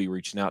 Jason, we'll be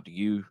reaching out to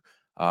you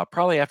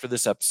probably after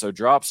this episode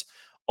drops.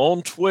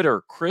 On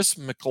Twitter, Chris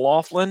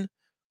McLaughlin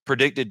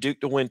predicted Duke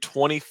to win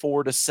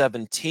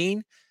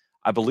 24-17.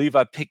 I believe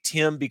I picked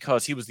him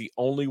because he was the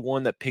only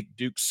one that picked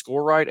Duke's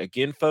score right.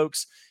 Again,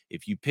 folks,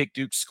 if you pick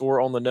Duke's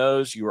score on the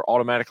nose, you are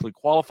automatically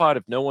qualified.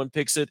 If no one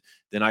picks it,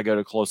 then I go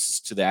to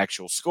closest to the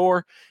actual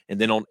score.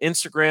 And then on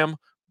Instagram,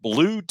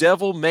 Blue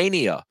Devil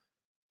Mania,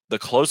 the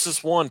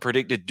closest one,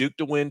 predicted Duke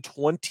to win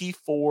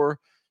 24-7.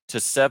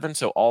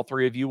 So all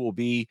three of you will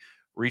be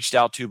reached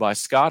out to by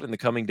Scott in the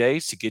coming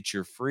days to get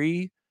your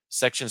free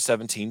Section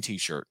 17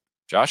 t-shirt.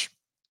 Josh?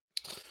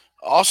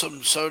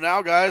 Awesome. So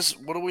now, guys,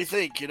 what do we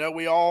think?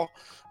 We all,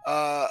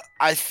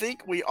 I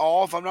think we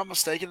all, if I'm not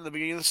mistaken, at the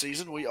beginning of the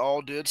season, we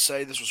all did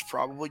say this was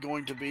probably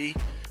going to be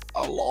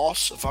a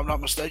loss. If I'm not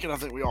mistaken, I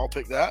think we all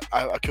picked that.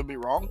 I could be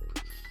wrong.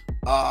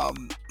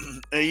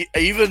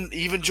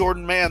 Even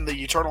Jordan Mann,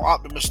 the eternal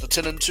optimist, the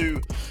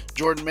 10-2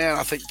 Jordan Mann,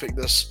 I think picked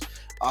this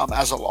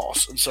as a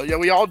loss. And so, yeah,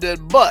 we all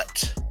did.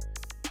 But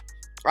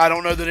I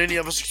don't know that any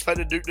of us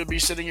expected Duke to be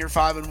sitting here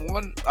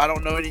 5-1. I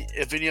don't know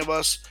if any of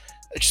us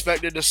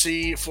expected to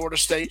see Florida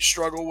State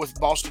struggle with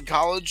Boston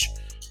College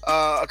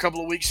a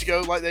couple of weeks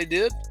ago like they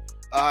did.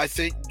 I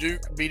think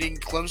Duke beating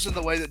Clemson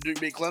the way that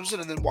Duke beat Clemson,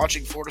 and then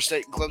watching Florida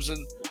State and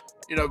Clemson,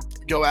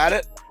 go at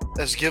it,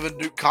 has given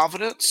Duke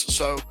confidence.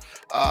 So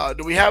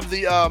do we have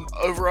the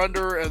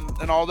over-under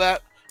and all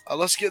that?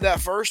 Let's get that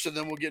first, and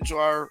then we'll get to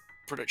our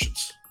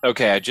predictions.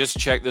 Okay, I just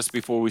checked this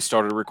before we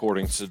started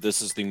recording, so this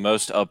is the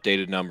most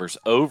updated numbers.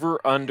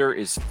 Over-under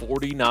is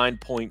 49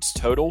 points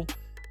total.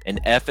 And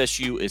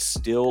FSU is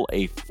still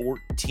a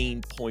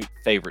 14-point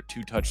favorite,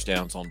 2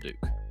 touchdowns on Duke.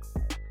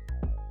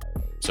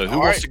 So who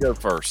wants to go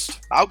first?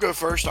 I'll go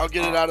first. I'll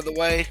get it out of the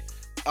way.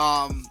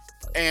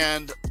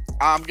 And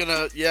I'm going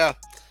to,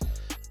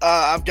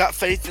 I've got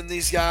faith in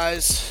these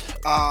guys.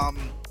 It's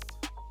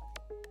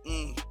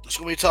going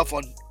to be a tough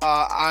one.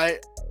 I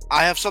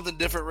have something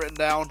different written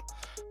down,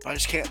 but I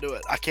just can't do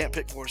it. I can't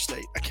pick Florida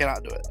State. I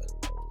cannot do it.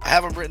 I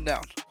have them written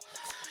down.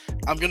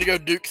 I'm going to go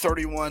Duke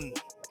 31.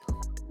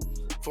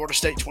 Florida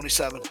State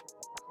 27.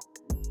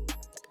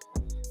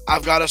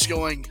 I've got us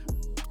going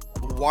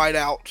white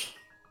out.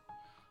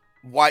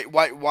 White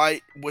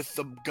with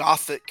the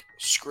Gothic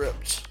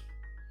script.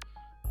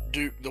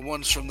 Duke, the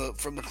ones from the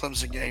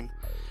Clemson game.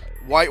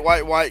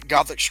 White,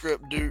 Gothic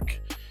script, Duke.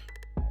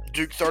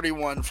 Duke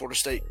 31, Florida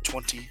State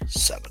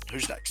 27.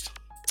 Who's next?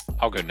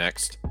 I'll go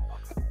next.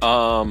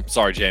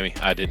 Sorry, Jamie.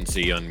 I didn't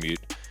see you unmute.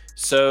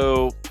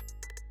 So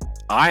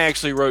I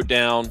actually wrote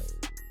down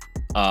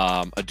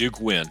a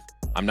Duke win.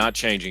 I'm not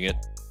changing it.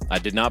 I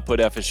did not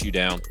put FSU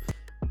down.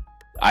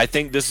 I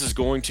think this is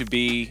going to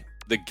be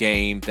the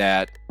game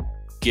that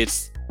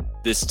gets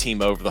this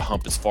team over the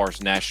hump as far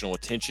as national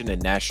attention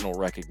and national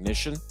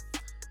recognition.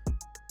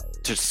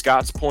 To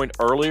Scott's point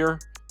earlier,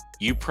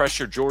 you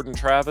pressure Jordan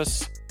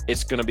Travis,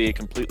 it's going to be a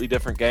completely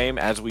different game,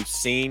 as we've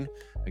seen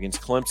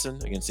against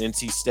Clemson, against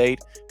NC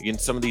State,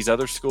 against some of these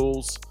other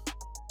schools.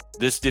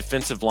 This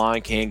defensive line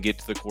can get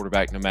to the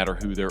quarterback no matter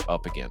who they're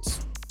up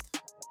against.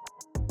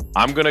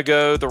 I'm going to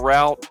go the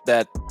route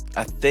that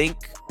I think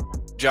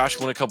Josh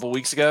went a couple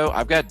weeks ago.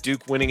 I've got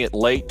Duke winning it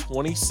late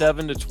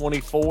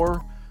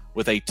 27-24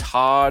 with a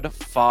Todd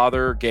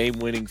Father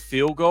game-winning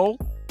field goal,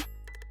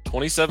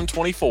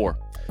 27-24.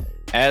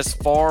 As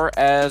far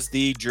as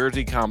the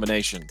jersey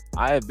combination,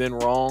 I have been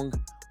wrong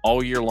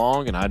all year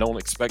long, and I don't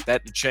expect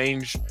that to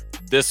change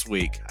this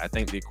week. I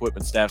think the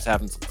equipment staff's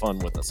having some fun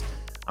with us.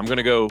 I'm going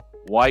to go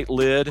white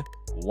lid,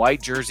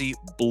 white jersey,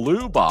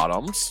 blue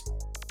bottoms.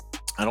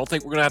 I don't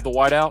think we're going to have the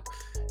white out.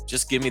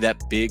 Just give me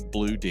that big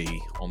blue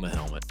D on the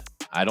helmet.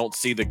 I don't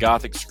see the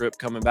Gothic script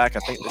coming back.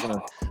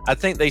 I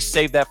think they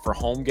saved that for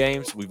home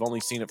games. We've only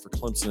seen it for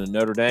Clemson and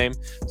Notre Dame.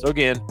 So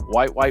again,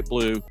 white,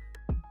 blue,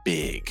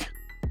 big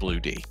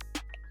blue D.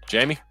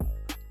 Jamie?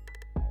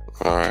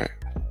 All right.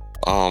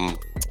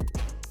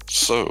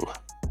 So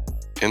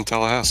in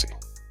Tallahassee,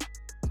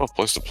 tough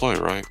place to play,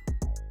 right?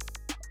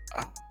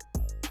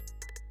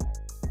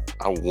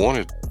 I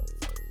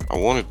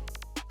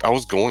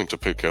was going to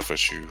pick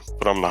FSU,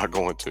 but I'm not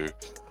going to.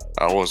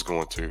 I was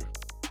going to.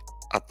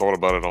 I thought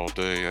about it all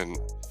day, and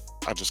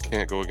I just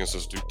can't go against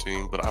this Duke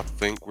team, but I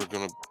think we're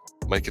going to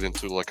make it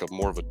into like a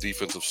more of a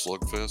defensive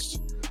slugfest.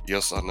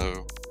 Yes, I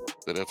know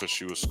that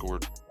FSU has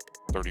scored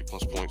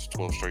 30-plus points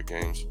 12 straight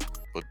games,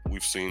 but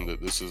we've seen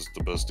that this is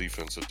the best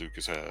defense that Duke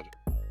has had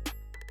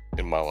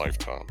in my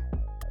lifetime.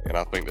 And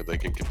I think that they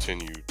can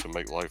continue to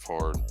make life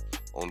hard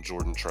on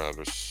Jordan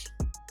Travis.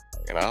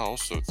 And I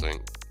also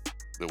think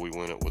that we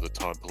win it with a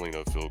Todd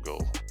Polino field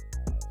goal.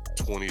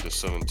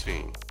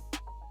 20-17.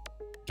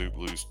 Duke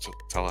lose to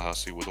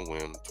Tallahassee with a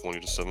win,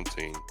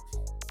 20-17.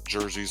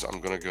 Jerseys,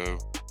 I'm going to go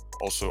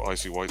also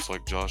icy whites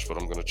like Josh, but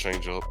I'm going to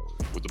change up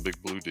with the big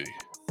blue D.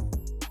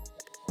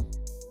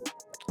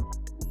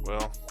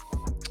 Well,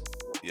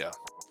 yeah.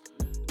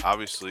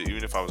 Obviously,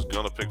 even if I was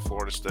going to pick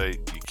Florida State,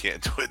 you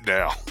can't do it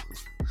now.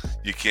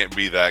 You can't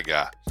be that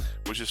guy,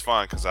 which is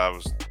fine because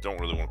don't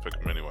really want to pick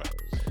them anyway.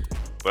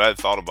 But I had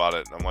thought about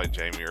it, and I'm like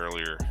Jamie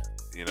earlier,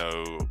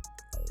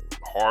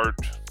 heart,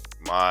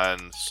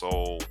 mind,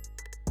 soul,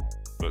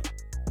 but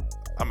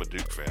I'm a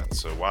Duke fan,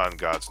 so why in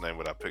God's name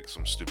would I pick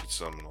some stupid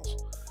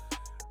Seminoles?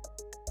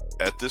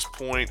 At this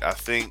point, I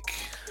think,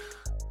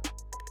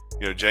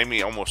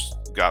 Jamie almost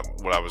got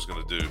what I was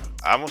going to do.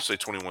 I'm going to say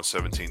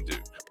 21-17 Duke.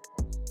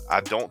 I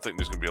don't think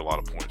there's going to be a lot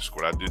of points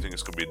scored. I do think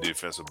it's going to be a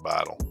defensive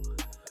battle.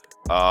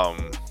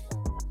 I'm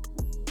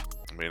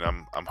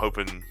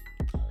hoping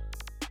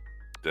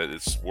that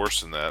it's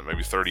worse than that.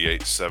 Maybe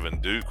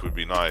 38-7 Duke would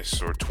be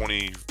nice, or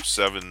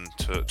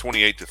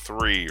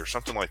 28-3 or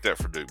something like that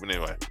for Duke. But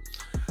anyway,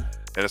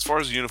 and as far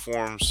as the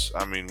uniforms,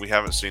 we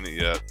haven't seen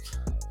it yet.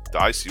 The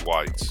icy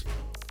whites,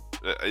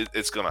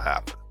 it's going to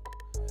happen.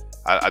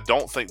 I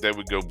don't think they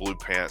would go blue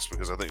pants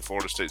because I think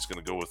Florida State's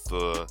going to go with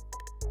the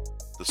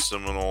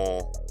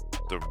Seminole,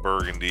 the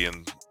burgundy,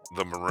 and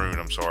the maroon,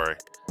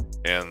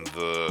 and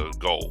the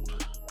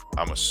gold,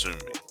 I'm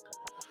assuming.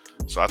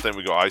 So I think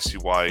we go icy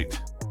white.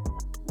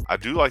 I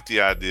do like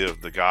the idea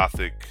of the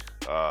Gothic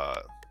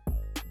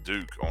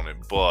Duke on it,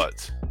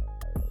 but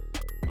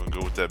I'm going to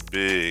go with that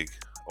big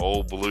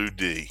old blue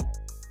D.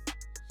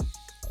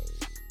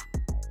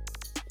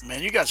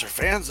 Man, you guys are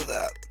fans of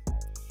that.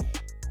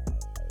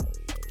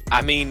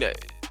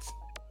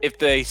 If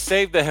they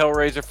save the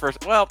Hellraiser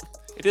first, well,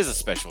 it is a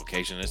special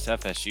occasion. It's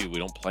FSU. We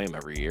don't play them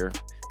every year.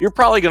 You're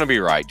probably going to be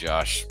right,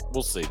 Josh.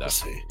 We'll see, though.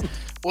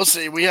 We'll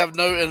see. We have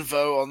no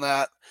info on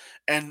that.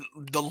 And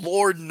the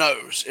Lord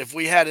knows if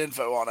we had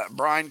info on it,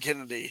 Brian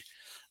Kennedy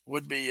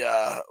would be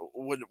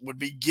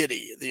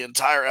giddy the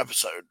entire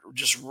episode,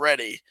 just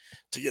ready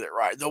to get it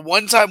right. The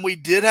one time we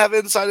did have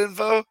inside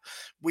info,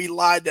 we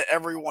lied to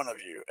every one of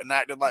you and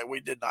acted like we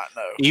did not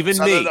know. Even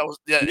me.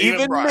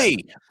 Even me.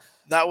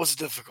 That was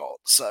difficult.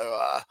 So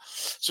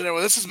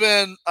anyway, this has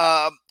been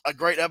a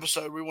great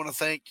episode. We want to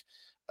thank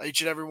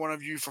each and every one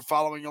of you for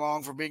following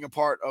along, for being a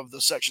part of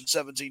the Section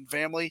 17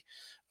 family.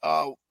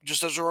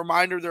 Just as a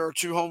reminder, there are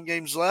 2 home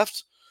games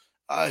left.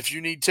 If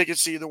you need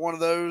tickets to either one of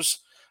those,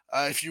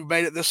 if you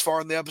made it this far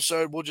in the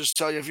episode, we'll just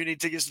tell you, if you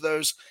need tickets to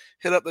those,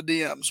 hit up the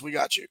DMs. We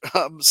got you.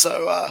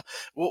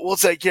 We'll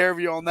take care of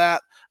you on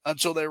that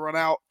until they run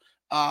out.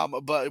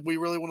 But we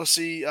really want to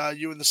see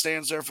you in the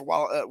stands there for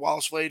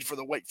Wallace Wade for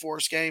the Wake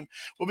Forest game.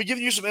 We'll be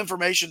giving you some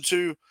information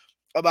too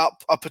about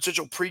a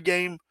potential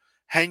pregame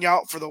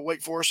hangout for the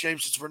Wake Forest game,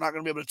 since we're not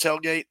going to be able to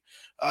tailgate.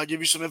 Give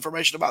you some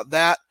information about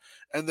that,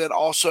 and then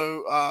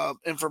also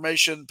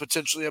information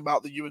potentially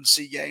about the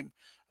UNC game,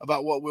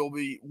 about what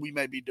we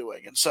may be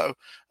doing. And so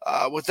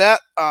with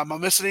that, am I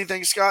missing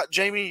anything, Scott,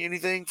 Jamie,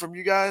 anything from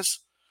you guys?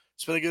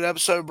 It's been a good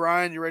episode.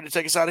 Brian, you ready to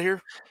take us out of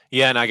here?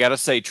 Yeah, and I got to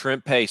say,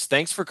 Trent Pace,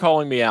 thanks for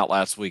calling me out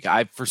last week.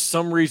 I, for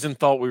some reason,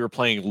 thought we were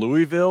playing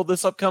Louisville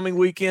this upcoming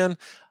weekend.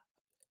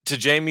 To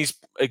Jamie's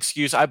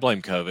excuse, I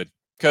blame COVID.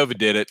 COVID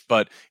did it,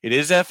 but it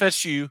is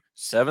FSU,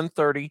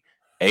 7:30,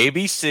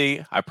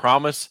 ABC. I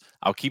promise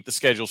I'll keep the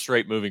schedule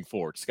straight moving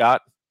forward.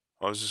 Scott?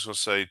 I was just going to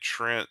say,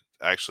 Trent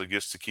actually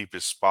gets to keep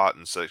his spot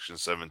in Section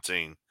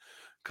 17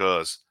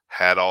 because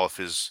had all of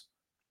his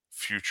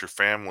future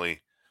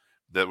family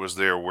that was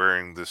there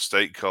wearing the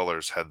state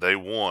colors, had they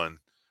won,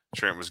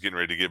 Trent was getting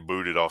ready to get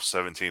booted off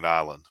 17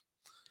 Island.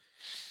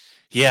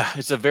 Yeah,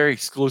 it's a very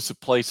exclusive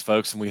place,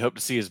 folks, and we hope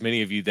to see as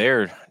many of you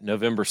there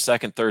November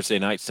 2nd, Thursday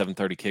night,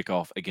 7:30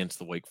 kickoff against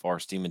the Wake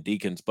Forest Demon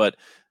Deacons. But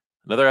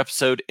another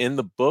episode in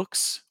the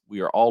books.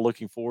 We are all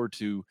looking forward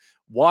to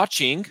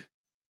watching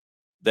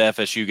the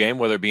FSU game,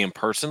 whether it be in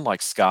person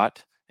like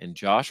Scott and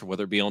Josh, or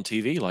whether it be on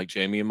TV like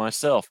Jamie and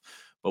myself.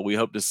 But we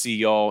hope to see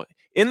y'all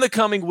in the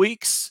coming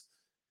weeks.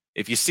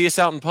 If you see us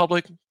out in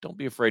public, don't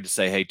be afraid to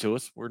say hey to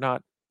us.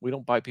 We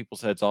don't bite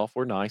people's heads off.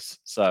 We're nice.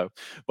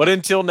 But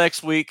until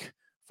next week,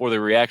 for the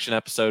reaction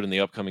episode and the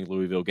upcoming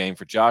Louisville game,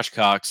 for Josh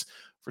Cox,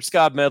 for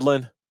Scott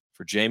Medlin,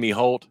 for Jamie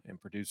Holt, and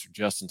producer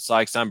Justin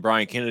Sykes, I'm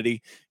Brian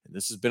Kennedy, and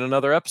this has been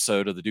another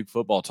episode of the Duke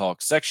Football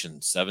Talk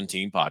Section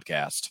 17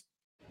 podcast.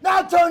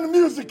 Now turn the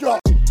music up.